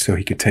guide so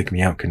he could take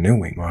me out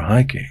canoeing or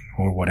hiking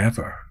or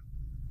whatever.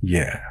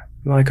 Yeah,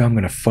 like I'm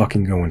gonna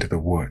fucking go into the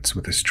woods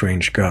with a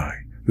strange guy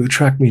who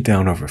tracked me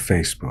down over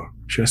Facebook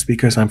just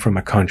because I'm from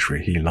a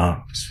country he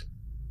loves.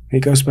 He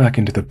goes back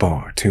into the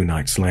bar 2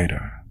 nights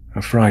later,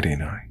 a Friday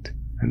night,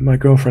 and my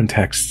girlfriend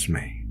texts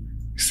me,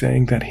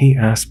 saying that he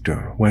asked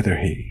her whether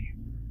he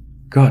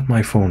got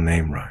my full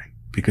name right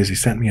because he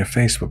sent me a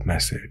Facebook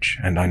message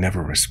and I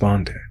never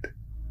responded.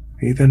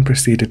 He then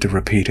proceeded to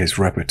repeat his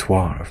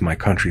repertoire of my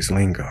country's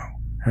lingo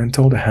and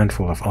told a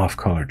handful of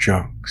off-color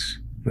jokes,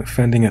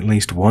 offending at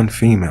least one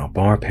female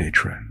bar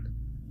patron.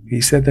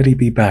 He said that he'd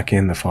be back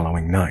in the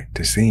following night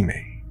to see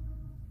me.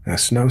 A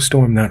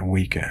snowstorm that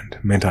weekend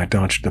meant I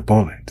dodged the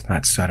bullet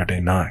that Saturday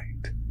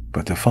night,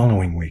 but the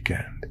following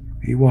weekend,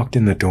 he walked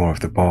in the door of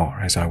the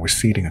bar as I was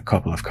seating a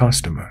couple of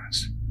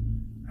customers.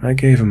 I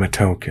gave him a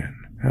token,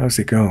 "How's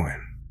it going?"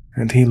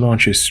 and he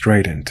launches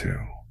straight into,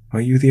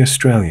 "Are you the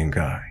Australian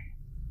guy?"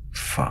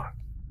 Fuck.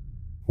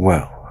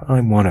 "Well,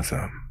 I'm one of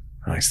them,"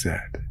 I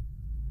said.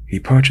 He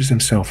perches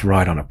himself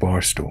right on a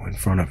bar stool in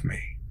front of me,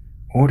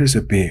 orders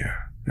a beer,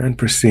 and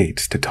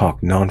proceeds to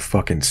talk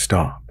non-fucking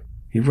stop.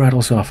 He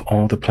rattles off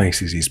all the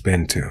places he's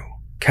been to,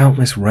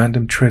 countless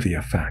random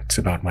trivia facts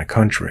about my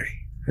country,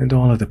 and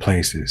all of the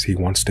places he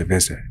wants to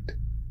visit.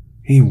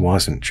 He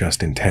wasn't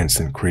just intense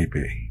and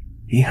creepy.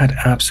 He had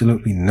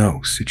absolutely no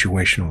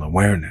situational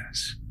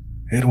awareness.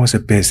 It was a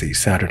busy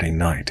Saturday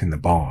night in the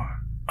bar.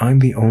 I'm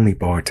the only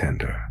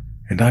bartender,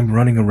 and I'm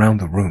running around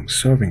the room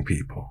serving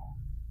people.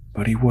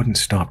 But he wouldn't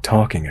stop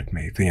talking at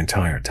me the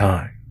entire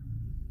time.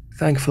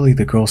 Thankfully,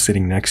 the girl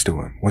sitting next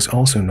to him was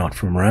also not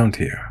from around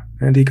here,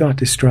 and he got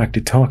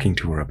distracted talking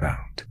to her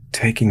about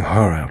taking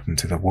her out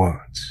into the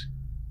woods.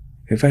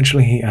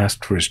 Eventually, he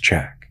asked for his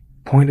check,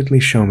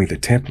 pointedly showed me the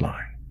tip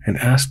line, and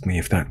asked me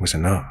if that was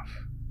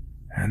enough.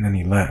 And then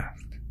he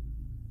left.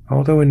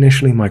 Although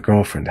initially my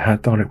girlfriend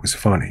had thought it was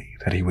funny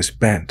that he was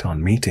bent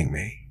on meeting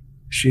me,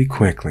 she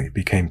quickly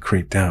became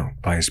creeped out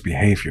by his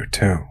behavior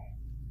too.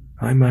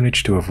 I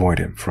managed to avoid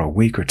him for a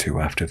week or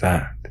 2 after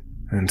that,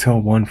 until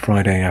one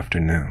Friday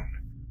afternoon.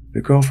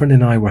 The girlfriend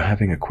and I were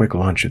having a quick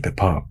lunch at the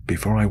pub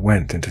before I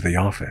went into the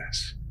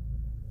office.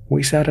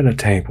 We sat at a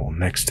table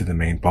next to the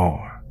main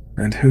bar,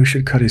 and who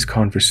should cut his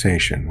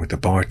conversation with the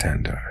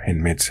bartender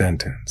in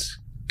mid-sentence?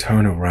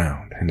 turn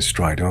around and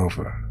stride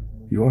over,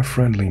 your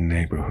friendly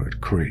neighborhood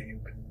creep.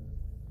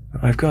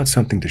 I've got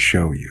something to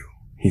show you,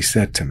 he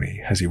said to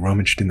me as he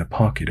rummaged in the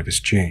pocket of his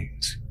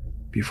jeans,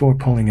 before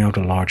pulling out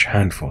a large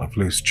handful of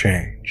loose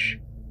change.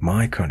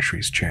 My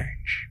country's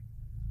change.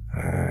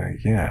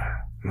 Yeah,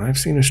 I've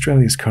seen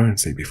Australia's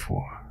currency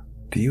before.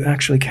 Do you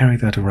actually carry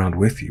that around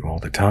with you all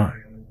the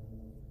time?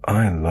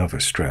 I love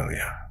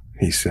Australia,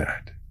 he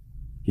said.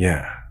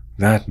 Yeah,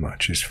 that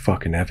much is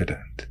fucking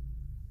evident.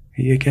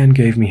 He again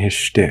gave me his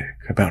shtick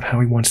about how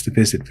he wants to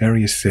visit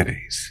various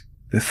cities,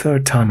 the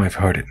third time I've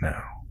heard it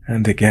now,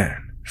 and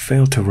again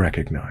failed to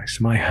recognize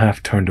my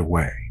half-turned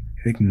away,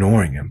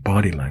 ignoring him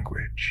body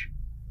language.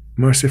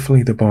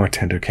 Mercifully, the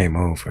bartender came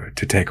over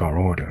to take our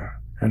order,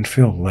 and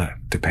Phil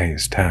left to pay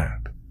his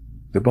tab.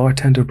 The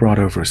bartender brought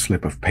over a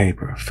slip of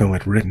paper Phil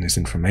had written his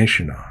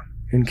information on,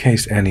 in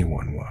case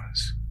anyone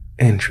was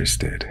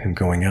interested in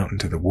going out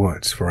into the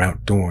woods for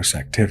outdoors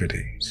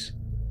activities.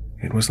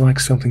 It was like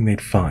something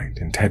they'd find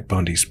in Ted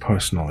Bundy's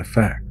personal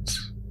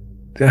effects.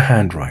 The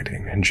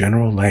handwriting and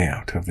general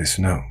layout of this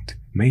note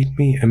made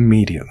me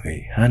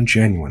immediately and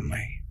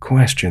genuinely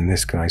question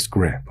this guy's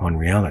grip on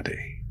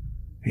reality.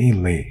 He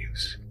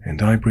leaves,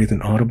 and I breathe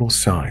an audible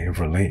sigh of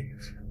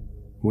relief.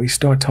 We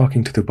start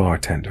talking to the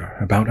bartender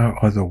about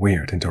our other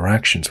weird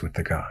interactions with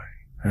the guy,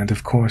 and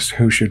of course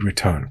who should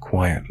return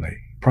quietly,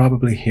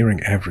 probably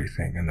hearing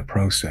everything in the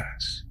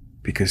process,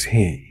 because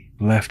he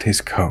left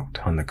his coat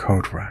on the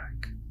coat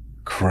rack.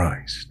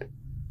 Christ.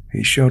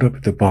 He showed up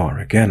at the bar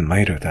again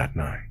later that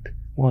night,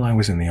 while I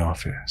was in the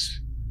office.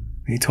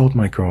 He told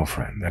my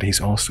girlfriend that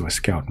he's also a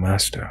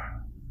scoutmaster.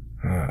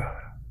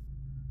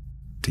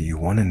 Do you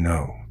want to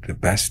know the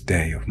best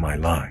day of my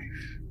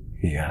life?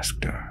 He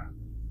asked her.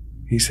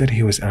 He said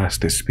he was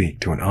asked to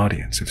speak to an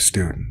audience of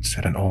students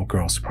at an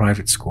all-girls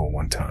private school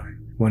one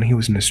time when he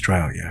was in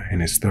Australia in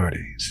his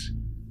 30s.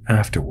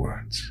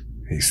 Afterwards,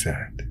 he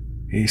said,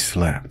 he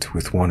slept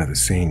with one of the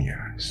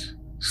seniors,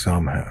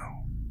 somehow.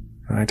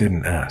 I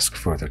didn't ask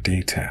further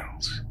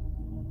details.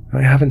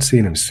 I haven't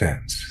seen him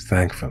since,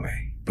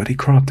 thankfully, but he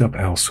cropped up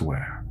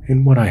elsewhere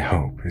in what I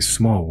hope is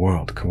small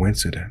world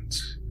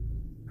coincidence.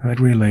 I'd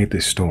relayed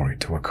this story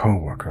to a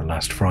coworker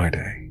last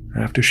Friday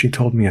after she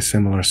told me a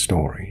similar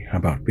story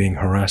about being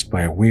harassed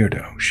by a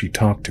weirdo she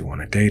talked to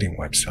on a dating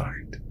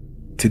website.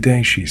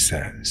 Today she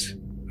says,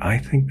 I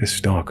think the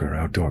stalker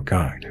outdoor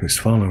guide who's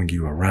following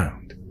you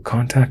around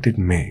contacted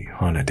me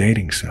on a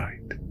dating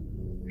site.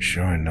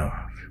 Sure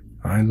enough,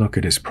 I look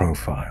at his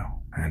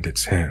profile and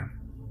it's him,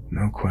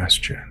 no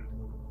question.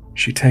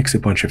 She takes a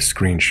bunch of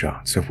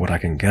screenshots of what I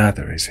can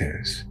gather is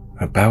his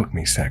About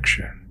Me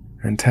section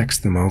and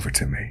texts them over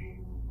to me.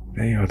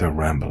 They are the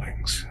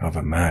ramblings of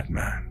a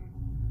madman.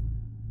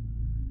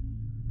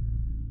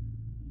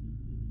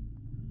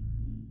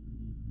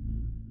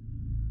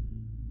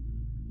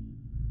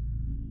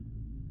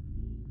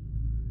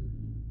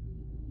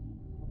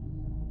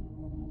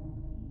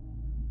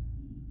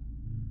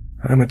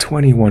 I'm a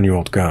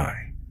 21-year-old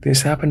guy.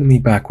 This happened to me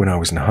back when I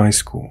was in high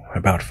school,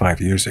 about 5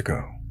 years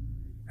ago.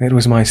 It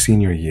was my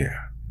senior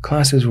year.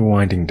 Classes were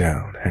winding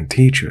down, and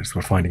teachers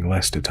were finding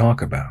less to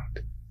talk about,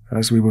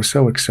 as we were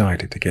so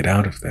excited to get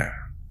out of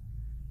there.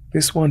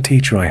 This one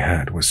teacher I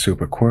had was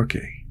super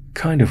quirky,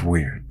 kind of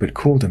weird but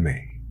cool to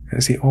me,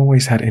 as he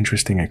always had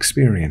interesting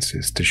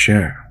experiences to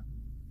share.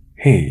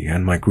 He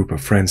and my group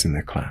of friends in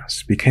the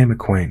class became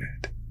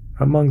acquainted,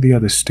 among the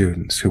other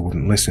students who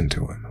wouldn't listen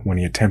to him when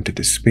he attempted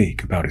to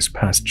speak about his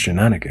past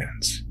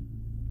shenanigans.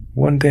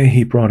 One day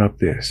he brought up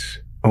this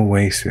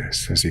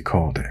oasis, as he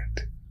called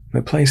it,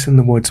 a place in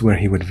the woods where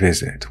he would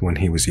visit when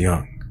he was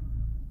young.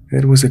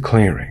 It was a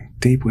clearing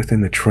deep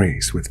within the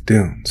trees with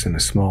dunes and a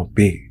small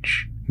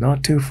beach,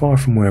 not too far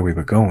from where we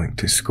were going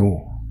to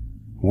school.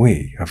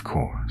 We, of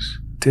course,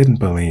 didn't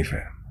believe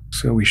him,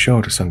 so he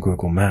showed us on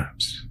Google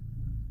Maps.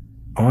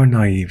 Our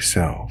naive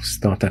selves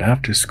thought that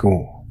after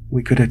school,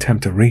 we could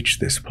attempt to reach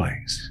this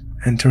place,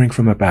 entering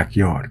from a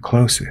backyard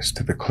closest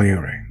to the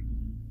clearing.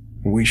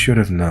 We should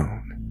have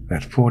known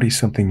that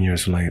 40-something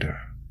years later,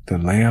 the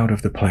layout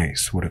of the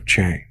place would have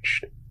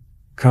changed.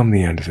 Come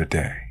the end of the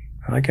day,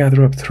 I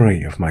gather up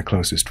 3 of my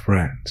closest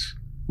friends.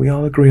 We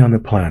all agree on the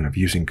plan of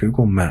using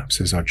Google Maps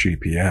as our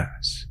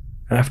GPS,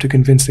 after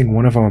convincing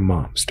one of our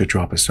moms to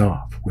drop us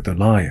off with a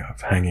lie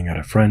of hanging at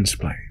a friend's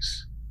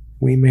place.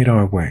 We made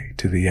our way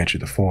to the edge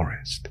of the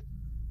forest.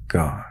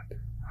 God,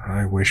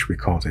 I wish we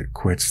called it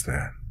quits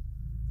then.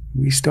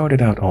 We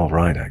started out all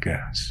right, I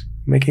guess,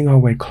 making our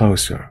way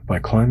closer by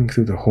climbing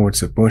through the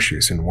hordes of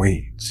bushes and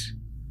weeds.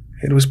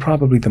 It was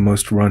probably the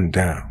most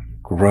run-down,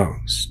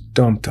 gross,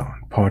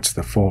 dumped-on parts of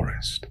the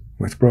forest,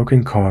 with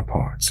broken car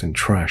parts and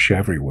trash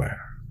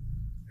everywhere.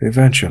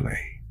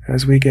 Eventually,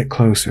 as we get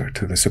closer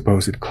to the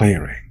supposed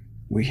clearing,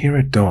 we hear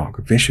a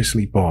dog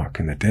viciously bark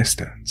in the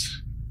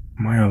distance.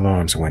 My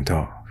alarms went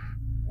off.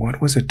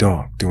 What was a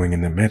dog doing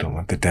in the middle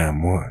of the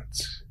damn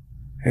woods?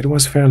 It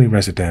was fairly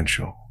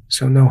residential,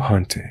 so no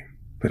hunting,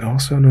 but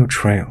also no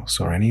trails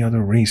or any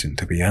other reason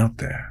to be out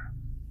there.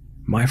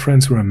 My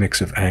friends were a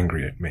mix of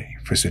angry at me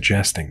for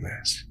suggesting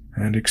this,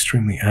 and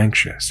extremely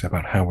anxious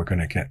about how we're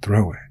going to get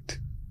through it.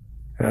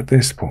 At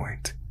this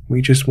point,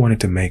 we just wanted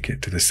to make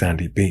it to the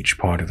sandy beach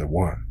part of the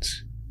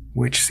woods,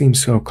 which seemed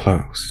so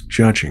close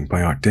judging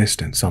by our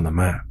distance on the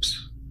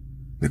maps.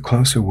 The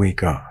closer we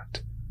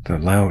got, the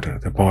louder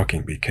the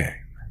barking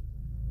became.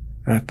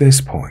 At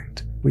this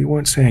point, we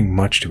weren't saying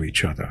much to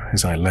each other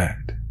as I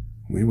led.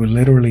 We were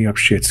literally up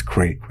Schitt's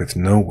Creek with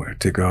nowhere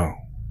to go.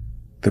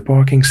 The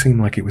barking seemed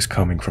like it was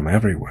coming from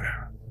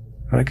everywhere.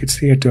 I could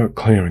see a dirt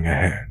clearing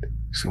ahead,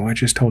 so I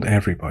just told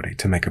everybody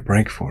to make a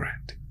break for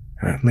it.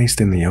 At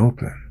least in the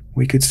open,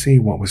 we could see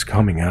what was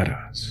coming at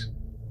us.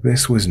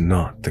 This was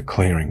not the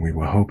clearing we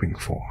were hoping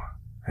for,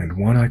 and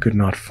one I could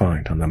not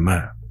find on the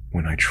map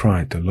when I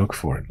tried to look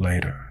for it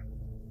later.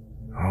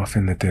 Off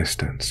in the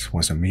distance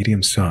was a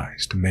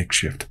medium-sized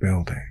makeshift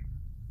building.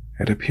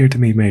 It appeared to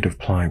be made of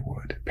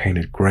plywood,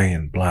 painted gray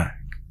and black.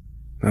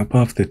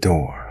 Above the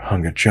door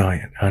hung a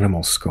giant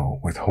animal skull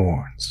with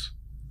horns.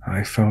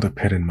 I felt a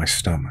pit in my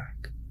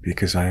stomach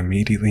because I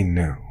immediately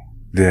knew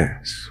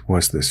this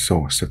was the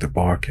source of the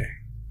barking,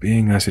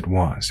 being as it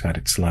was at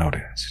its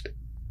loudest.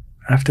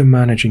 After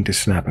managing to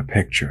snap a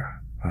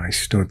picture, I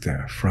stood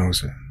there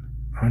frozen,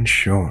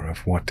 unsure of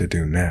what to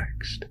do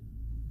next.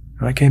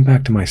 I came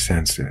back to my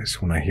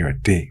senses when I hear a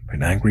deep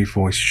and angry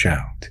voice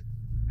shout,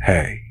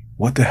 "Hey,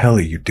 what the hell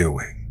are you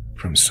doing?"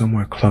 from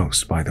somewhere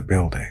close by the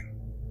building.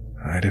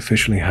 I'd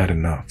officially had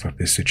enough of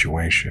this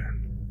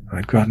situation.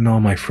 I'd gotten all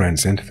my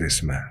friends into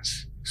this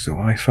mess, so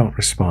I felt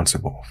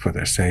responsible for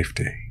their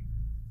safety.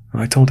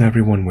 I told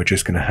everyone we're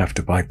just gonna have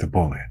to bite the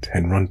bullet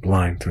and run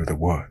blind through the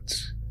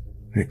woods.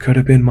 It could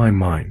have been my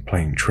mind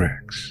playing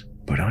tricks,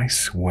 but I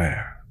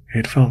swear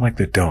it felt like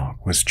the dog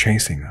was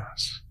chasing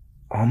us,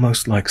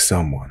 almost like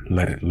someone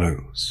let it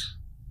loose.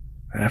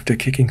 After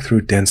kicking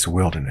through dense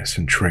wilderness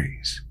and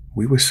trees,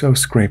 we were so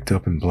scraped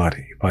up and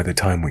bloody by the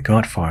time we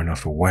got far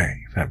enough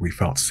away that we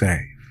felt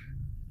safe.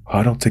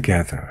 Huddled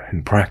together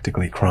and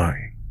practically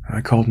crying,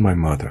 I called my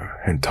mother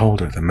and told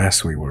her the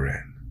mess we were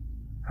in.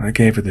 I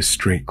gave her the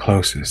street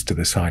closest to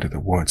the side of the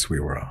woods we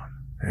were on,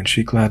 and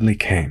she gladly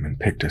came and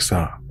picked us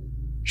up.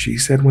 She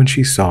said when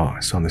she saw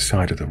us on the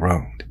side of the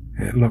road,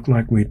 it looked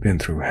like we'd been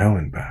through hell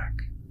and back.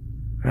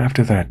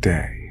 After that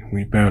day,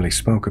 we barely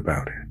spoke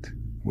about it.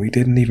 We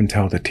didn't even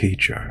tell the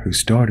teacher who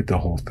started the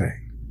whole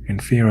thing, in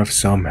fear of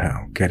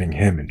somehow getting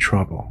him in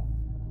trouble.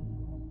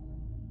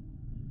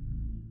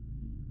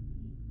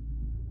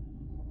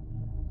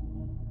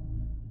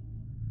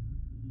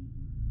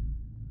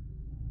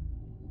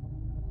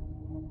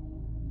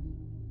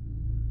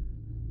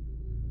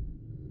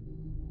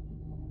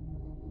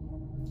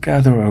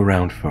 Gather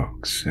around,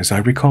 folks, as I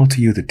recall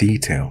to you the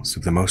details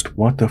of the most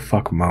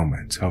what-the-fuck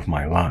moment of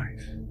my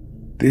life.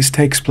 This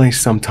takes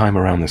place sometime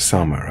around the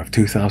summer of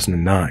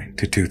 2009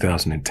 to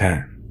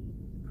 2010.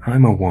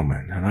 I'm a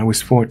woman, and I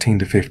was 14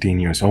 to 15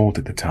 years old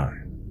at the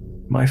time.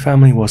 My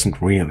family wasn't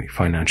really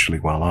financially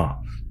well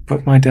off,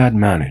 but my dad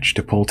managed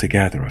to pull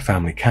together a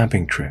family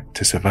camping trip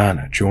to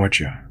Savannah,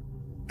 Georgia.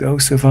 Though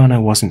Savannah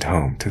wasn't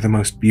home to the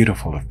most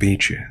beautiful of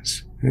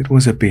beaches, it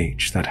was a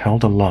beach that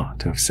held a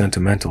lot of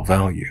sentimental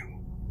value.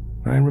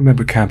 I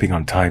remember camping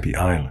on Tybee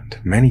Island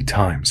many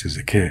times as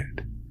a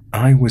kid.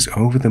 I was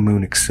over the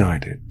moon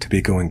excited to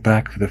be going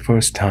back for the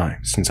first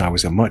time since I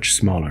was a much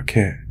smaller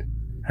kid,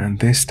 and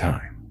this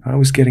time I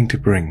was getting to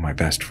bring my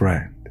best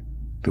friend.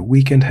 The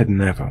weekend had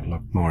never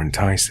looked more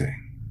enticing.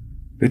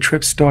 The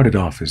trip started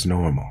off as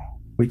normal.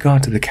 We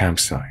got to the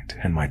campsite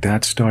and my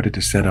dad started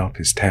to set up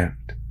his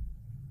tent.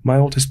 My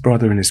oldest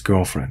brother and his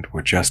girlfriend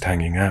were just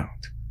hanging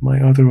out.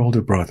 My other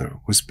older brother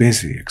was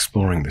busy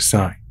exploring the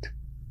site.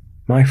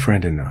 My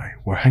friend and I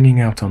were hanging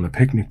out on the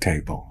picnic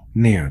table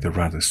near the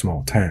rather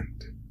small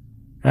tent.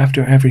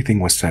 After everything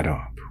was set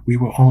up, we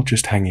were all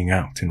just hanging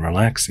out and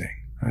relaxing,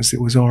 as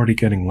it was already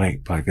getting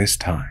late by this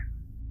time.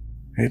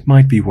 It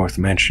might be worth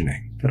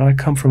mentioning that I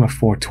come from a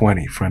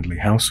 420 friendly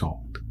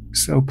household,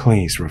 so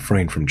please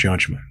refrain from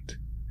judgment.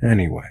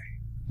 Anyway,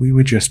 we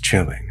were just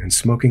chilling and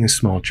smoking a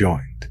small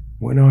joint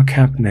when our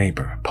camp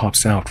neighbor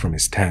pops out from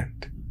his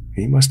tent.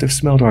 He must have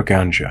smelled our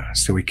ganja,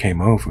 so he came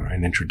over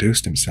and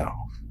introduced himself.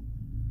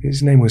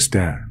 His name was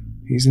Dan.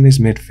 He's in his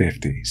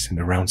mid-50s and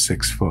around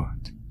 6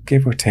 foot,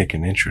 give or take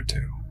an inch or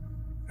two.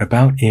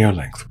 About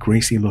ear-length,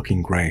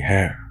 greasy-looking gray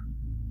hair.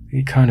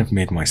 He kind of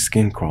made my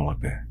skin crawl a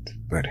bit,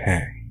 but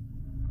hey.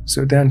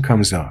 So Dan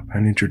comes up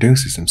and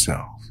introduces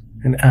himself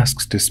and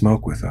asks to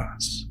smoke with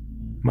us.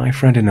 My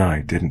friend and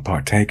I didn't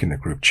partake in the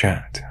group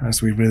chat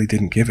as we really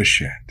didn't give a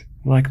shit,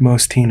 like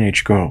most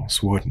teenage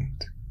girls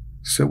wouldn't.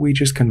 So we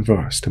just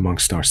conversed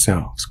amongst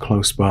ourselves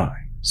close by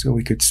so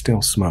we could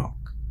still smoke,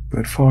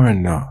 but far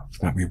enough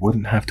that we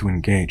wouldn't have to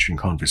engage in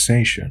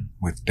conversation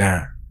with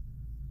Dan.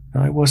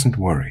 I wasn't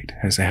worried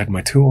as I had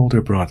my 2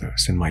 older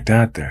brothers and my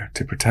dad there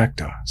to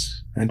protect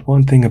us, and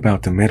one thing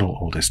about the middle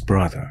oldest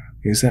brother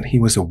is that he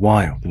was a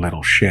wild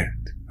little shit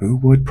who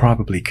would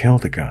probably kill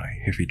the guy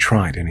if he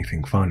tried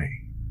anything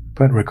funny.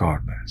 But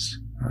regardless,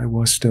 I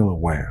was still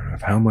aware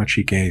of how much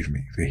he gave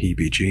me the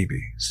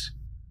heebie-jeebies.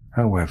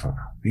 However,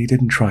 he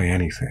didn't try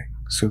anything,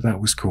 so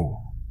that was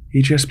cool.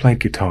 He just played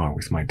guitar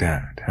with my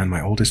dad and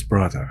my oldest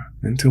brother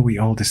until we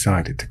all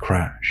decided to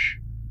crash.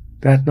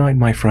 That night,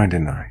 my friend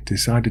and I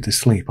decided to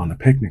sleep on the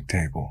picnic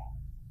table.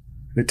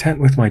 The tent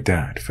with my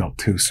dad felt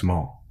too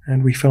small,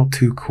 and we felt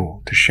too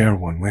cool to share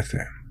one with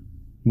him.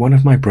 One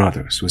of my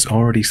brothers was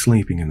already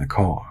sleeping in the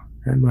car,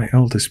 and my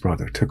eldest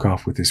brother took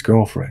off with his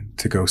girlfriend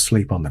to go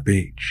sleep on the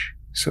beach.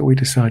 So we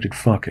decided,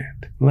 fuck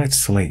it, let's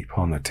sleep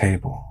on the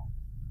table.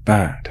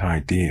 Bad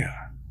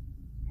idea.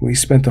 We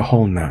spent the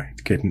whole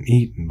night getting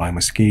eaten by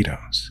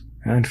mosquitoes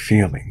and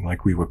feeling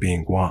like we were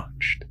being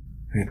watched.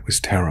 It was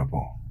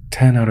terrible.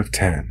 10 out of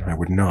 10 I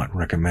would not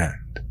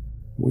recommend.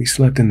 We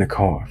slept in the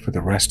car for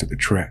the rest of the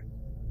trip.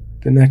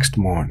 The next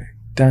morning,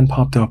 Dan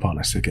popped up on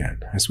us again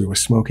as we were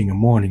smoking a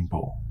morning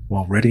bowl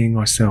while readying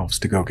ourselves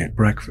to go get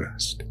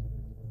breakfast.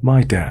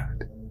 My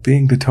dad,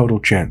 being the total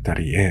gent that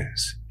he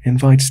is,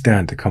 invites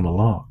Dan to come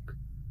along.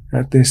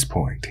 At this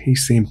point, he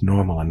seemed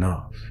normal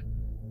enough.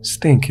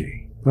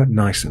 Stinky, but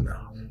nice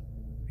enough.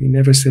 He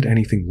never said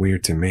anything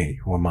weird to me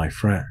or my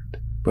friend,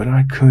 but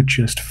I could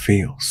just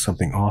feel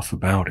something off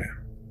about him.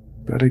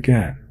 But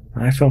again,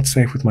 I felt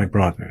safe with my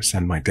brothers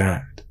and my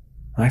dad.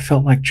 I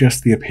felt like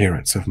just the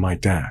appearance of my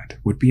dad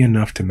would be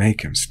enough to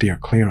make him steer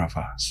clear of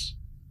us.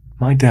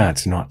 My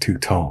dad's not too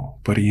tall,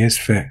 but he is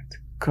fit,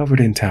 covered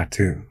in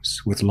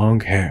tattoos, with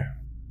long hair,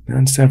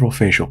 and several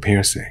facial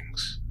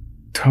piercings.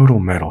 Total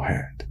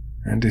metalhead,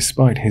 and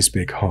despite his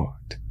big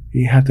heart,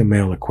 he had the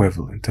male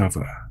equivalent of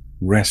a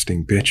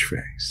resting bitch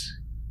face.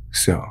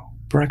 So,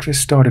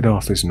 breakfast started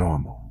off as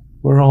normal.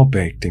 We're all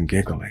baked and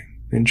giggling,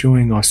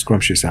 enjoying our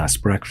scrumptious-ass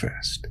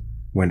breakfast,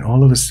 when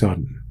all of a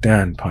sudden,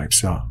 Dan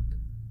pipes up.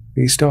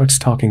 He starts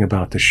talking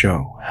about the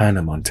show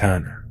Hannah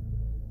Montana.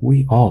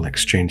 We all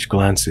exchange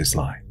glances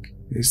like,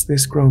 is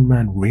this grown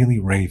man really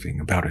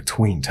raving about a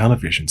tween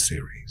television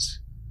series?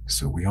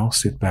 So we all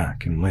sit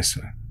back and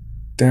listen.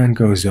 Dan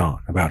goes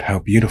on about how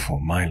beautiful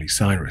Miley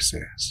Cyrus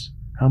is,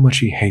 how much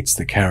he hates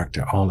the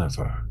character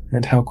Oliver,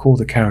 and how cool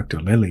the character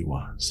Lily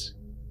was.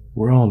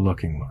 We're all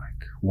looking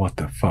like, what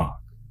the fuck,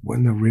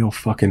 when the real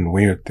fucking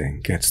weird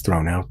thing gets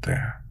thrown out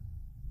there.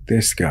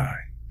 This guy,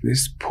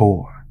 this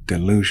poor,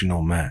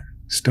 delusional man,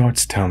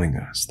 starts telling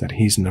us that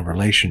he's in a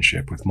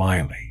relationship with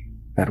Miley,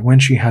 that when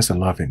she has a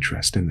love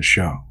interest in the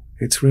show,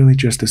 it's really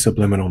just a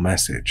subliminal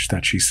message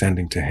that she's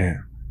sending to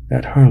him,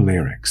 that her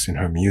lyrics in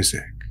her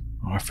music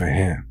are for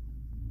him.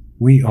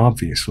 We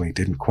obviously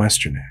didn't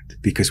question it,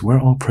 because we're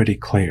all pretty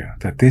clear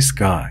that this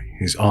guy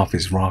is off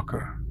his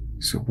rocker,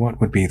 so what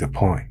would be the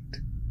point?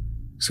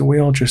 So we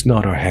all just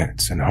nod our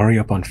heads and hurry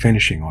up on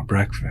finishing our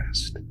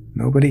breakfast.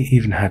 Nobody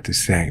even had to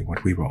say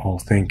what we were all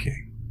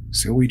thinking,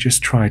 so we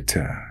just tried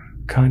to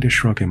kinda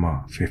shrug him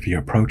off if he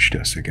approached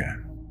us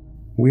again.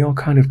 We all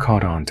kind of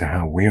caught on to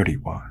how weird he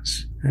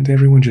was, and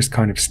everyone just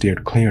kind of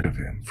steered clear of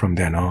him from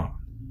then on.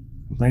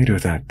 Later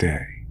that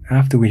day,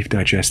 after we've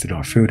digested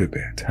our food a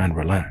bit and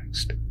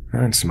relaxed,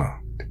 and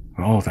smoked,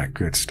 all that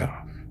good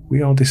stuff,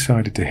 we all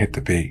decided to hit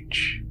the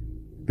beach.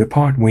 The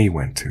part we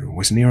went to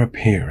was near a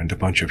pier and a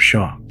bunch of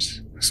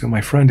shops, so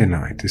my friend and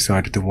I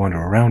decided to wander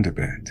around a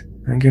bit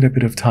and get a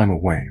bit of time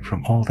away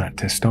from all that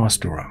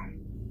testosterone.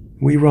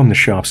 We roam the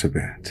shops a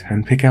bit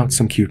and pick out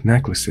some cute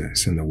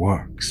necklaces in the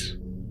works.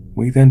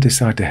 We then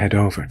decide to head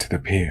over to the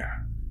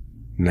pier.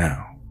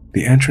 Now,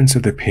 the entrance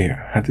of the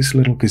pier had this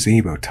little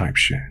gazebo type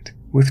shit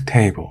with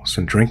tables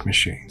and drink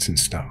machines and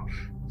stuff.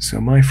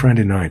 So my friend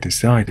and I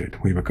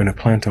decided we were going to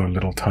plant our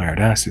little tired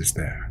asses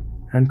there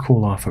and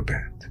cool off a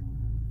bit.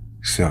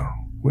 So,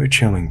 we're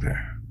chilling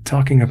there,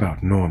 talking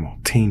about normal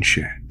teen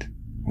shit,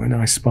 when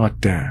I spot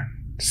Dan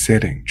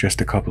sitting just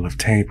a couple of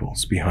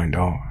tables behind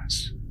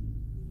ours.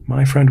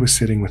 My friend was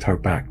sitting with her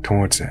back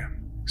towards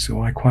him,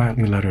 so I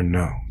quietly let her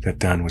know that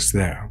Dan was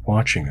there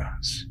watching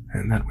us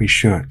and that we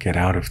should get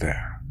out of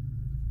there.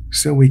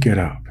 So we get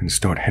up and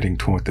start heading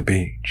toward the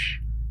beach.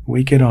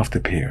 We get off the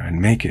pier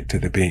and make it to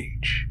the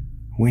beach.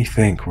 We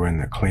think we're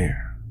in the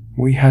clear.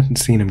 We hadn't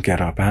seen him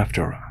get up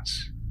after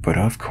us, but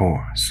of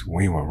course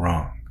we were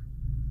wrong.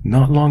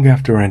 Not long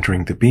after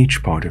entering the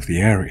beach part of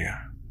the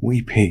area,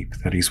 we peep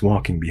that he's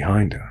walking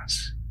behind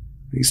us.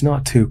 He's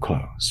not too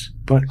close,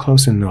 but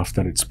close enough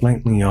that it's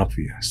blatantly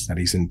obvious that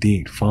he's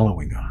indeed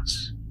following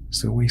us.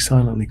 So we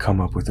silently come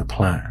up with a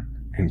plan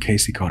in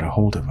case he got a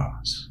hold of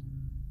us.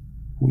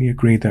 We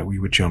agreed that we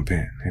would jump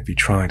in if he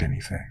tried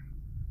anything.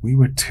 We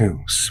were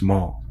two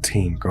small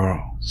teen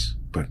girls,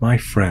 but my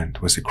friend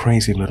was a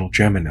crazy little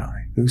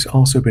Gemini who's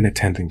also been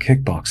attending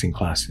kickboxing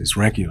classes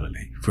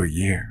regularly for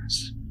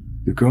years.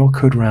 The girl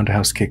could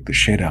roundhouse kick the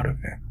shit out of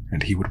him,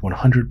 and he would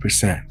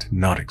 100%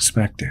 not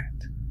expect it.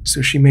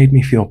 So she made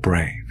me feel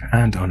brave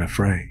and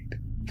unafraid,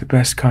 the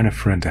best kind of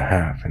friend to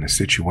have in a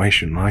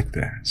situation like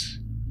this.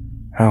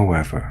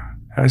 However,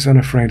 as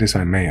unafraid as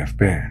I may have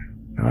been,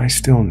 I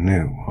still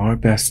knew our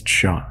best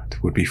shot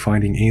would be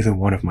finding either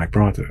one of my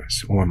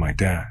brothers or my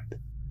dad.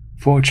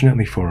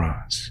 Fortunately for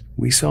us,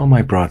 we saw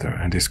my brother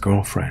and his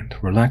girlfriend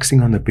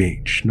relaxing on the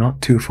beach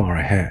not too far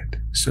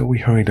ahead, so we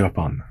hurried up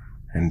on them,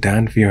 and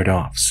Dan veered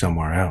off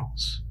somewhere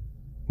else.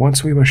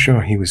 Once we were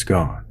sure he was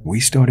gone, we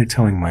started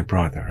telling my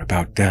brother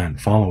about Dan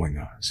following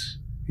us.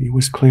 He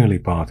was clearly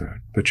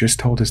bothered, but just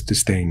told us to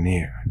stay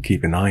near and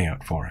keep an eye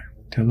out for him,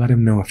 to let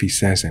him know if he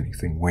says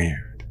anything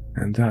weird.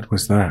 And that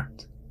was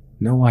that.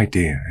 No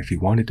idea if he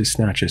wanted to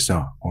snatch us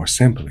up or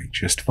simply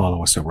just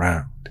follow us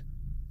around.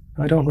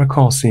 I don't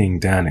recall seeing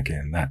Dan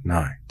again that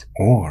night,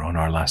 or on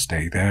our last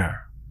day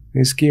there.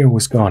 His gear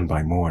was gone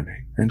by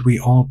morning, and we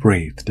all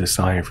breathed a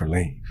sigh of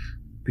relief.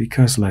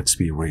 Because let's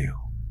be real,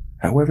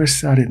 however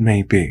sad it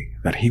may be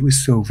that he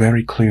was so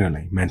very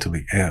clearly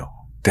mentally ill,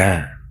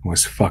 Dan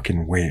was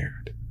fucking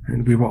weird,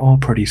 and we were all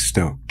pretty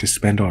stoked to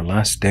spend our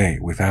last day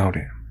without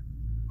him.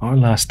 Our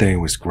last day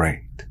was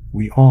great.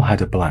 We all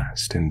had a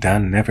blast, and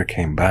Dan never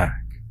came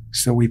back,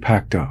 so we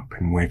packed up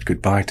and waved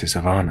goodbye to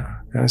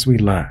Savannah as we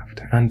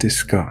left and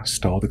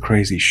discussed all the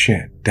crazy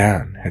shit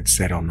Dan had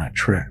said on that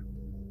trip.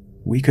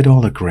 We could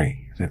all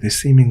agree that this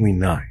seemingly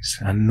nice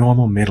and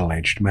normal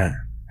middle-aged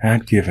man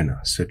had given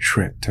us a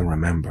trip to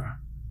remember.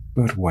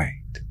 But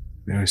wait,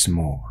 there's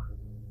more.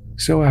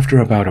 So after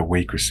about a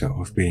week or so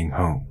of being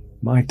home,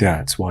 my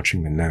dad's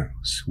watching the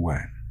news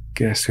when,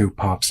 guess who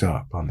pops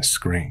up on the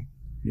screen?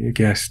 You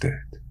guessed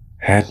it.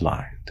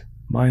 Headlined,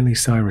 Miley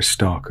Cyrus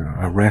stalker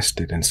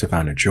arrested in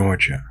Savannah,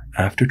 Georgia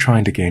after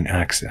trying to gain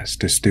access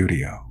to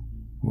studio,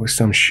 or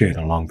some shit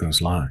along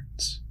those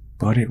lines.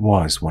 But it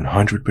was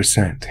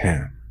 100%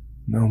 him.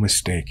 No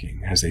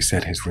mistaking, as they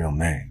said his real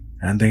name,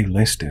 and they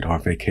listed our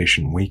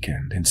vacation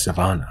weekend in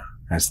Savannah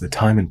as the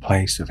time and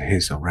place of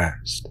his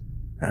arrest.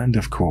 And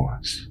of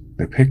course,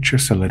 the picture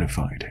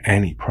solidified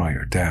any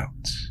prior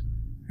doubts.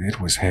 It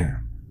was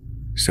him.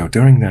 So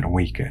during that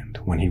weekend,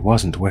 when he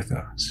wasn't with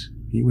us,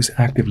 he was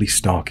actively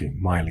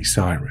stalking Miley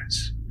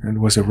Cyrus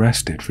and was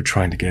arrested for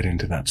trying to get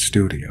into that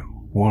studio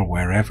or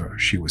wherever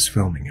she was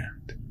filming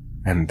at.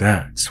 And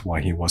that's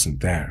why he wasn't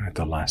there at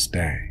the last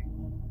day.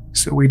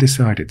 So we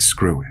decided,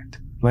 screw it,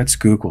 let's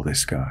Google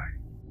this guy.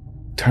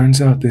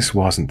 Turns out this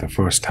wasn't the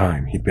first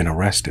time he'd been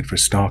arrested for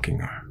stalking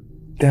her.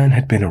 Dan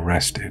had been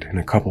arrested in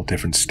a couple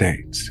different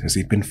states as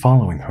he'd been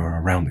following her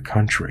around the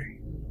country.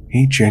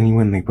 He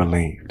genuinely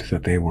believed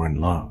that they were in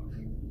love.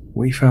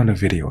 We found a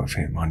video of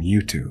him on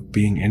YouTube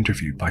being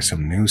interviewed by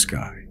some news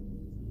guy.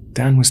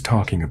 Dan was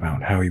talking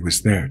about how he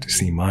was there to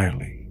see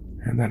Miley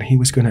and that he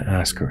was going to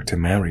ask her to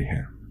marry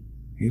him.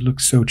 He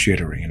looked so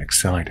jittery and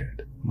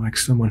excited, like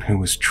someone who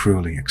was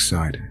truly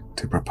excited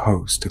to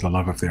propose to the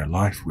love of their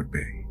life would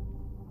be.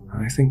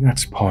 I think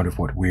that's part of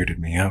what weirded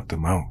me out the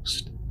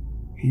most.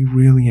 He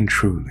really and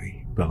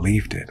truly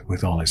believed it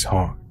with all his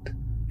heart.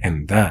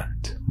 And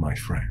that, my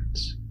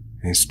friends,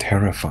 is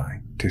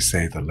terrifying to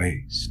say the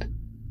least.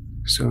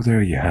 So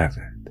there you have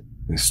it,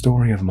 the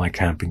story of my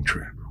camping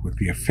trip with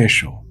the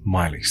official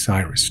Miley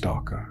Cyrus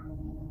stalker.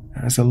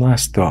 As a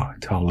last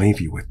thought, I'll leave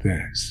you with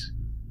this.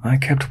 I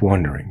kept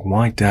wondering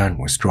why Dan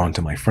was drawn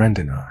to my friend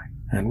and I,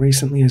 and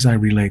recently as I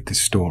relayed this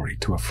story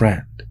to a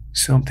friend,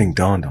 something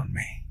dawned on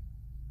me.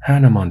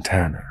 Hannah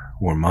Montana,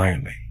 or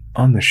Miley,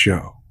 on the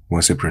show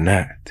was a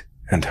brunette,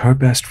 and her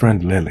best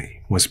friend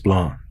Lily was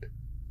blonde.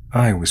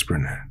 I was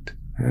brunette,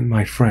 and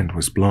my friend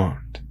was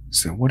blonde,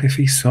 so what if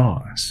he saw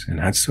us and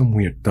had some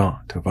weird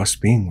thought of us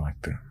being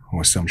like them,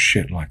 or some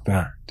shit like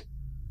that?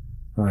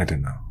 I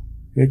don't know.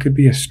 It could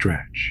be a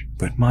stretch,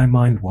 but my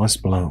mind was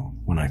blown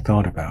when I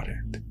thought about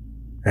it.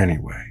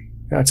 Anyway,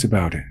 that's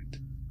about it.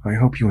 I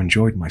hope you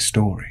enjoyed my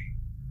story.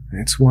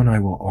 It's one I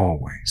will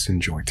always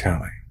enjoy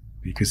telling,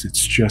 because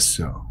it's just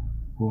so,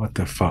 what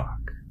the fuck,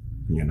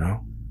 you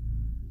know?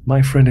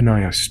 My friend and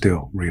I are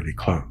still really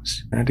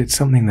close, and it's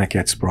something that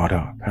gets brought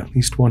up at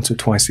least once or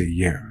twice a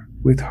year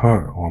with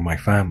her or my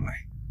family.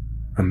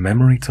 A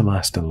memory to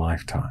last a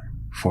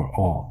lifetime for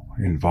all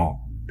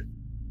involved.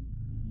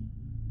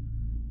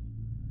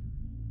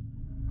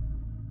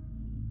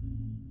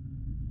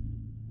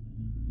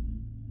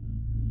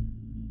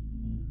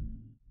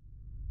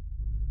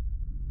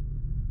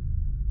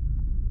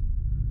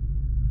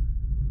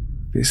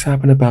 This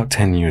happened about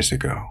 10 years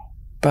ago.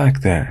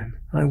 Back then,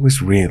 I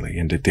was really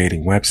into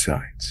dating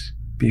websites,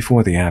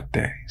 before the app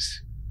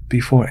days,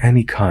 before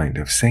any kind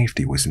of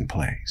safety was in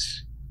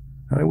place.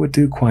 I would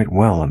do quite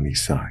well on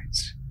these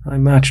sites. I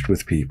matched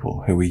with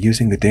people who were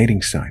using the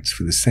dating sites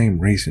for the same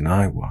reason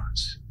I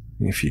was.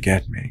 If you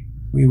get me,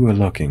 we were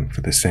looking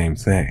for the same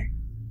thing.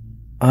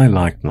 I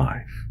liked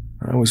life.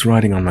 I was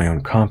riding on my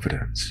own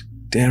confidence,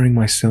 daring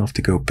myself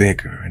to go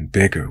bigger and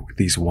bigger with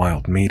these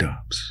wild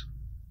meetups.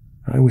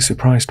 I was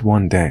surprised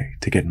one day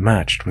to get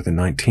matched with a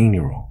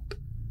 19-year-old.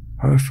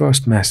 Her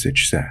first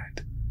message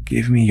said,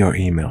 "Give me your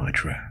email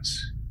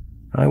address."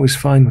 I was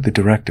fine with the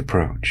direct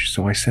approach,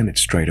 so I sent it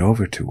straight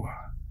over to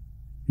her.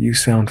 "You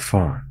sound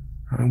fun.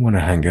 I want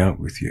to hang out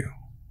with you."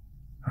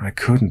 I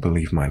couldn't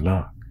believe my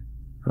luck.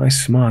 I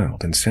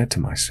smiled and said to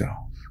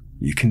myself,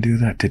 "You can do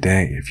that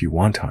today if you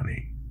want,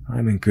 honey.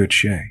 I'm in good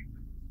shape."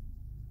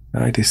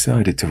 I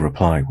decided to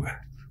reply with,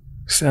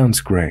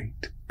 "Sounds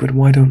great, but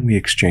why don't we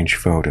exchange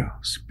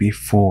photos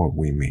before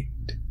we meet?"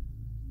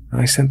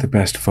 I sent the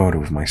best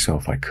photo of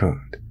myself I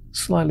could,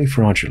 slightly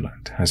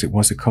fraudulent as it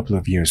was a couple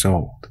of years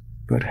old,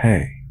 but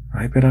hey,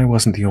 I bet I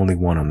wasn't the only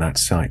one on that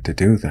site to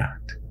do that.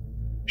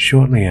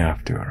 Shortly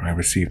after, I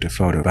received a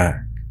photo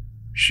back.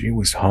 She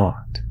was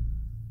hot.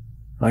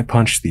 I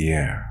punched the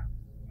air.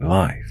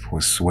 Life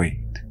was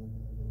sweet.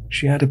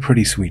 She had a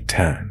pretty sweet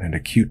tan and a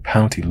cute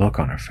pouty look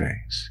on her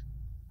face.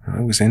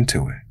 I was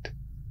into it.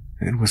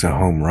 It was a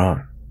home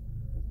run.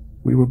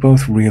 We were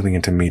both really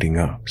into meeting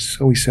up,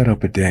 so we set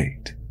up a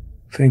date.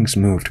 Things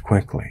moved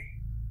quickly.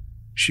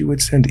 She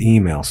would send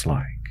emails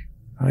like,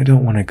 "I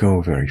don't want to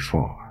go very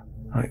far.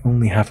 I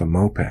only have a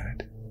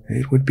moped.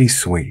 It would be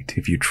sweet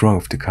if you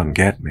drove to come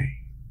get me."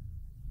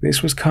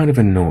 This was kind of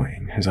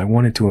annoying as I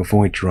wanted to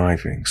avoid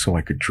driving so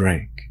I could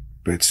drink,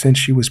 but since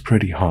she was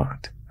pretty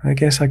hot, I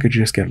guess I could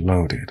just get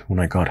loaded when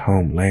I got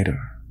home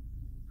later.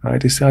 I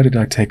decided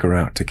I'd take her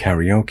out to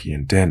karaoke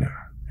and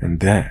dinner,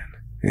 and then,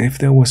 if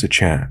there was a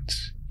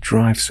chance,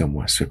 drive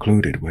somewhere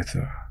secluded with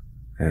her.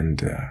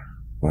 And,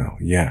 well,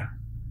 yeah.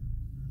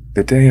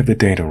 The day of the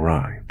date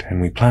arrived,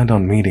 and we planned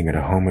on meeting at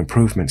a home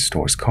improvement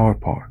store's car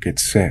park at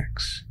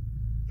 6.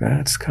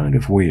 That's kind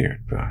of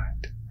weird,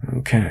 but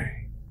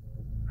okay.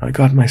 I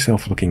got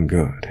myself looking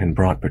good and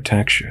brought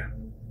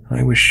protection.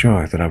 I was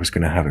sure that I was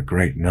going to have a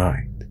great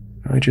night.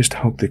 I just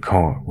hoped the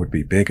car would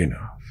be big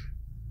enough.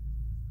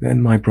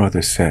 Then my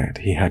brother said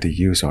he had to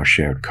use our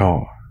shared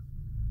car.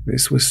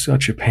 This was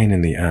such a pain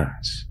in the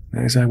ass,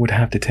 as I would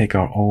have to take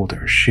our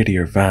older,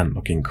 shittier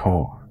van-looking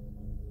car.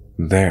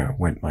 There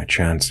went my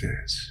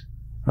chances.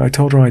 I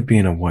told her I'd be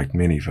in a white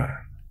minivan.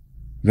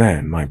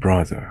 Then my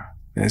brother,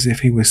 as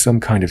if he was some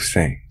kind of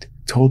saint,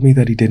 told me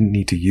that he didn't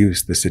need to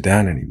use the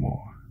sedan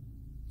anymore.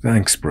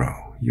 Thanks,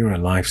 bro, you're a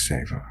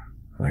lifesaver,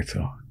 I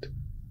thought.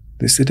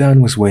 The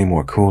sedan was way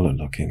more cooler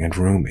looking and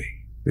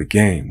roomy. The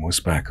game was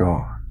back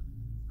on.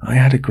 I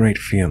had a great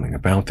feeling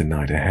about the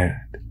night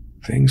ahead.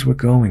 Things were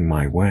going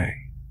my way.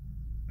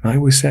 I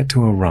was set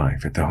to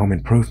arrive at the home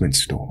improvement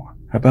store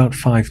about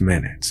 5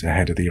 minutes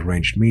ahead of the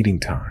arranged meeting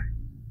time.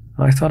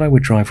 I thought I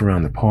would drive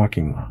around the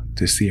parking lot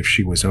to see if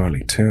she was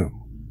early too.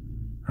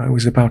 I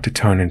was about to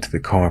turn into the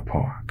car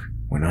park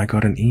when I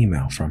got an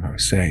email from her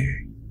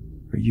saying,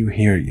 "Are you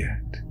here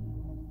yet?"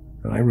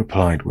 I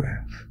replied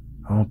with,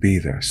 "I'll be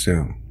there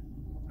soon."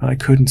 I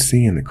couldn't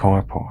see in the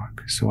car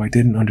park, so I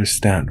didn't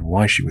understand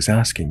why she was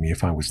asking me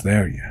if I was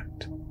there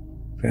yet.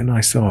 Then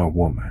I saw a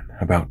woman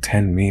about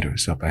 10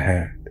 meters up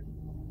ahead.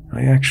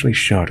 I actually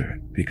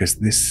shuddered because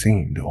this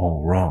seemed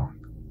all wrong.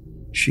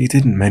 She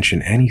didn't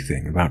mention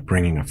anything about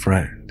bringing a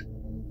friend.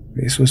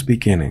 This was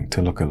beginning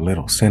to look a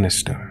little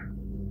sinister.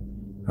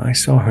 I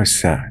saw her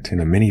sat in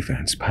a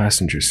minivan's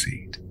passenger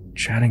seat,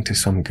 chatting to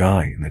some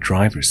guy in the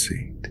driver's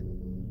seat.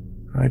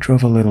 I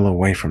drove a little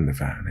away from the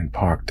van and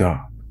parked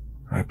up.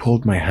 I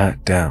pulled my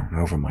hat down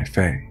over my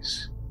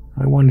face.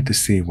 I wanted to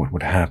see what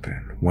would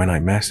happen when I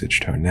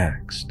messaged her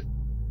next.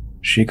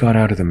 She got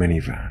out of the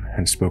minivan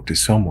and spoke to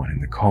someone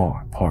in the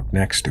car parked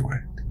next to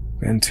it.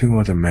 Then 2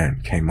 other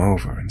men came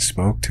over and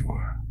spoke to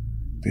her.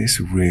 This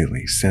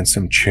really sent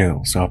some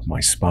chills up my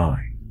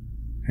spine.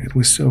 It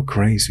was so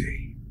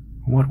crazy.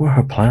 What were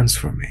her plans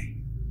for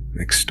me?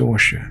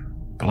 Extortion?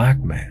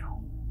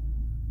 Blackmail?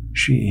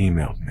 She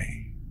emailed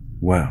me,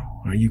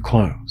 "Well, are you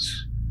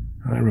close?"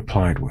 I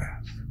replied with,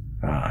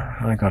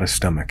 I got a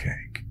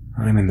stomachache.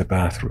 I'm in the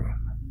bathroom."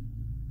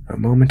 A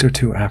moment or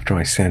two after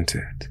I sent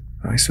it,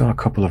 I saw a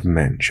couple of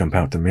men jump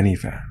out the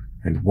minivan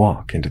and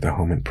walk into the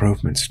home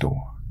improvement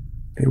store.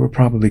 They were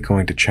probably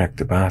going to check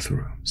the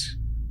bathrooms.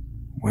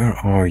 "Where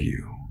are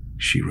you?"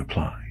 she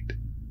replied.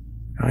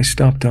 I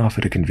stopped off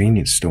at a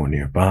convenience store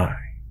nearby.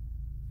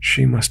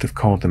 She must have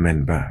called the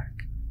men back,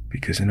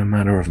 because in a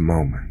matter of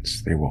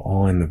moments they were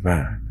all in the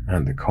van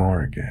and the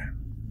car again.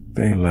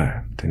 They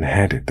left and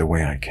headed the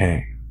way I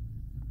came.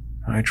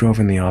 I drove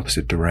in the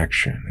opposite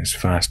direction as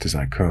fast as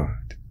I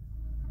could.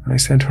 I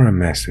sent her a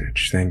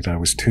message saying that I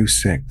was too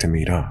sick to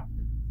meet up,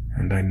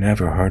 and I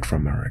never heard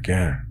from her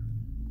again.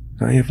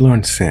 I have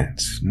learned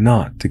since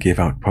not to give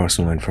out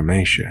personal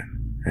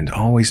information and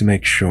always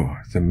make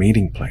sure the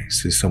meeting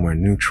place is somewhere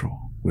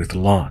neutral with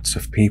lots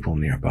of people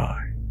nearby.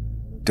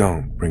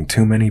 Don't bring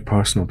too many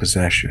personal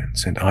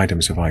possessions and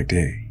items of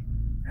ID,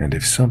 and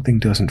if something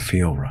doesn't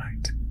feel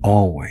right,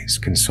 always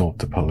consult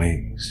the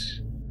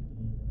police.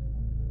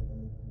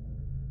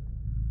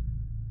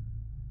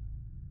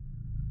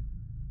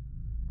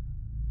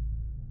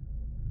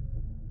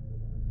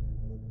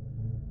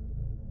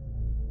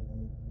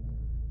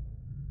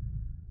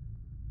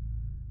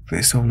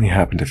 This only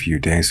happened a few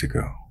days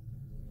ago.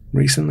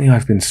 Recently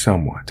I've been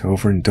somewhat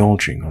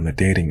overindulging on the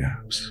dating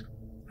apps.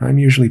 I'm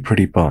usually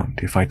pretty bummed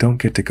if I don't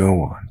get to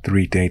go on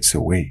 3 dates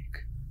a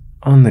week.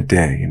 On the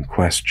day in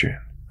question,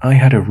 I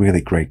had a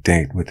really great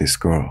date with this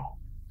girl,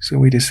 so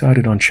we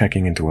decided on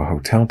checking into a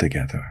hotel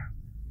together.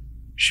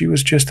 She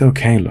was just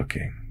okay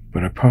looking,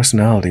 but her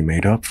personality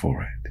made up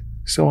for it,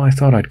 so I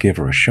thought I'd give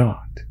her a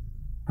shot.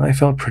 I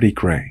felt pretty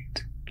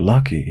great,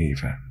 lucky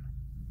even.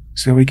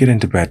 So we get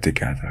into bed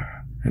together,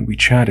 and we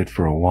chatted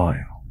for a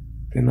while.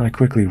 Then I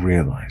quickly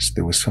realized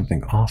there was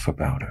something off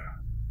about her.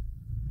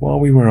 While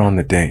we were on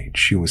the date,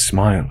 she was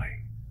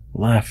smiling,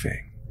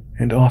 laughing,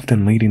 and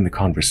often leading the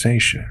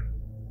conversation.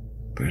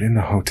 But in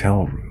the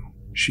hotel room,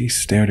 she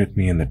stared at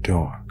me in the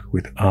dark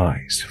with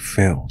eyes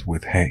filled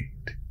with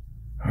hate.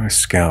 Her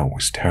scowl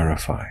was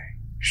terrifying.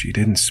 She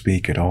didn't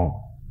speak at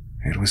all.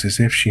 It was as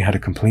if she had a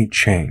complete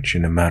change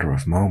in a matter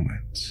of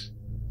moments.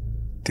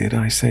 "Did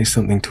I say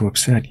something to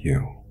upset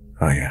you?"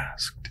 I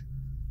asked.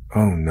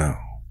 "Oh no,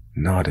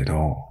 not at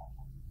all."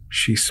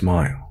 She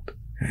smiled,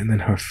 and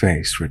then her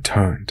face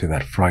returned to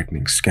that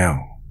frightening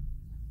scowl.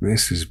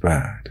 This is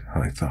bad,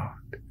 I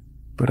thought.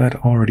 But I'd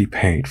already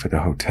paid for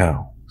the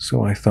hotel,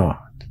 so I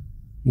thought,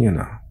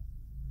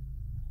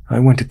 I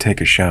went to take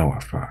a shower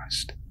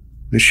first.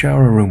 The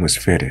shower room was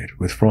fitted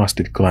with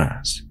frosted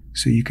glass,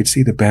 so you could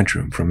see the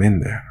bedroom from in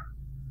there.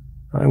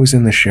 I was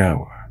in the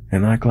shower,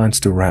 and I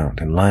glanced around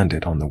and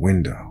landed on the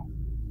window.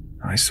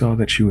 I saw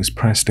that she was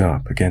pressed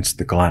up against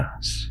the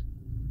glass.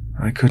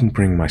 I couldn't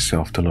bring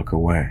myself to look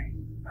away.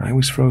 I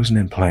was frozen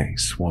in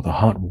place while the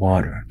hot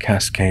water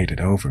cascaded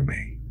over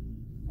me.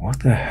 What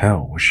the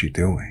hell was she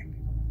doing?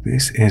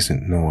 This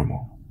isn't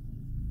normal.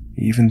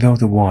 Even though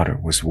the water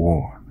was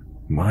warm,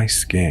 my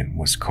skin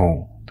was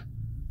cold.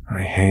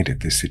 I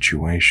hated this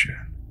situation.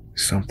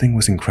 Something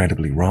was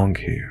incredibly wrong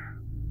here.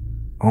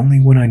 Only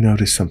when I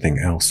noticed something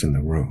else in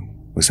the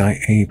room was I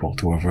able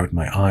to avert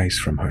my eyes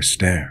from her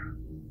stare.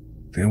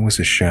 There was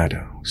a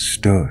shadow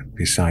stood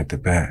beside the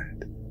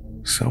bed.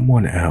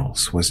 Someone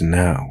else was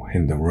now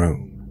in the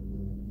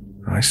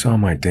room. I saw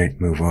my date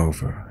move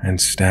over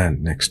and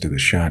stand next to the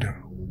shadow.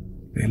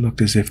 They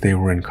looked as if they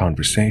were in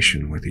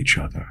conversation with each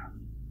other.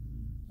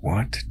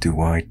 What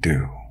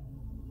do?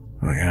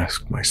 I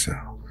asked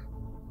myself.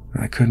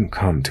 I couldn't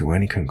come to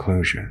any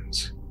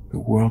conclusions. The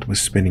world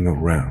was spinning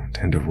around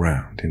and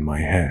around in my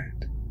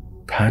head.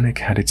 Panic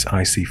had its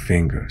icy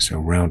fingers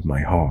around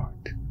my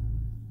heart.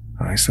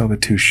 I saw the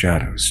two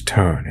shadows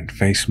turn and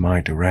face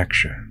my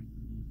direction.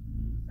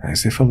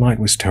 As if a light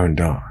was turned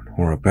on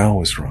or a bell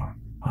was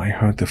rung, I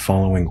heard the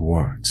following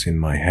words in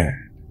my head.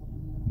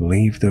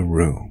 "Leave the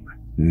room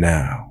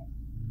now."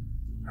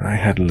 I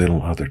had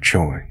little other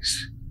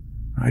choice.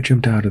 I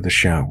jumped out of the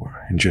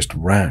shower and just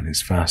ran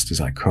as fast as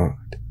I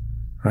could.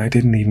 I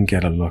didn't even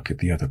get a look at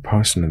the other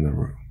person in the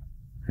room,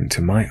 and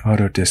to my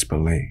utter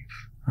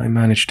disbelief, I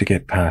managed to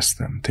get past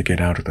them to get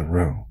out of the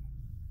room.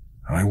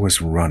 I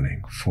was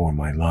running for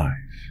my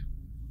life.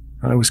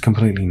 I was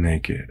completely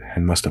naked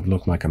and must have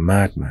looked like a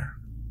madman,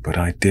 but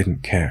I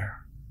didn't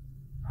care.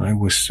 I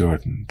was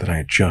certain that I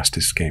had just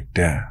escaped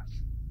death.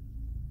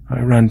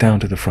 I ran down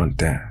to the front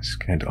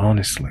desk, and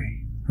honestly,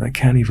 I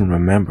can't even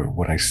remember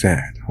what I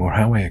said or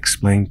how I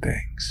explained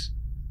things.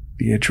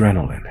 The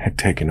adrenaline had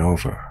taken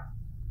over.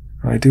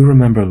 I do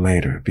remember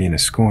later being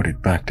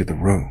escorted back to the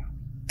room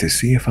to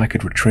see if I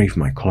could retrieve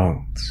my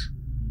clothes.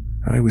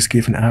 I was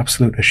given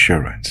absolute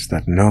assurance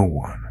that no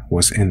one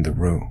was in the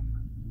room.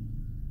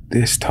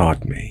 This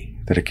taught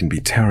me that it can be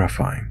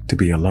terrifying to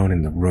be alone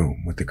in the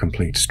room with a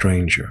complete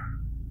stranger.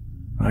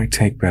 I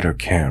take better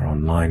care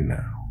online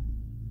now.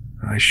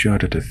 I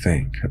shudder to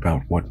think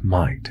about what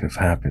might have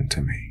happened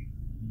to me.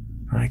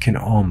 I can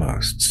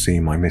almost see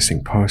my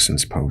missing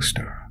persons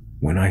poster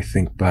when I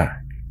think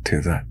back to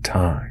that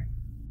time.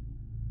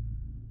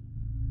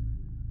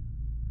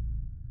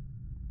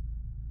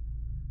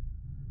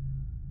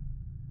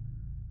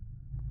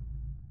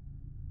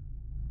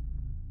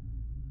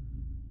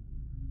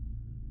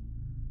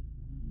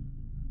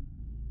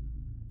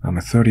 I'm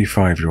a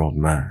 35-year-old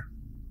man.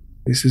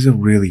 This is a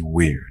really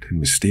weird and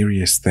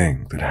mysterious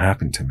thing that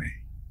happened to me.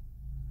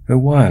 A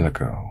while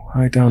ago,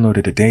 I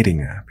downloaded a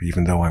dating app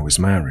even though I was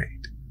married.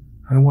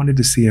 I wanted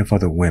to see if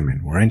other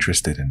women were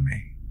interested in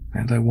me,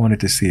 and I wanted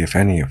to see if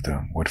any of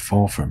them would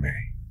fall for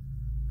me.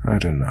 I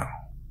don't know.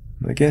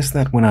 I guess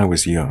that when I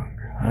was young,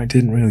 I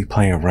didn't really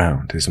play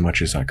around as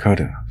much as I could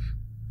have.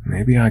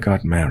 Maybe I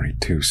got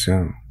married too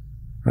soon.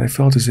 I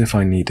felt as if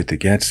I needed to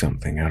get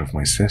something out of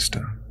my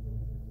system.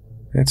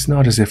 It's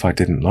not as if I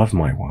didn't love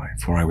my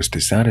wife or I was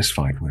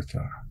dissatisfied with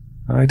her.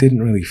 I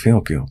didn't really feel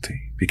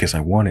guilty because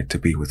I wanted to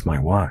be with my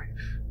wife.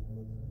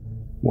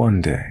 One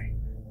day,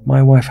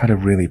 my wife had a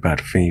really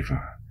bad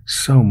fever,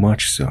 so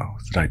much so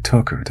that I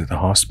took her to the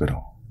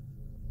hospital.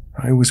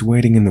 I was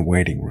waiting in the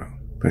waiting room,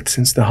 but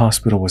since the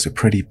hospital was a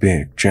pretty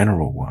big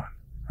general one,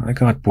 I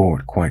got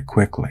bored quite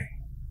quickly.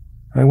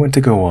 I went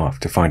to go off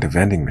to find a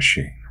vending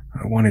machine.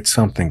 I wanted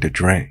something to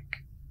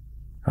drink.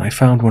 I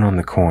found one on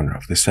the corner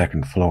of the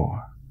second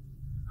floor.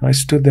 I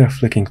stood there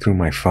flicking through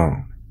my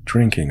phone,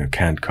 drinking a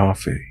canned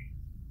coffee.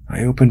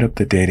 I opened up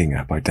the dating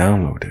app I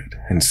downloaded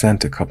and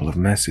sent a couple of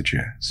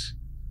messages.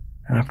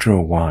 After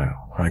a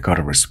while, I got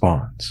a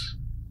response.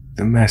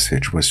 The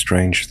message was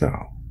strange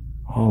though.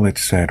 All it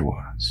said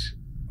was,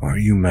 "Are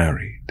you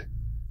married?"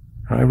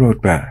 I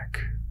wrote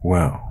back,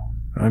 "Well,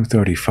 I'm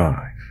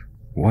 35.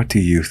 What do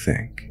you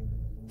think?"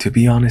 To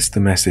be honest, the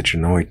message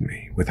annoyed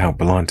me with how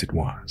blunt it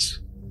was.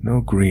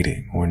 No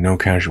greeting or no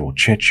casual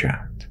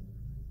chit-chat.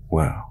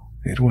 Well,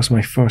 it was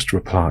my first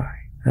reply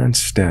and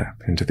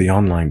step into the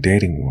online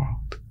dating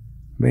world.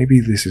 Maybe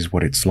this is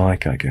what it's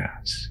like, I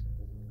guess.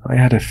 I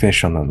had a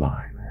fish on the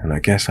line, and I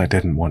guess I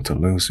didn't want to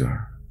lose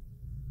her.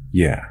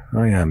 "Yeah,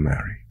 I am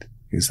married.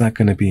 Is that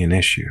going to be an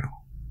issue?"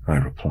 I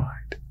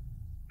replied.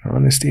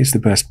 Honesty is the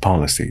best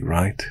policy,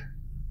 right?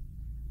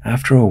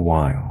 After a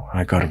while,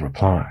 I got a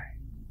reply.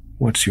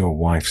 What's your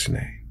wife's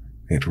name?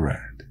 It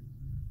read.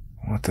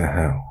 What the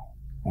hell?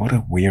 What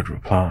a weird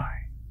reply.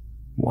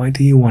 Why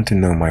do you want to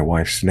know my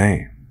wife's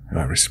name?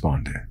 I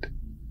responded.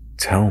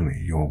 Tell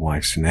me your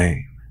wife's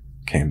name,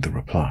 came the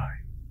reply.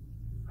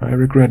 I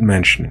regret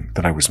mentioning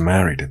that I was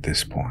married at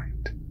this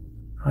point.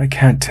 I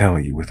can't tell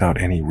you without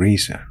any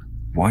reason.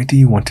 Why do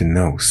you want to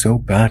know so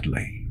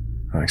badly?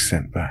 I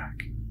sent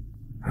back.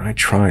 I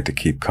tried to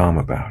keep calm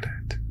about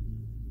it.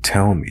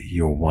 Tell me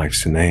your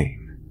wife's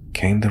name,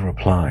 came the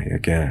reply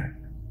again.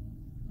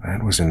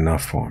 That was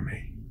enough for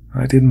me.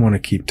 I didn't want to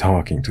keep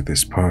talking to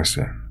this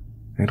person.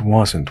 It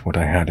wasn't what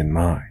I had in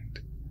mind.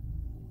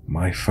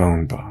 My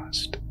phone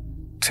buzzed.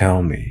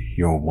 Tell me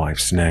your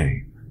wife's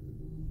name.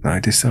 I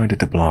decided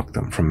to block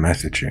them from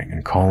messaging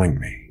and calling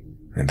me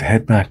and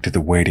head back to the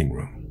waiting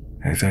room,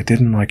 as I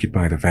didn't like it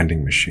by the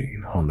vending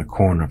machine on the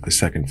corner of the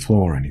second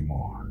floor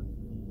anymore.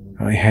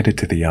 I headed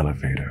to the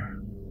elevator.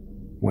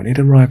 When it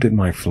arrived at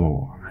my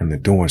floor and the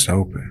doors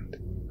opened,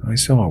 I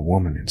saw a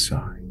woman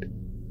inside.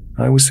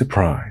 I was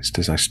surprised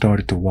as I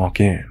started to walk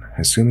in,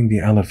 assuming the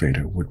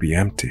elevator would be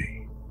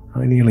empty.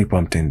 I nearly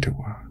bumped into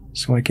her,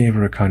 so I gave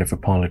her a kind of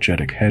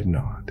apologetic head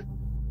nod.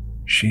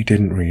 She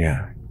didn't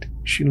react.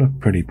 She looked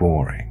pretty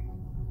boring.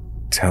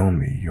 Tell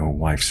me your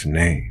wife's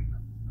name,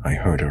 I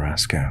heard her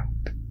ask out.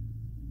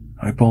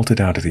 I bolted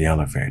out of the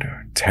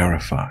elevator,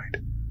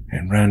 terrified,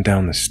 and ran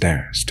down the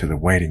stairs to the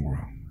waiting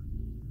room.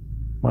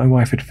 My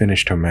wife had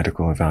finished her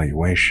medical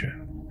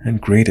evaluation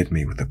and greeted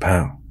me with a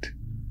pout.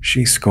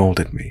 She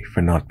scolded me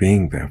for not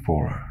being there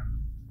for her.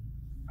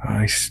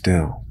 I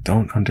still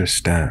don't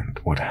understand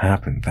what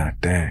happened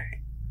that day.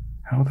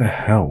 How the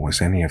hell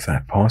was any of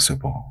that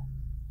possible?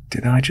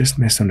 Did I just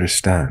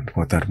misunderstand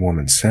what that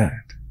woman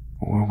said?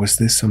 Or was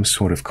this some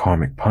sort of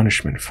karmic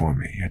punishment for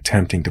me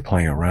attempting to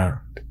play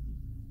around?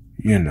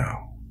 You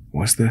know,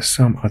 was there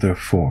some other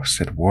force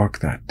at work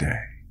that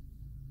day?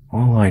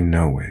 All I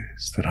know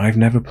is that I've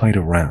never played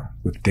around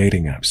with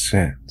dating apps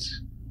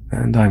since,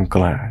 and I'm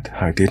glad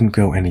I didn't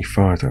go any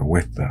further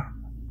with them.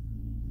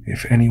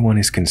 If anyone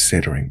is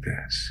considering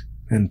this,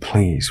 then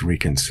please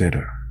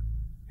reconsider.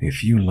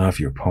 If you love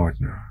your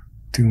partner,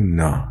 do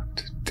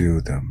not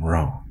do them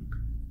wrong.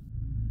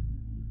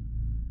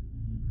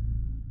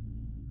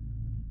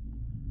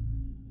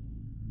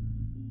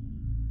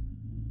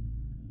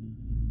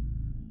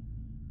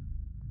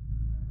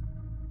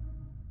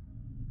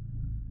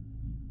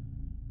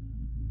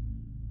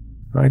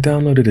 I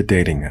downloaded a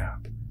dating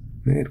app.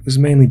 It was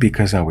mainly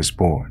because I was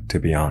bored, to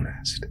be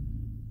honest.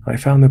 I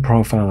found the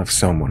profile of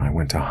someone I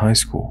went to high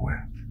school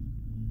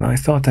with. I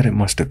thought that it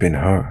must have been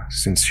her,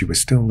 since she was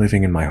still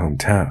living in my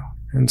hometown,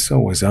 and so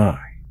was I.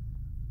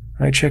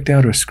 I checked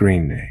out her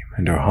screen name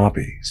and her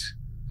hobbies,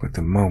 but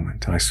the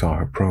moment I saw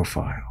her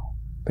profile,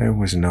 there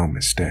was no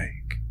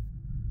mistake.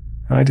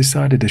 I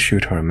decided to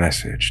shoot her a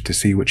message to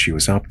see what she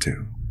was up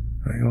to.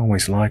 I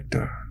always liked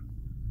her.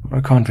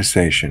 Our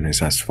conversation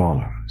is as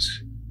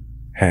follows.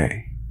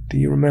 Hey, do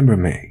you remember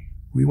me?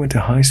 We went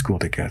to high school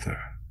together.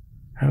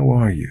 How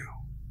are you?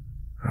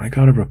 I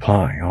got a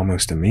reply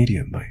almost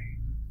immediately.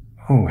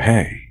 Oh,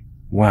 hey.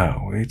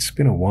 Wow, it's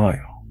been a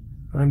while.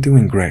 I'm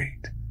doing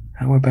great.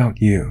 How about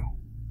you?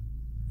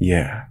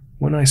 Yeah,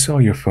 when I saw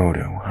your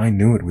photo, I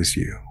knew it was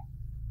you.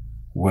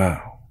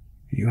 Wow,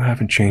 you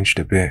haven't changed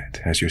a bit,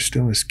 as you're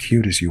still as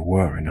cute as you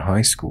were in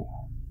high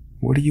school.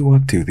 What are you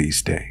up to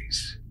these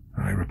days?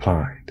 I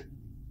replied.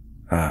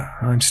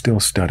 I'm still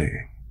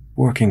studying.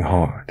 Working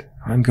hard.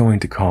 I'm going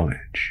to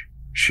college,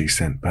 she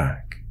sent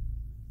back.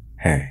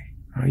 Hey,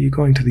 are you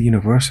going to the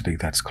university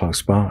that's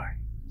close by?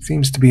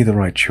 Seems to be the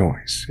right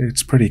choice.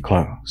 It's pretty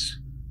close.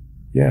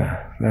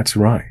 Yeah, that's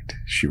right,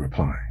 she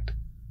replied.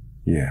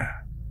 Yeah,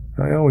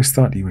 I always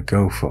thought you would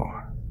go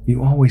for.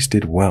 You always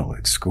did well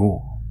at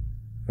school.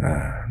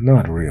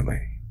 Not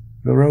really.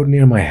 The road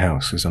near my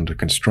house is under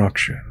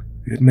construction.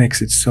 It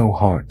makes it so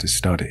hard to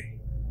study.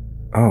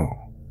 Oh,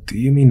 do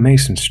you mean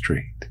Mason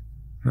Street?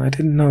 I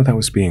didn't know that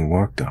was being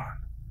worked on.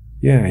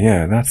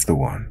 Yeah, that's the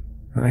one.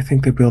 I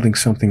think they're building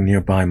something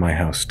nearby my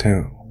house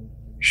too,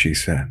 she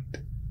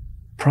said.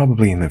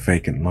 Probably in the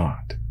vacant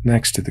lot,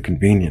 next to the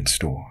convenience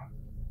store.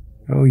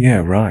 Oh yeah,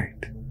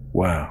 right.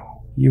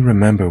 Wow, you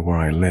remember where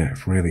I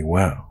live really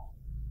well.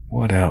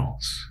 What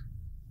else?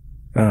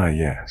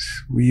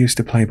 Yes, we used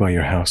to play by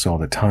your house all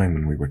the time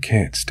when we were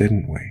kids,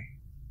 didn't we?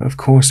 Of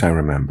course I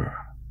remember.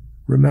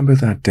 Remember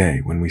that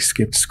day when we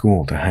skipped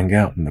school to hang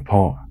out in the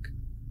park?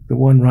 The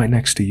one right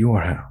next to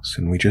your house,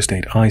 and we just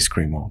ate ice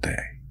cream all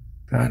day.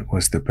 That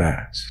was the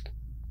best.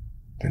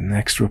 The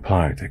next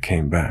reply that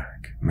came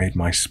back made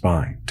my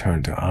spine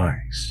turn to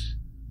ice.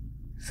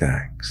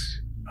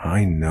 Thanks.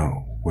 I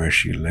know where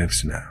she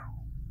lives now.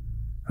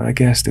 I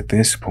guessed at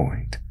this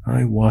point,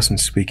 I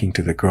wasn't speaking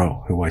to the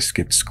girl who I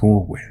skipped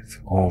school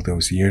with all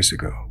those years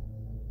ago.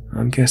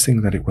 I'm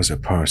guessing that it was a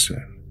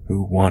person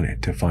who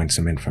wanted to find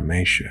some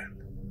information.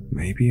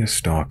 Maybe a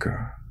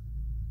stalker.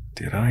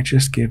 Did I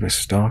just give a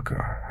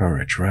stalker her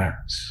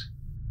address?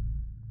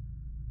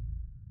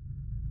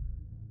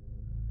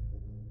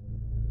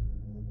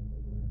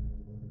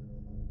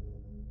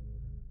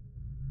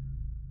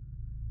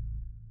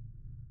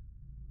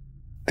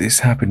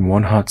 This happened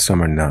one hot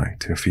summer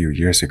night a few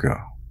years ago.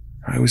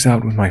 I was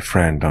out with my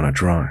friend on a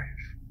drive.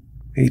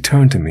 He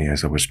turned to me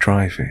as I was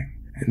driving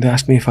and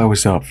asked me if I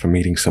was up for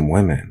meeting some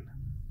women.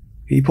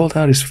 He pulled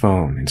out his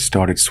phone and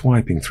started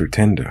swiping through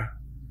Tinder.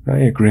 I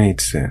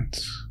agreed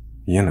since,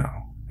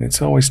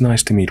 it's always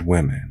nice to meet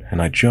women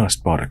and I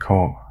just bought a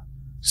car,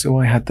 so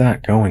I had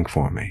that going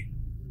for me.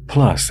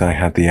 Plus, I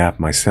had the app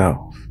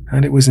myself,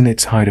 and it was in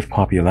its height of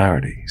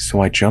popularity,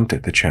 so I jumped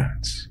at the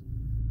chance.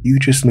 "You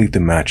just leave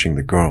the matching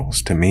the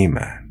girls to me,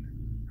 man,"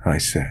 I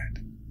said.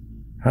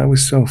 I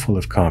was so full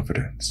of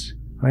confidence.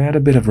 I had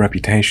a bit of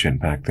reputation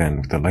back then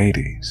with the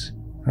ladies.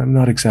 I'm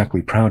not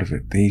exactly proud of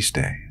it these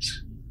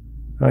days.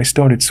 I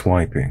started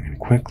swiping and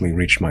quickly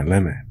reached my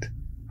limit,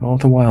 all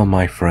the while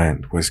my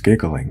friend was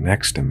giggling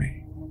next to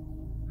me.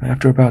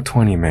 After about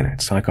 20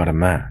 minutes, I got a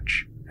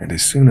match, and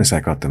as soon as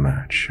I got the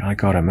match, I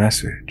got a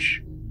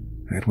message.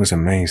 It was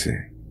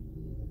amazing.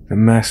 The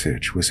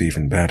message was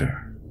even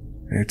better.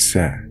 It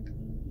said,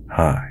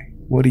 "Hi,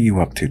 what are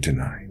you up to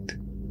tonight?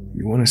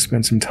 You want to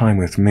spend some time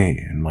with me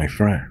and my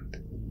friend?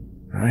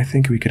 I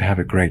think we could have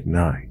a great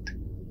night.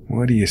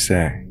 What do you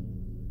say?"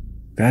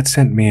 That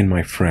sent me and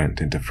my friend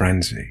into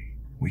frenzy.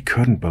 We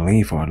couldn't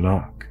believe our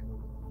luck.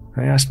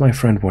 I asked my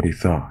friend what he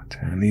thought,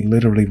 and he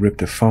literally ripped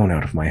the phone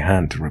out of my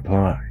hand to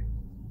reply.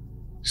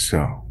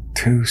 So,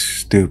 2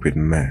 stupid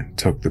men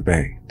took the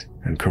bait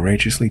and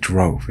courageously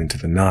drove into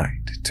the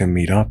night to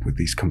meet up with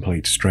these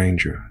complete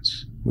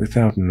strangers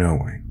without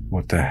knowing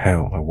what the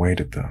hell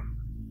awaited them.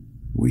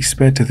 We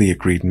sped to the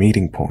agreed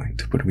meeting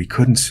point, but we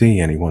couldn't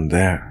see anyone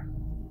there.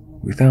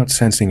 Without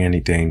sensing any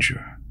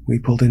danger, we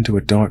pulled into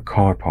a dark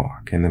car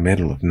park in the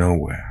middle of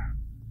nowhere.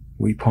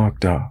 We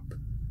parked up.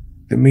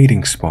 The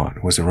meeting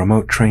spot was a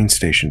remote train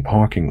station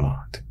parking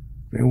lot.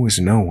 There was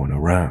no one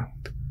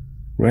around.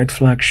 Red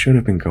flags should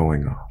have been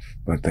going off,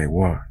 but they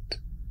weren't.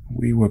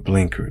 We were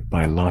blinkered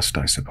by lust,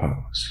 I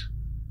suppose.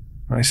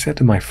 I said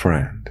to my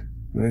friend,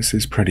 "This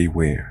is pretty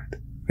weird.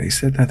 They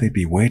said that they'd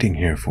be waiting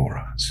here for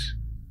us."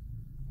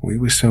 We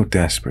were so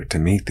desperate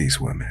to meet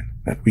these women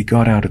that we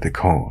got out of the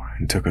car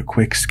and took a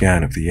quick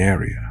scan of the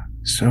area,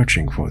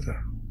 searching for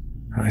them.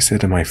 I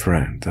said to my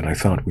friend that I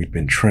thought we'd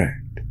been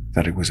tricked,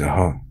 that it was a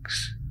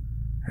hoax.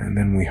 And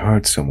then we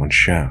heard someone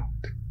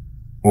shout,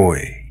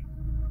 "Oi!"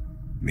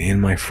 Me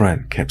and my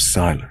friend kept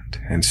silent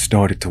and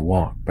started to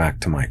walk back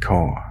to my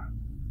car.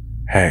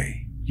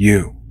 "Hey,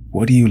 you,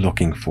 what are you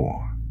looking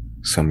for?"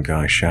 some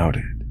guy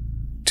shouted.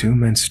 2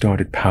 men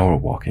started power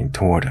walking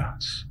toward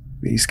us.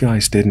 These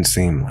guys didn't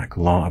seem like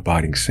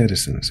law-abiding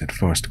citizens at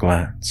first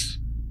glance.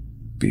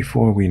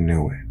 Before we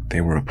knew it,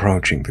 they were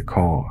approaching the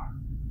car.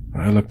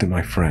 I looked at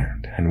my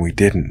friend, and we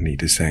didn't need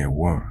to say a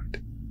word.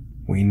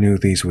 We knew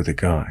these were the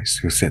guys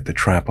who set the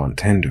trap on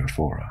Tinder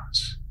for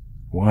us.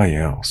 Why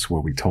else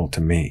were we told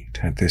to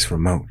meet at this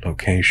remote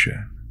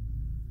location?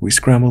 We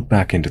scrambled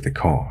back into the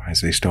car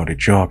as they started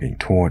jogging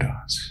toward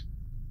us.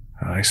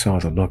 I saw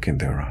the look in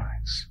their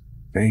eyes.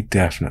 They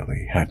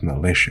definitely had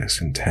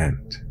malicious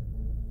intent.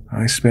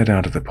 I sped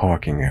out of the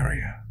parking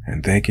area,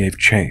 and they gave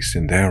chase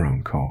in their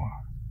own car.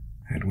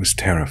 It was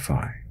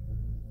terrifying.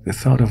 The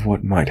thought of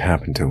what might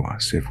happen to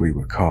us if we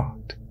were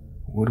caught.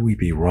 Would we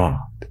be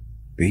robbed,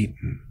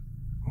 beaten,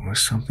 or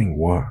something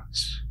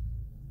worse?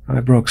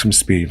 I broke some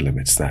speed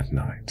limits that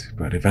night,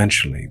 but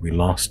eventually we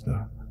lost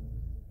them.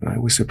 I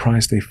was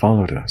surprised they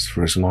followed us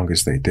for as long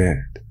as they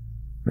did.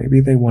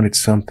 Maybe they wanted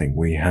something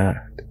we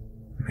had.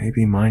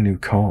 Maybe my new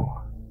car.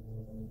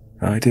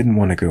 I didn't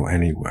want to go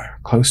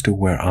anywhere close to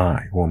where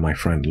I or my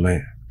friend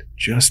lived,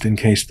 just in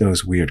case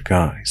those weird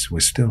guys were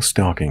still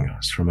stalking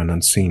us from an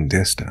unseen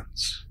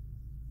distance.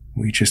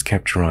 We just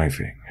kept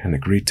driving and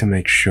agreed to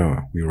make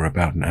sure we were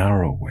about an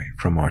hour away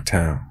from our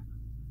town.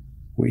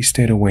 We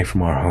stayed away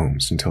from our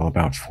homes until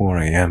about 4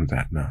 a.m.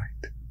 that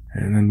night,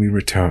 and then we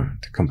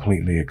returned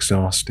completely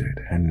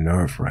exhausted and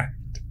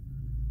nerve-wracked.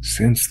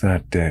 Since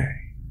that day,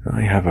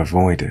 I have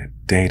avoided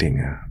dating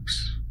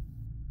apps.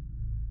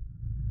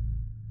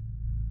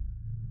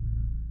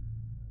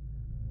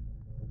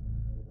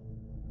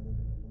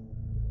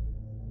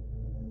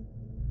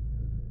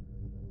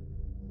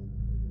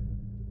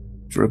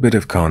 For a bit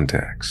of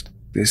context,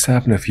 this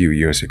happened a few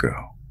years ago.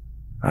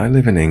 I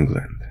live in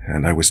England,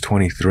 and I was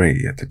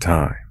 23 at the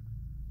time.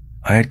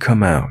 I had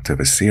come out of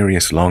a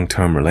serious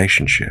long-term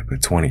relationship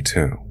at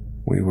 22.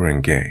 We were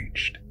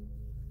engaged.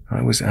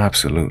 I was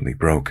absolutely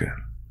broken.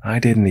 I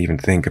didn't even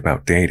think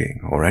about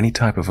dating or any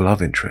type of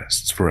love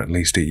interests for at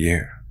least a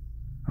year.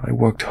 I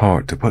worked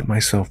hard to put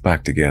myself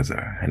back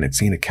together and had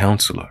seen a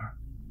counselor.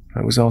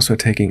 I was also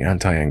taking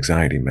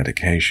anti-anxiety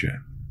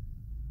medication.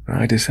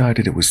 I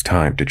decided it was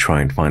time to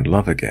try and find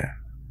love again.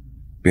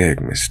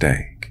 Big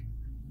mistake.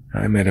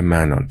 I met a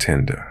man on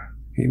Tinder.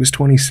 He was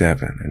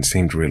 27 and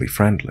seemed really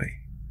friendly.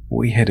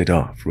 We hit it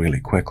off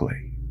really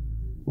quickly.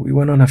 We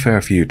went on a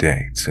fair few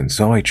dates and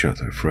saw each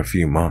other for a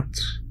few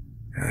months.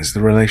 As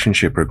the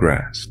relationship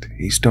progressed,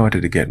 he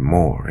started to get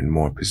more and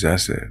more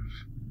possessive.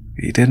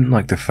 He didn't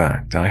like the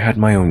fact I had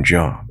my own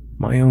job,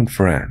 my own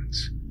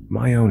friends,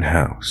 my own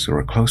house, or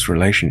a close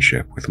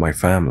relationship with my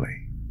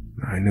family.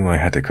 I knew I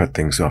had to cut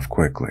things off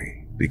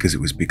quickly because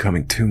it was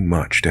becoming too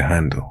much to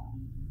handle.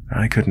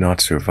 I could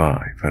not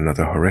survive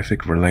another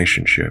horrific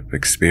relationship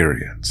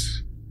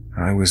experience.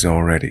 I was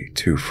already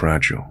too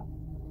fragile.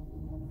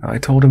 I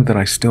told him that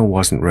I still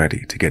wasn't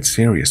ready to get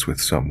serious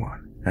with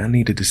someone and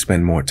needed to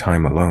spend more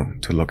time alone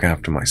to look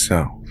after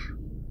myself.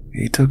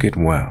 He took it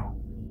well.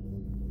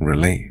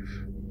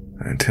 Relief,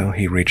 until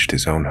he reached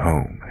his own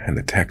home and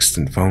the texts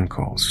and phone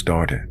calls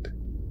started.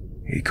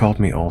 He called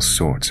me all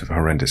sorts of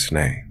horrendous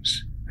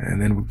names,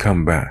 and then would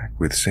come back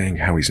with saying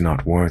how he's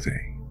not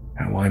worthy,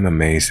 how I'm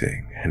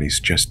amazing, and he's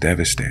just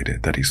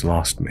devastated that he's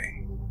lost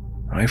me.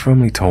 I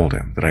firmly told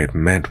him that I had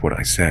meant what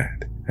I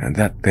said, and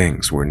that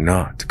things were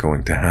not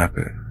going to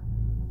happen.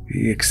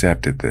 He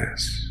accepted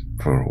this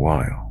for a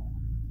while.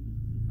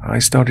 I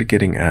started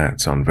getting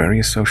ads on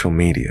various social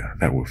media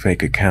that were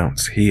fake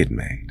accounts he had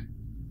made.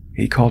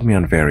 He called me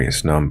on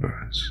various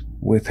numbers,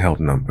 withheld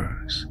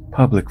numbers,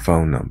 public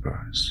phone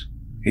numbers.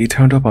 He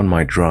turned up on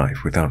my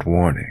drive without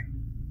warning.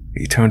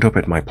 He turned up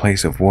at my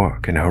place of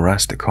work and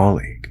harassed a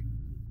colleague.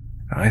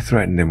 I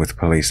threatened him with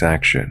police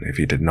action if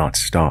he did not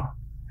stop,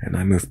 and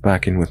I moved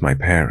back in with my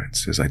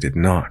parents as I did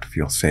not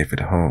feel safe at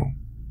home.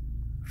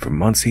 For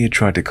months he had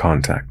tried to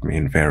contact me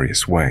in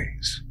various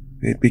ways.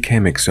 It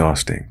became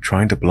exhausting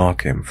trying to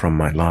block him from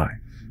my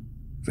life.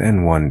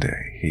 Then one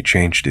day he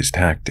changed his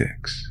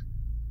tactics.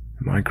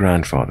 My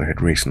grandfather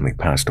had recently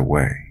passed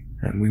away,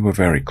 and we were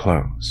very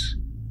close.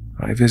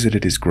 I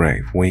visited his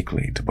grave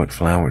weekly to put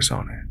flowers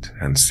on it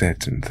and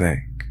sit and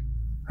think.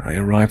 I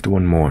arrived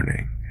one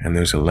morning, and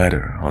there's a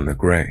letter on the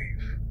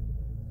grave.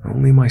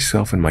 Only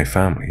myself and my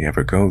family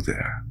ever go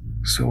there,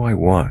 so I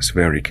was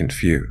very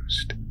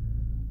confused.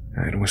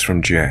 It was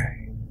from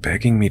Jay,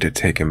 begging me to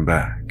take him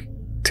back,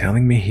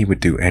 telling me he would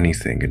do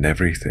anything and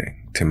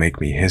everything to make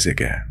me his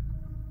again.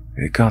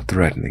 It got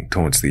threatening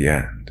towards the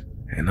end,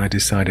 and I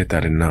decided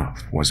that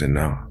enough was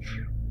enough.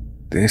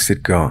 This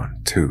had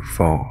gone too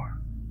far.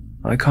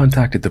 I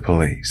contacted the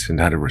police and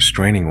had a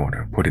restraining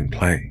order put in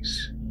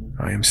place.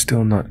 I am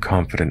still not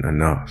confident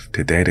enough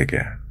to date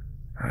again.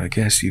 I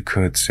guess you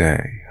could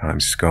say I'm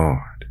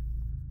scarred.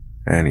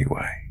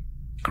 Anyway,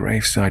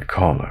 graveside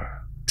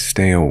caller,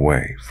 stay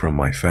away from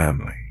my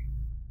family.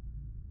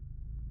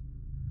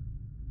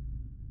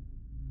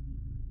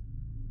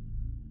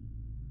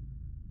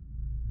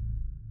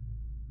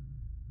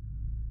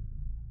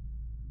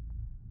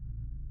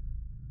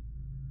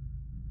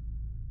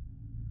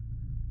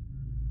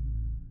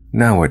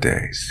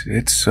 Nowadays,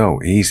 it's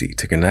so easy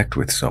to connect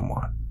with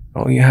someone.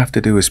 All you have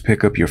to do is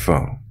pick up your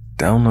phone,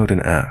 download an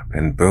app,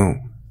 and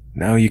boom,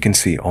 now you can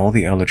see all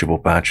the eligible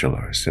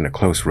bachelors in a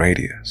close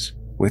radius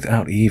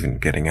without even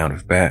getting out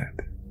of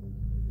bed.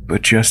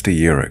 But just a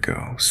year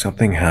ago,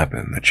 something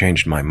happened that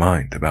changed my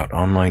mind about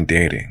online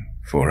dating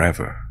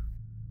forever.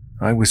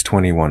 I was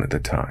 21 at the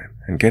time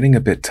and getting a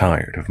bit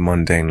tired of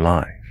mundane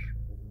life.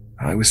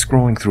 I was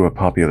scrolling through a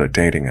popular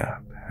dating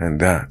app, and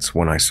that's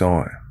when I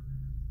saw him.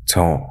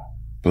 Tall,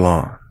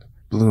 blonde,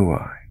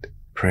 blue-eyed,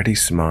 pretty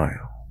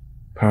smile,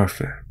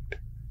 perfect.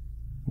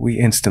 We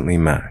instantly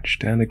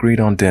matched and agreed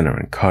on dinner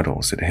and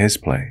cuddles at his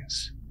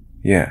place.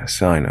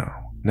 Yes, I know,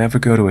 never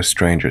go to a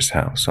stranger's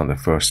house on the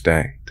first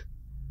date.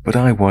 But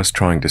I was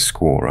trying to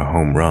score a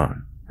home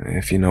run,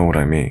 if you know what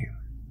I mean.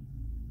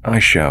 I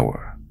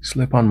shower,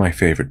 slip on my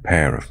favorite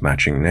pair of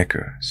matching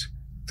knickers,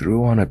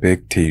 threw on a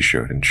big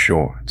t-shirt and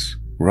shorts,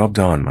 rubbed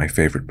on my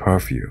favorite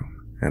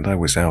perfume, and I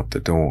was out the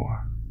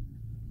door.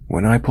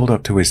 When I pulled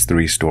up to his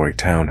 3-story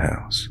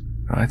townhouse,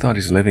 I thought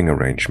his living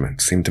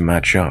arrangement seemed to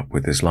match up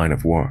with his line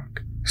of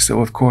work, so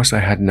of course I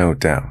had no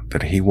doubt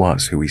that he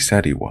was who he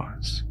said he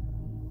was.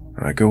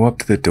 I go up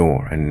to the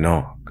door and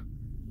knock.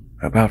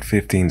 About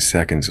 15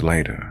 seconds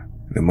later,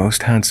 the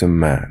most handsome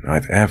man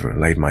I've ever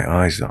laid my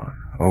eyes on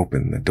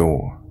opened the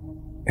door.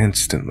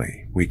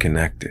 Instantly, we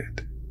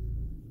connected.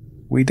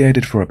 We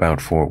dated for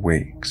about 4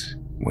 weeks,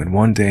 when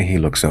one day he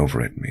looks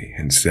over at me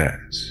and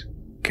says,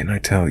 "Can I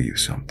tell you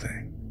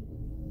something?"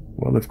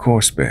 "Well, of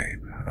course,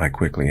 babe," I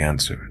quickly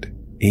answered,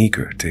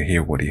 eager to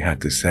hear what he had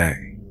to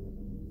say.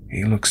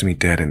 He looks me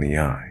dead in the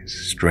eyes,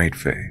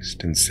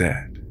 straight-faced, and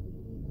said,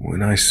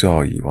 "When I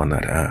saw you on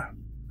that app,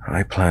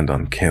 I planned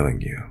on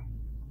killing you."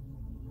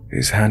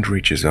 His hand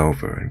reaches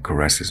over and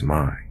caresses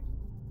mine.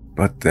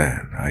 "But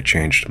then I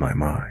changed my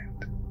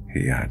mind,"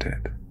 he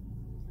added.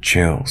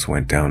 Chills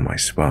went down my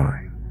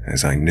spine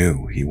as I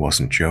knew he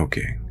wasn't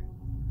joking.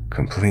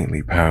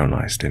 Completely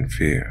paralyzed in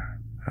fear,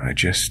 I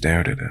just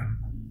stared at him.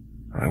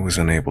 I was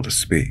unable to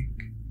speak.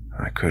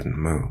 I couldn't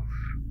move.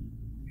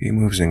 He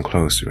moves in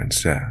closer and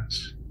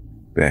says,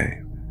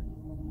 "Babe."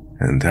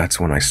 And that's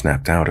when I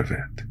snapped out of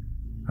it.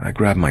 I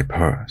grabbed my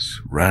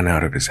purse, ran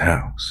out of his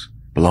house,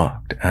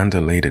 blocked and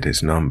deleted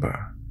his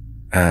number,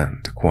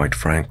 and, quite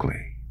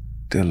frankly,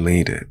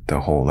 deleted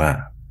the whole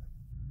app.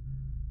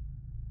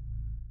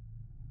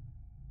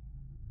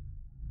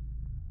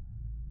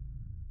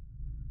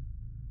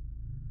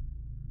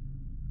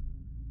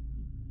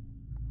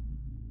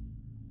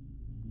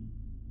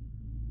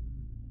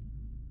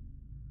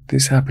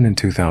 This happened in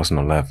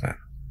 2011.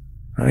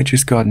 I'd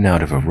just gotten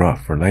out of a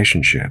rough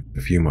relationship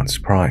a few months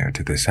prior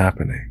to this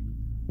happening.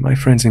 My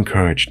friends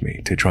encouraged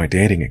me to try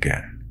dating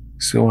again,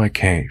 so I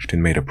caved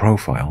and made a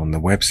profile on the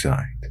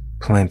website,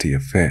 Plenty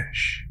of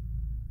Fish.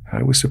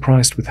 I was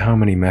surprised with how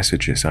many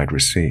messages I'd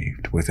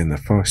received within the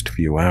first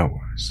few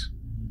hours.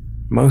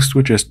 Most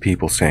were just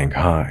people saying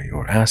hi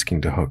or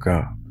asking to hook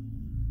up.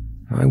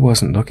 I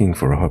wasn't looking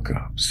for a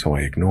hookup, so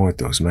I ignored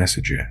those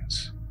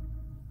messages.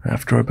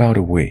 After about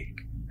a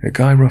week, a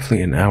guy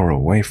roughly an hour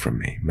away from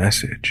me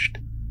messaged.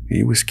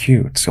 He was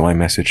cute, so I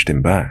messaged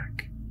him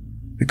back.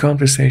 The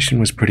conversation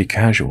was pretty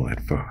casual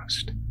at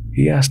first.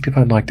 He asked if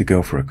I'd like to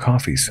go for a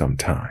coffee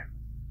sometime.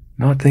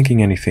 Not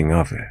thinking anything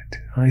of it,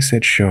 I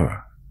said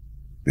sure.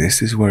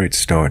 This is where it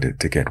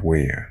started to get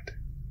weird.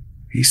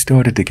 He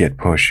started to get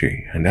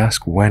pushy and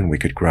asked when we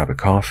could grab a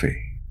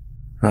coffee.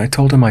 I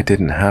told him I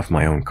didn't have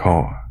my own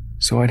car,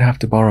 so I'd have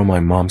to borrow my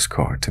mom's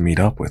car to meet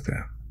up with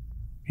him.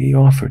 He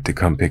offered to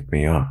come pick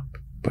me up,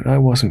 but I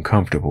wasn't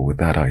comfortable with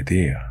that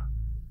idea.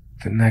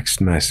 The next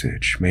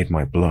message made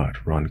my blood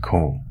run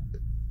cold.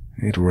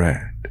 It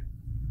read,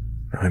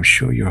 "I'm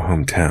sure your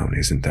hometown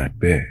isn't that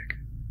big.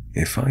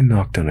 If I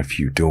knocked on a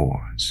few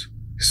doors,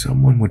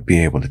 someone would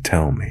be able to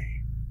tell me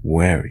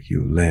where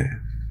you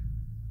live."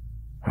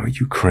 "Are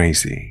you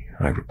crazy?"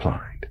 I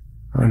replied.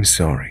 "I'm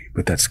sorry,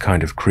 but that's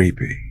kind of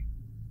creepy."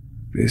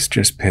 This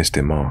just pissed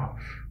him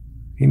off.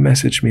 He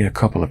messaged me a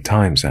couple of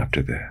times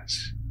after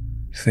this.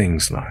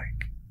 Things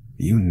like,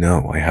 "You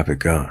know I have a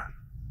gun.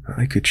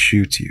 I could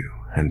shoot you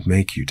and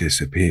make you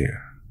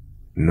disappear.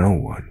 No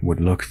one would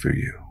look for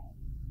you.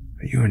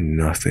 You're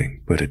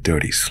nothing but a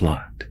dirty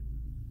slut.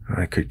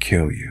 I could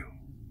kill you.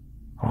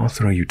 I'll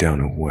throw you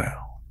down a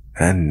well,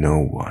 and no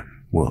one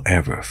will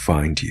ever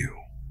find you."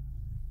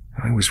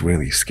 I was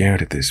really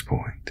scared at this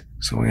point,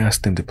 so I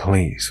asked him to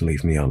please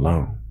leave me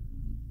alone.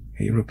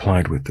 He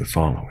replied with the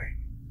following,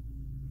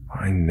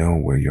 "I know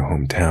where your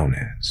hometown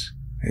is.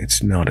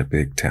 It's not a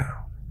big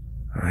town.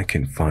 I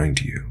can find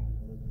you."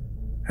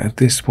 At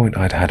this point,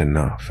 I'd had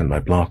enough and I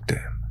blocked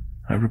him.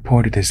 I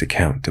reported his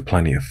account to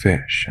Plenty of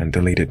Fish and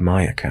deleted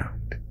my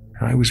account.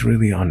 I was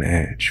really on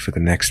edge for the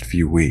next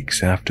few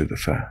weeks after the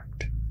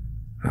fact.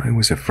 I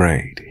was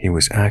afraid he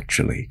was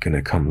actually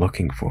gonna come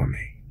looking for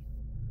me.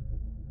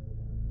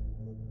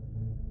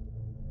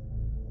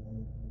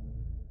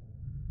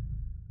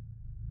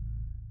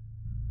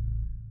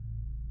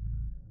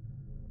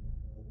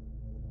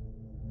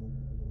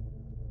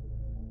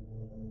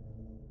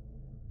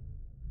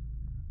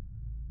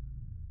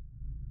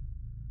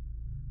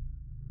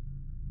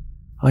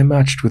 I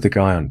matched with a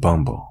guy on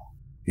Bumble.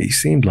 He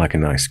seemed like a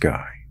nice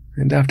guy,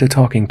 and after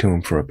talking to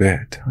him for a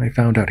bit, I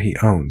found out he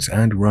owns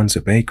and runs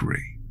a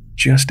bakery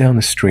just down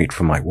the street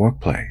from my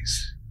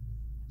workplace.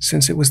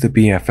 Since it was the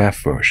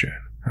BFF version,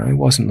 I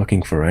wasn't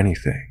looking for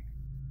anything.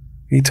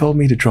 He told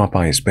me to drop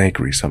by his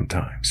bakery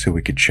sometime so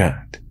we could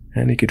chat,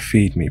 and he could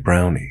feed me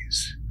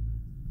brownies.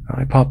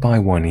 I popped by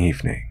one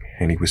evening,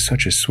 and he was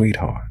such a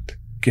sweetheart,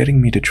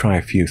 getting me to try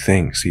a few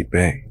things he'd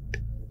baked.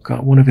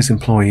 Got one of his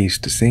employees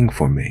to sing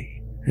for me,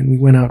 and we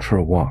went out for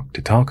a walk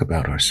to talk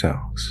about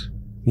ourselves.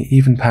 He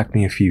even packed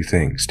me a few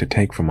things to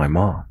take for my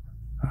mom.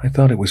 I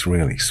thought it was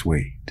really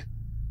sweet.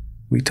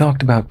 We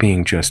talked about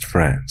being just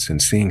friends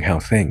and seeing how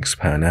things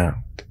pan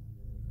out.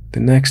 The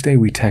next day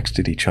we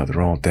texted each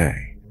other all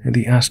day, and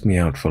he asked me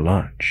out for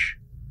lunch.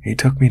 He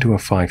took me to a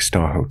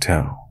 5-star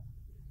hotel.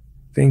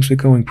 Things were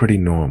going pretty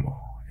normal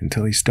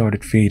until he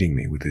started feeding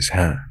me with his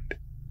hand,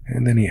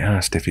 and then he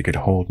asked if he could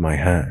hold my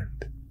hand.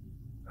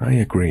 I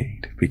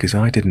agreed because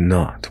I did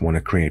not want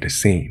to create a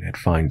scene at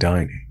fine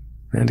dining,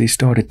 and he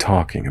started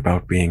talking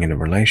about being in a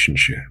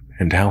relationship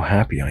and how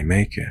happy I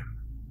make him.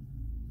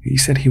 He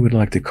said he would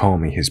like to call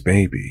me his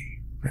baby,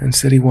 and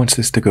said he wants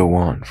this to go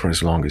on for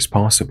as long as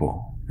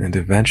possible and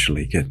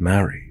eventually get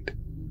married.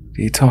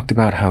 He talked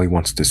about how he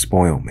wants to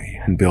spoil me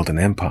and build an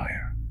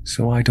empire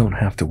so I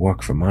don't have to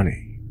work for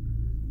money.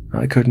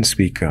 I couldn't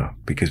speak up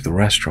because the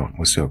restaurant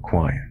was so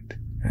quiet,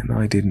 and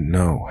I didn't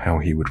know how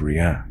he would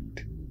react.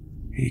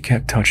 He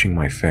kept touching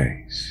my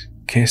face,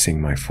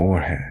 kissing my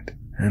forehead,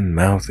 and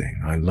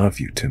mouthing "I love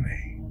you" to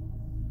me.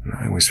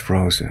 I was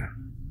frozen,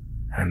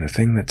 and the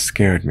thing that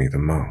scared me the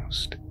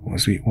most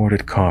was we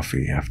ordered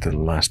coffee after the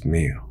last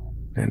meal,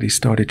 and he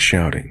started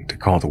shouting to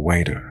call the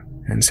waiter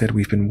and said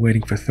we've been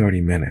waiting for 30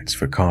 minutes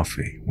for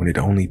coffee when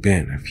it'd only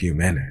been a few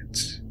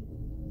minutes.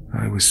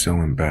 I was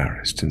so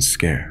embarrassed and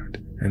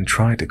scared and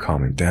tried to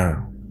calm him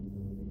down.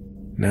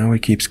 Now he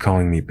keeps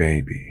calling me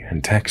baby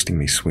and texting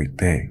me sweet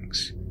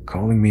things,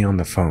 calling me on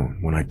the phone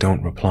when I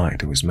don't reply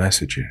to his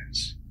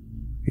messages.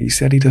 He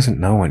said he doesn't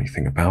know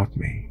anything about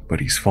me, but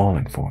he's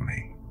fallen for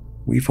me.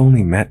 We've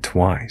only met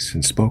twice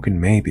and spoken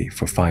maybe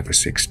for 5 or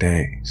 6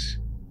 days.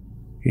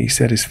 He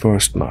said his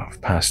first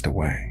love passed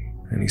away,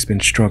 and he's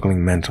been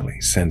struggling mentally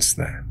since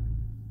then.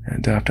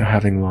 And after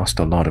having lost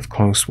a lot of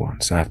close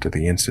ones after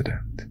the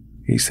incident,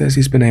 he says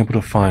he's been able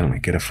to finally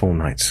get a full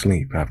night's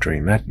sleep after he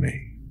met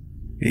me.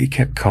 He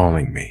kept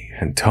calling me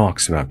and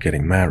talks about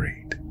getting married.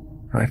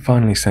 I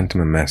finally sent him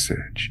a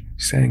message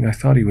saying I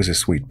thought he was a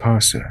sweet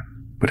person,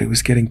 but it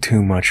was getting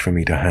too much for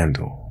me to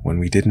handle when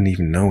we didn't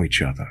even know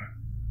each other.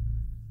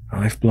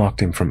 I've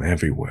blocked him from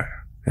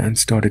everywhere and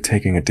started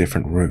taking a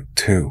different route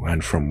to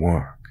and from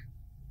work.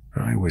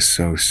 I was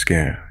so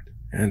scared,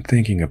 and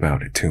thinking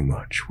about it too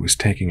much was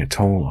taking a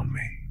toll on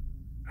me.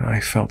 I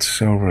felt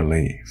so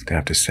relieved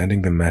after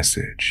sending the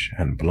message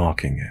and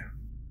blocking him.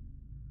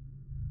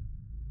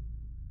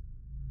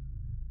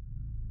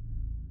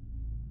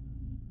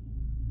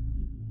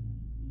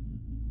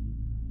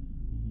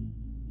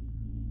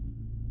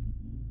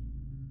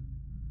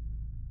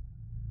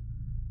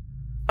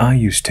 I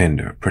use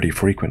Tinder pretty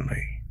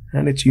frequently,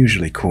 and it's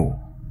usually cool.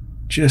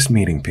 Just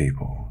meeting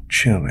people,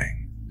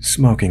 chilling,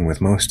 smoking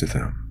with most of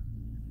them.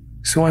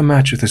 So I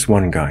match with this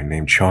one guy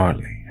named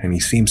Charlie, and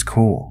he seems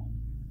cool.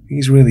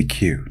 He's really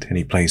cute, and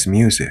he plays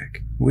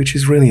music, which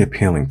is really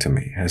appealing to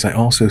me as I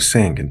also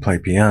sing and play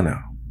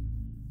piano.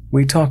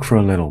 We talk for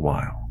a little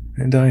while,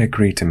 and I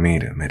agree to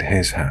meet him at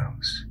his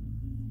house.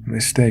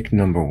 Mistake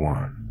number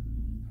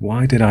 1.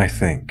 Why did I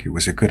think it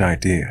was a good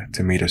idea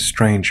to meet a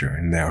stranger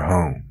in their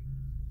home?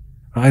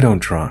 I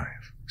don't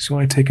drive, so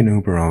I take an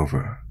Uber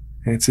over.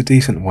 It's a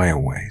decent way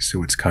away,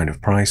 so it's kind of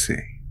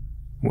pricey.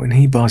 When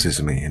he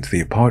buzzes me into the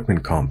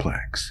apartment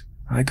complex,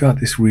 I got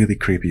this really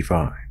creepy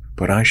vibe,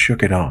 but I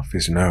shook it off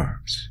his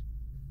nerves.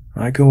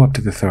 I go up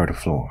to the 3rd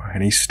floor,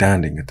 and he's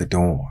standing at the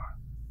door.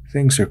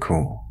 Things are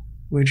cool.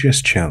 We're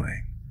just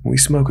chilling. We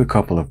smoke a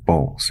couple of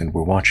bowls, and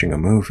we're watching a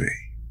movie.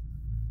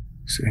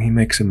 So he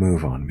makes a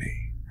move on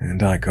me,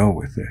 and I go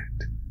with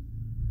it.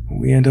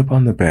 We end up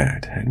on the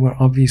bed, and we're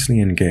obviously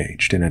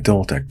engaged in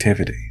adult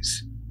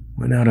activities,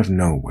 when out of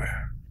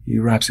nowhere, he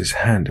wraps his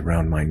hand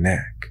around my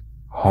neck,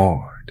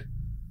 hard.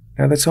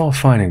 Now that's all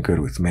fine and good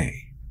with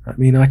me. I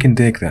mean, I can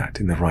dig that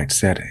in the right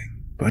setting,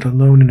 but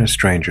alone in a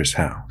stranger's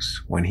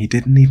house, when he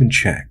didn't even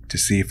check to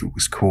see if it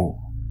was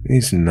cool,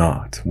 is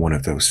not one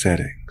of those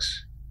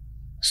settings.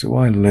 So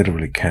I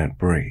literally can't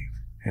breathe,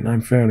 and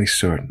I'm fairly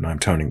certain I'm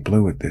turning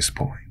blue at this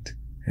point,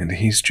 and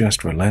he's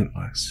just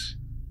relentless.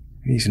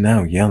 He's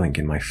now yelling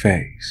in my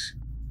face,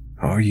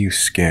 "Are you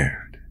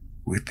scared?"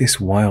 with this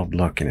wild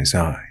look in his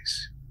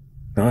eyes.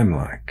 I'm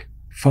like,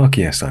 "Fuck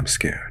yes, I'm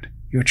scared.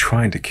 You're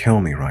trying to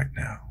kill me right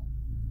now."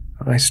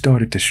 I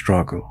started to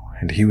struggle,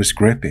 and he was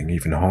gripping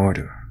even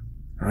harder.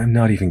 I'm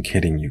not even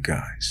kidding you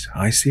guys.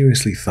 I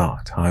seriously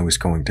thought I was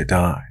going to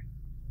die.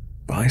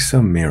 By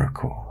some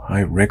miracle,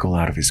 I wriggle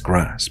out of his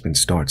grasp and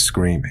start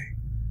screaming.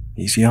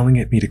 He's yelling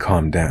at me to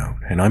calm down,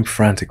 and I'm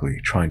frantically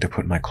trying to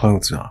put my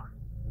clothes on.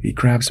 He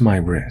grabs my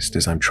wrist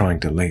as I'm trying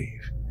to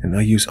leave, and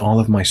I use all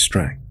of my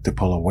strength to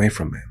pull away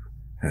from him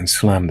and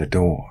slam the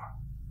door.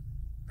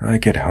 I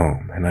get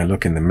home and I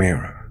look in the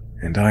mirror,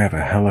 and I have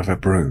a hell of a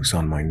bruise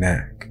on my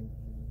neck.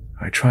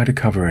 I try to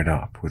cover it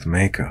up with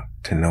makeup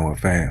to no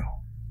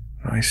avail.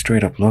 I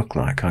straight up look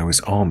like I was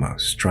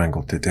almost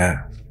strangled to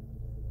death.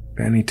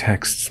 Then he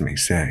texts me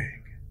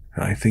saying,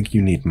 "I think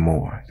you need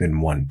more than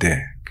one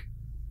dick."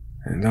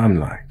 And I'm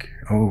like,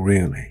 "Oh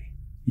really?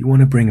 You want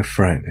to bring a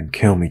friend and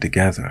kill me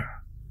together?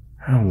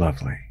 How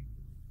lovely."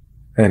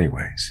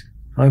 Anyways,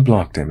 I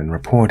blocked him and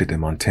reported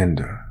him on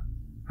Tinder.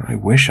 I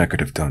wish I could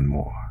have done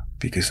more,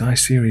 because I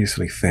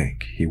seriously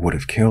think he would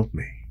have killed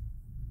me.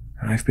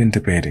 I've been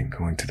debating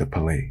going to the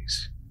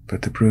police,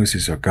 but the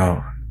bruises are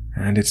gone,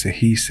 and it's a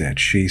he said,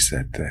 she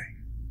said thing.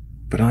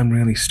 But I'm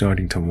really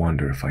starting to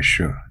wonder if I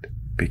should,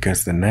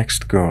 because the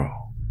next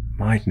girl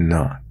might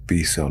not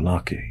be so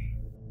lucky.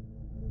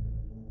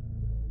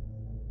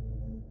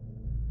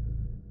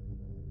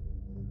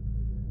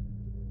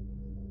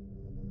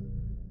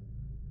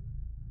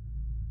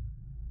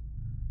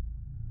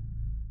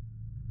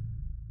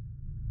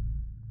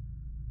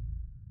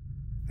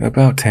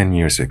 About 10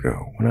 years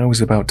ago, when I was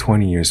about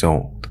 20 years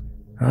old,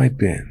 I'd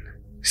been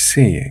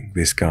seeing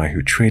this guy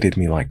who treated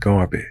me like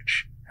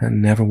garbage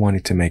and never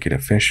wanted to make it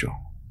official.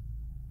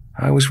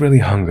 I was really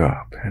hung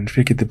up and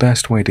figured the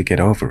best way to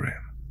get over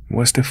him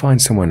was to find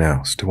someone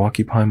else to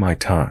occupy my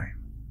time.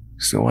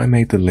 So I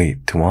made the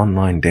leap to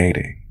online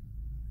dating.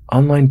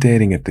 Online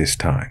dating at this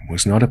time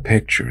was not a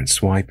picture and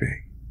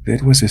swiping.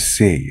 It was a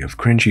sea of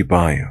cringy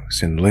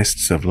bios and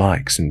lists of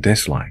likes and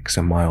dislikes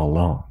a mile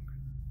long.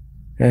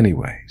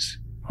 Anyways,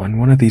 on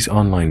one of these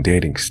online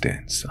dating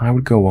stints I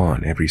would go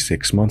on every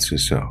 6 months or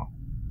so,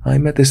 I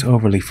met this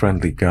overly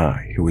friendly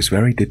guy who was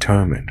very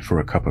determined for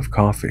a cup of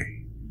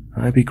coffee.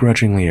 I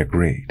begrudgingly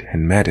agreed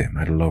and met him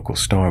at a local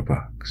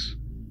Starbucks.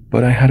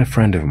 But I had a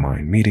friend of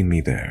mine meeting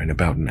me there in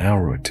about an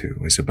hour or two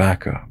as a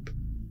backup.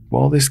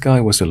 While this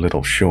guy was a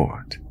little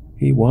short,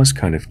 he was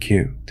kind of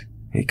cute.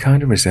 He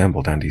kind of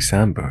resembled Andy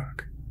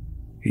Samberg.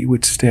 He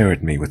would stare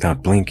at me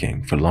without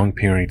blinking for long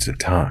periods of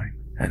time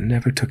and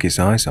never took his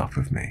eyes off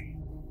of me.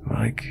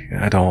 Like,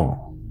 at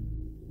all.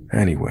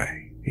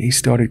 Anyway, he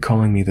started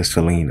calling me the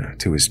Selena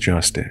to his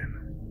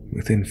Justin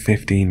within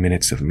 15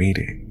 minutes of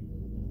meeting.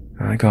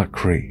 I got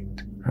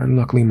creeped, and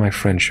luckily my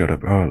friend showed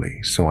up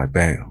early, so I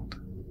bailed.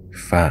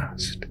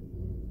 Fast.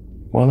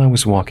 While I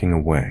was walking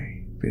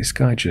away, this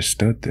guy just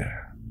stood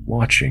there,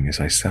 watching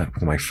as I sat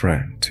with my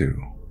friend to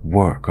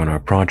work on our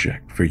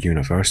project for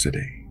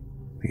university.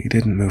 He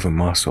didn't move a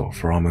muscle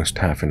for almost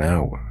half an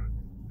hour,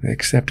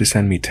 except to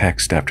send me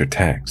text after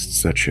text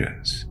such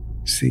as,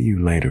 "See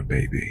you later,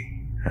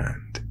 baby,"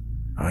 and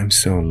 "I'm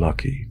so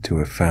lucky to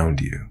have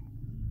found you."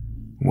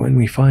 When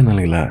we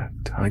finally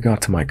left, I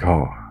got to my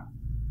car.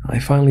 I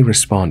finally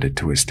responded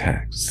to his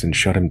texts and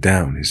shut him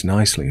down as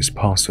nicely as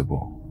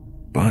possible.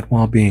 But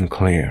while being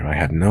clear, I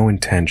had no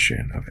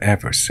intention of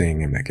ever seeing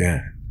him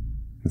again.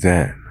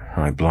 Then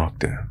I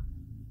blocked him.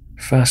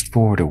 Fast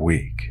forward a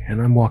week,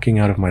 and I'm walking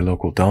out of my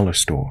local dollar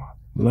store,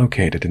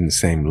 located in the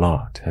same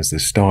lot as the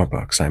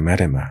Starbucks I met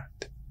him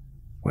at,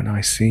 when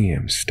I see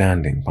him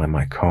standing by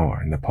my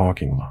car in the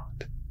parking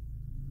lot.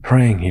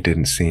 Praying he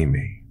didn't see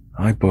me,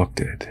 I booked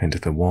it into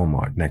the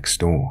Walmart next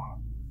door,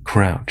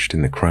 crouched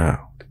in the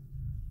crowd.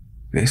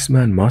 This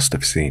man must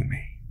have seen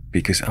me,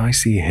 because I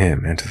see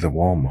him enter the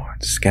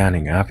Walmart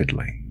scanning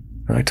avidly.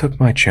 I took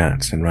my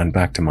chance and ran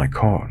back to my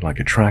car like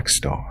a track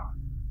star.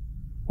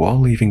 While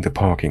leaving the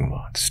parking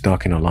lot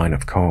stuck in a line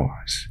of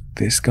cars,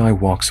 this guy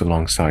walks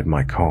alongside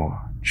my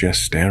car,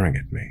 just staring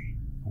at me,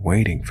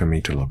 waiting for me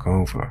to look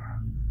over.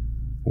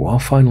 While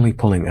finally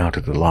pulling out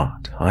of the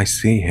lot, I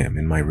see him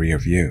in my rear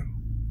view,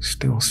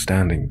 still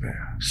standing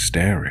there,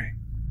 staring.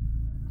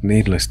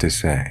 Needless to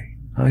say,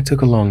 I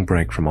took a long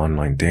break from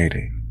online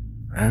dating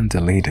and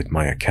deleted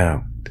my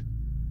account.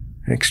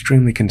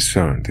 Extremely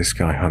concerned this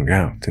guy hung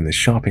out in the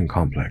shopping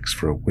complex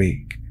for a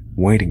week,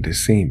 waiting to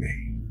see me,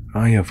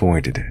 I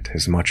avoided it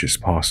as much as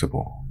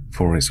possible,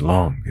 for as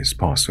long as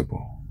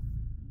possible.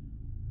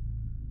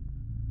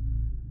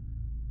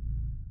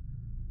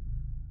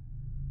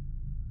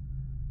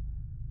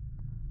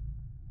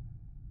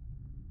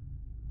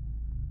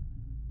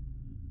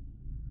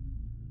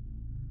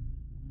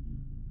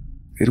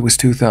 It was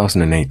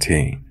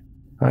 2018.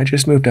 I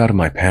just moved out of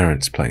my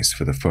parents' place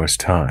for the first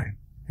time,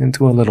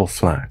 into a little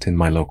flat in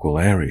my local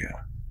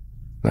area.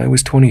 I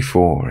was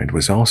 24 and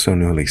was also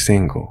newly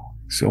single,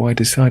 so I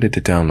decided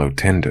to download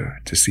Tinder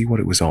to see what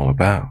it was all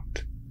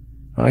about.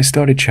 I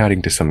started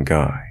chatting to some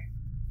guy.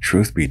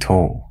 Truth be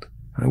told,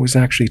 I was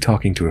actually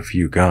talking to a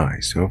few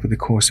guys over the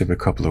course of a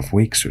couple of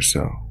weeks or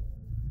so.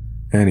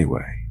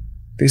 Anyway,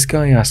 this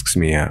guy asks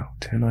me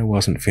out and I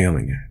wasn't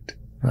feeling it.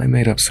 I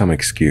made up some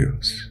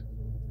excuse.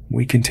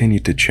 We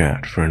continued to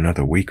chat for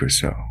another week or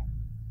so.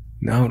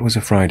 Now it was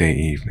a Friday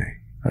evening.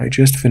 I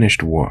just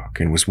finished work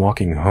and was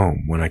walking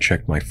home when I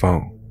checked my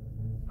phone.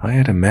 I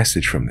had a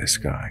message from this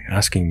guy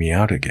asking me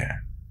out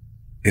again.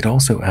 It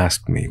also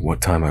asked me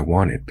what time I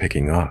wanted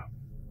picking up.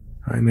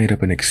 I made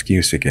up an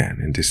excuse again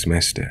and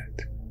dismissed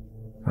it.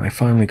 I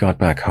finally got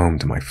back home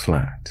to my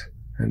flat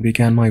and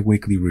began my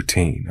weekly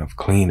routine of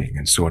cleaning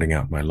and sorting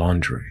out my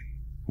laundry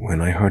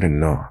when I heard a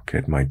knock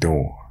at my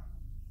door.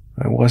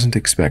 I wasn't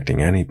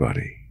expecting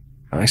anybody.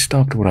 I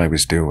stopped what I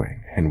was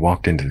doing and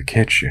walked into the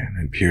kitchen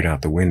and peered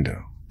out the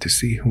window to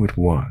see who it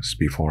was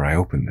before I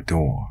opened the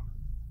door.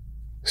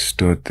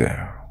 Stood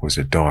there was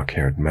a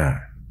dark-haired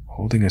man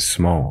holding a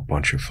small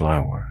bunch of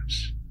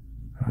flowers.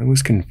 I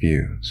was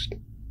confused.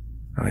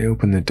 I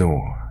opened the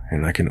door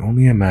and I can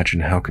only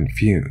imagine how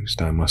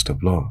confused I must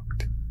have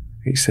looked.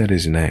 He said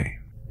his name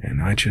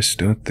and I just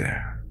stood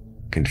there,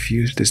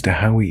 confused as to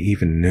how he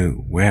even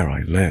knew where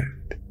I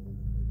lived.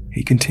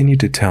 He continued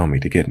to tell me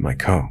to get my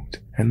coat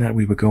and that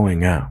we were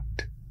going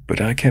out, but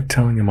I kept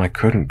telling him I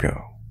couldn't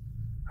go.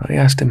 I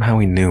asked him how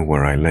he knew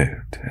where I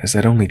lived, as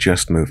I'd only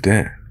just moved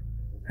in,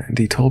 and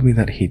he told me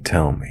that he'd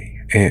tell me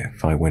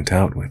if I went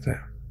out with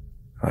him.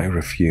 I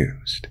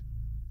refused.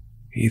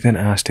 He then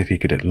asked if he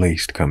could at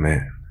least come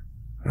in.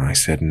 I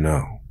said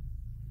no.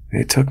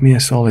 It took me a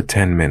solid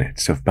 10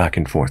 minutes of back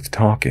and forth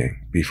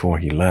talking before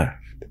he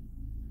left.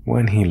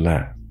 When he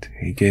left,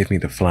 he gave me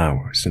the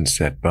flowers and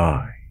said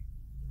bye.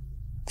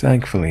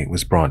 Thankfully, it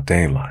was broad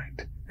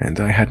daylight, and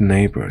I had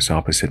neighbors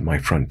opposite my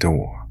front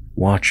door,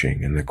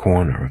 watching in the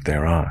corner of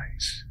their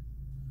eyes.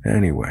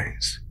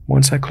 Anyways,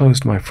 once I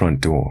closed my front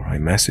door, I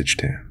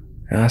messaged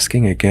him,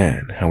 asking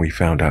again how he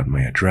found out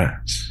my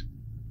address.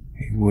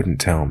 He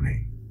wouldn't tell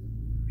me.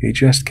 He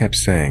just kept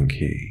saying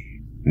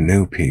he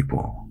knew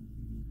people.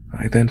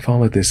 I then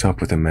followed this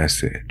up with a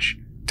message,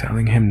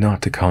 telling him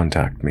not to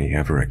contact me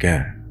ever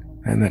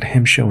again, and that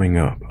him showing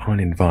up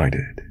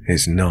uninvited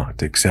is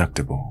not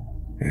acceptable.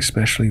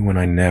 Especially when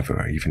I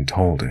never even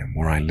told him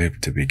where I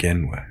lived to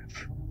begin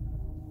with.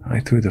 I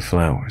threw the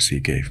flowers he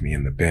gave me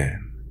in the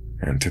bin,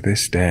 and to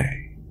this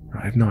day,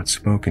 I've not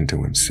spoken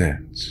to him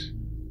since.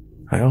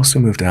 I also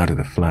moved out of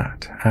the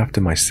flat after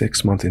my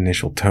 6-month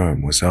initial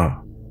term was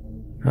up.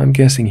 I'm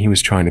guessing he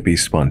was trying to be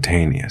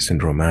spontaneous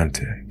and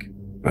romantic,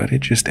 but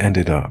it just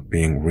ended up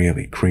being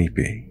really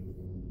creepy.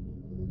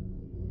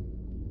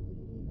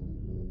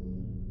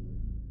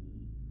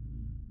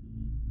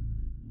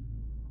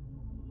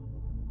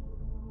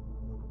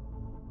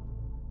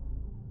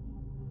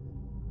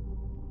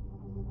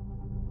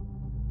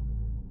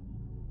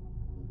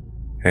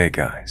 Hey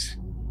guys,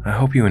 I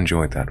hope you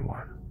enjoyed that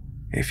one.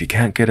 If you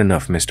can't get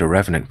enough Mr.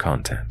 Revenant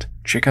content,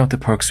 check out the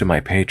perks of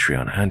my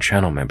Patreon and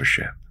channel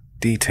membership.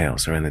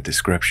 Details are in the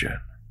description.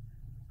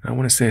 I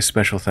want to say a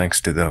special thanks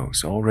to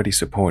those already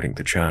supporting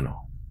the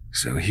channel.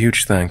 So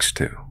huge thanks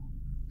to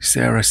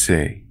Sarah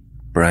C.,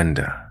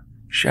 Brenda,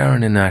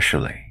 Sharon and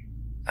Ashley,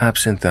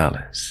 Absinthe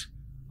Alice,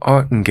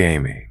 Art and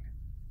Gaming,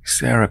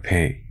 Sarah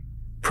P.,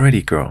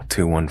 Pretty Girl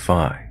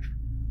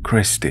 215,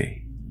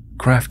 Christy,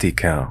 Crafty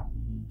Cow,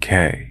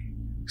 Kay,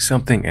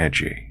 Something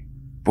Edgy,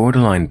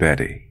 Borderline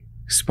Betty,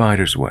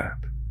 Spider's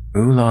Web,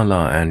 Ooh La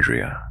La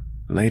Andrea,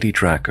 Lady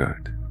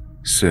Drackard,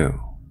 Sue,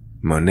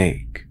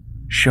 Monique,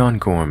 Sean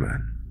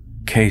Gorman,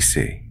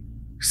 Casey,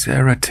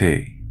 Sarah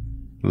T.,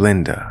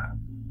 Linda,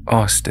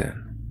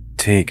 Austin,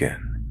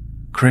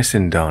 Tegan, Chris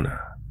and Donna,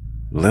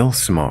 Lil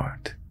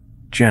Smart,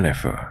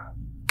 Jennifer,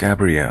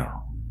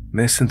 Gabrielle,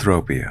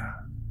 Misanthropia,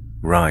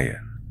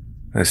 Ryan,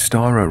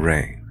 Astara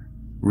Rain,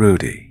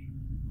 Rudy,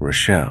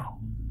 Rochelle,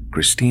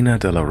 Christina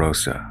De La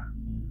Rosa,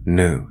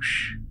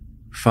 Noosh,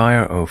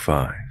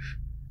 Fire05,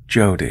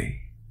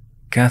 Jody,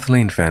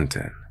 Kathleen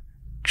Fenton,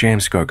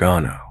 James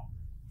Gargano,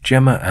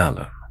 Gemma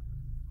Allen,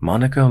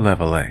 Monica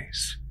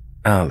Levelace,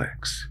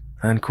 Alex,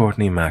 and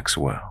Courtney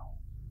Maxwell.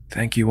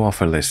 Thank you all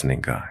for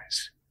listening,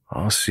 guys.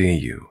 I'll see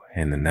you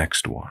in the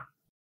next one.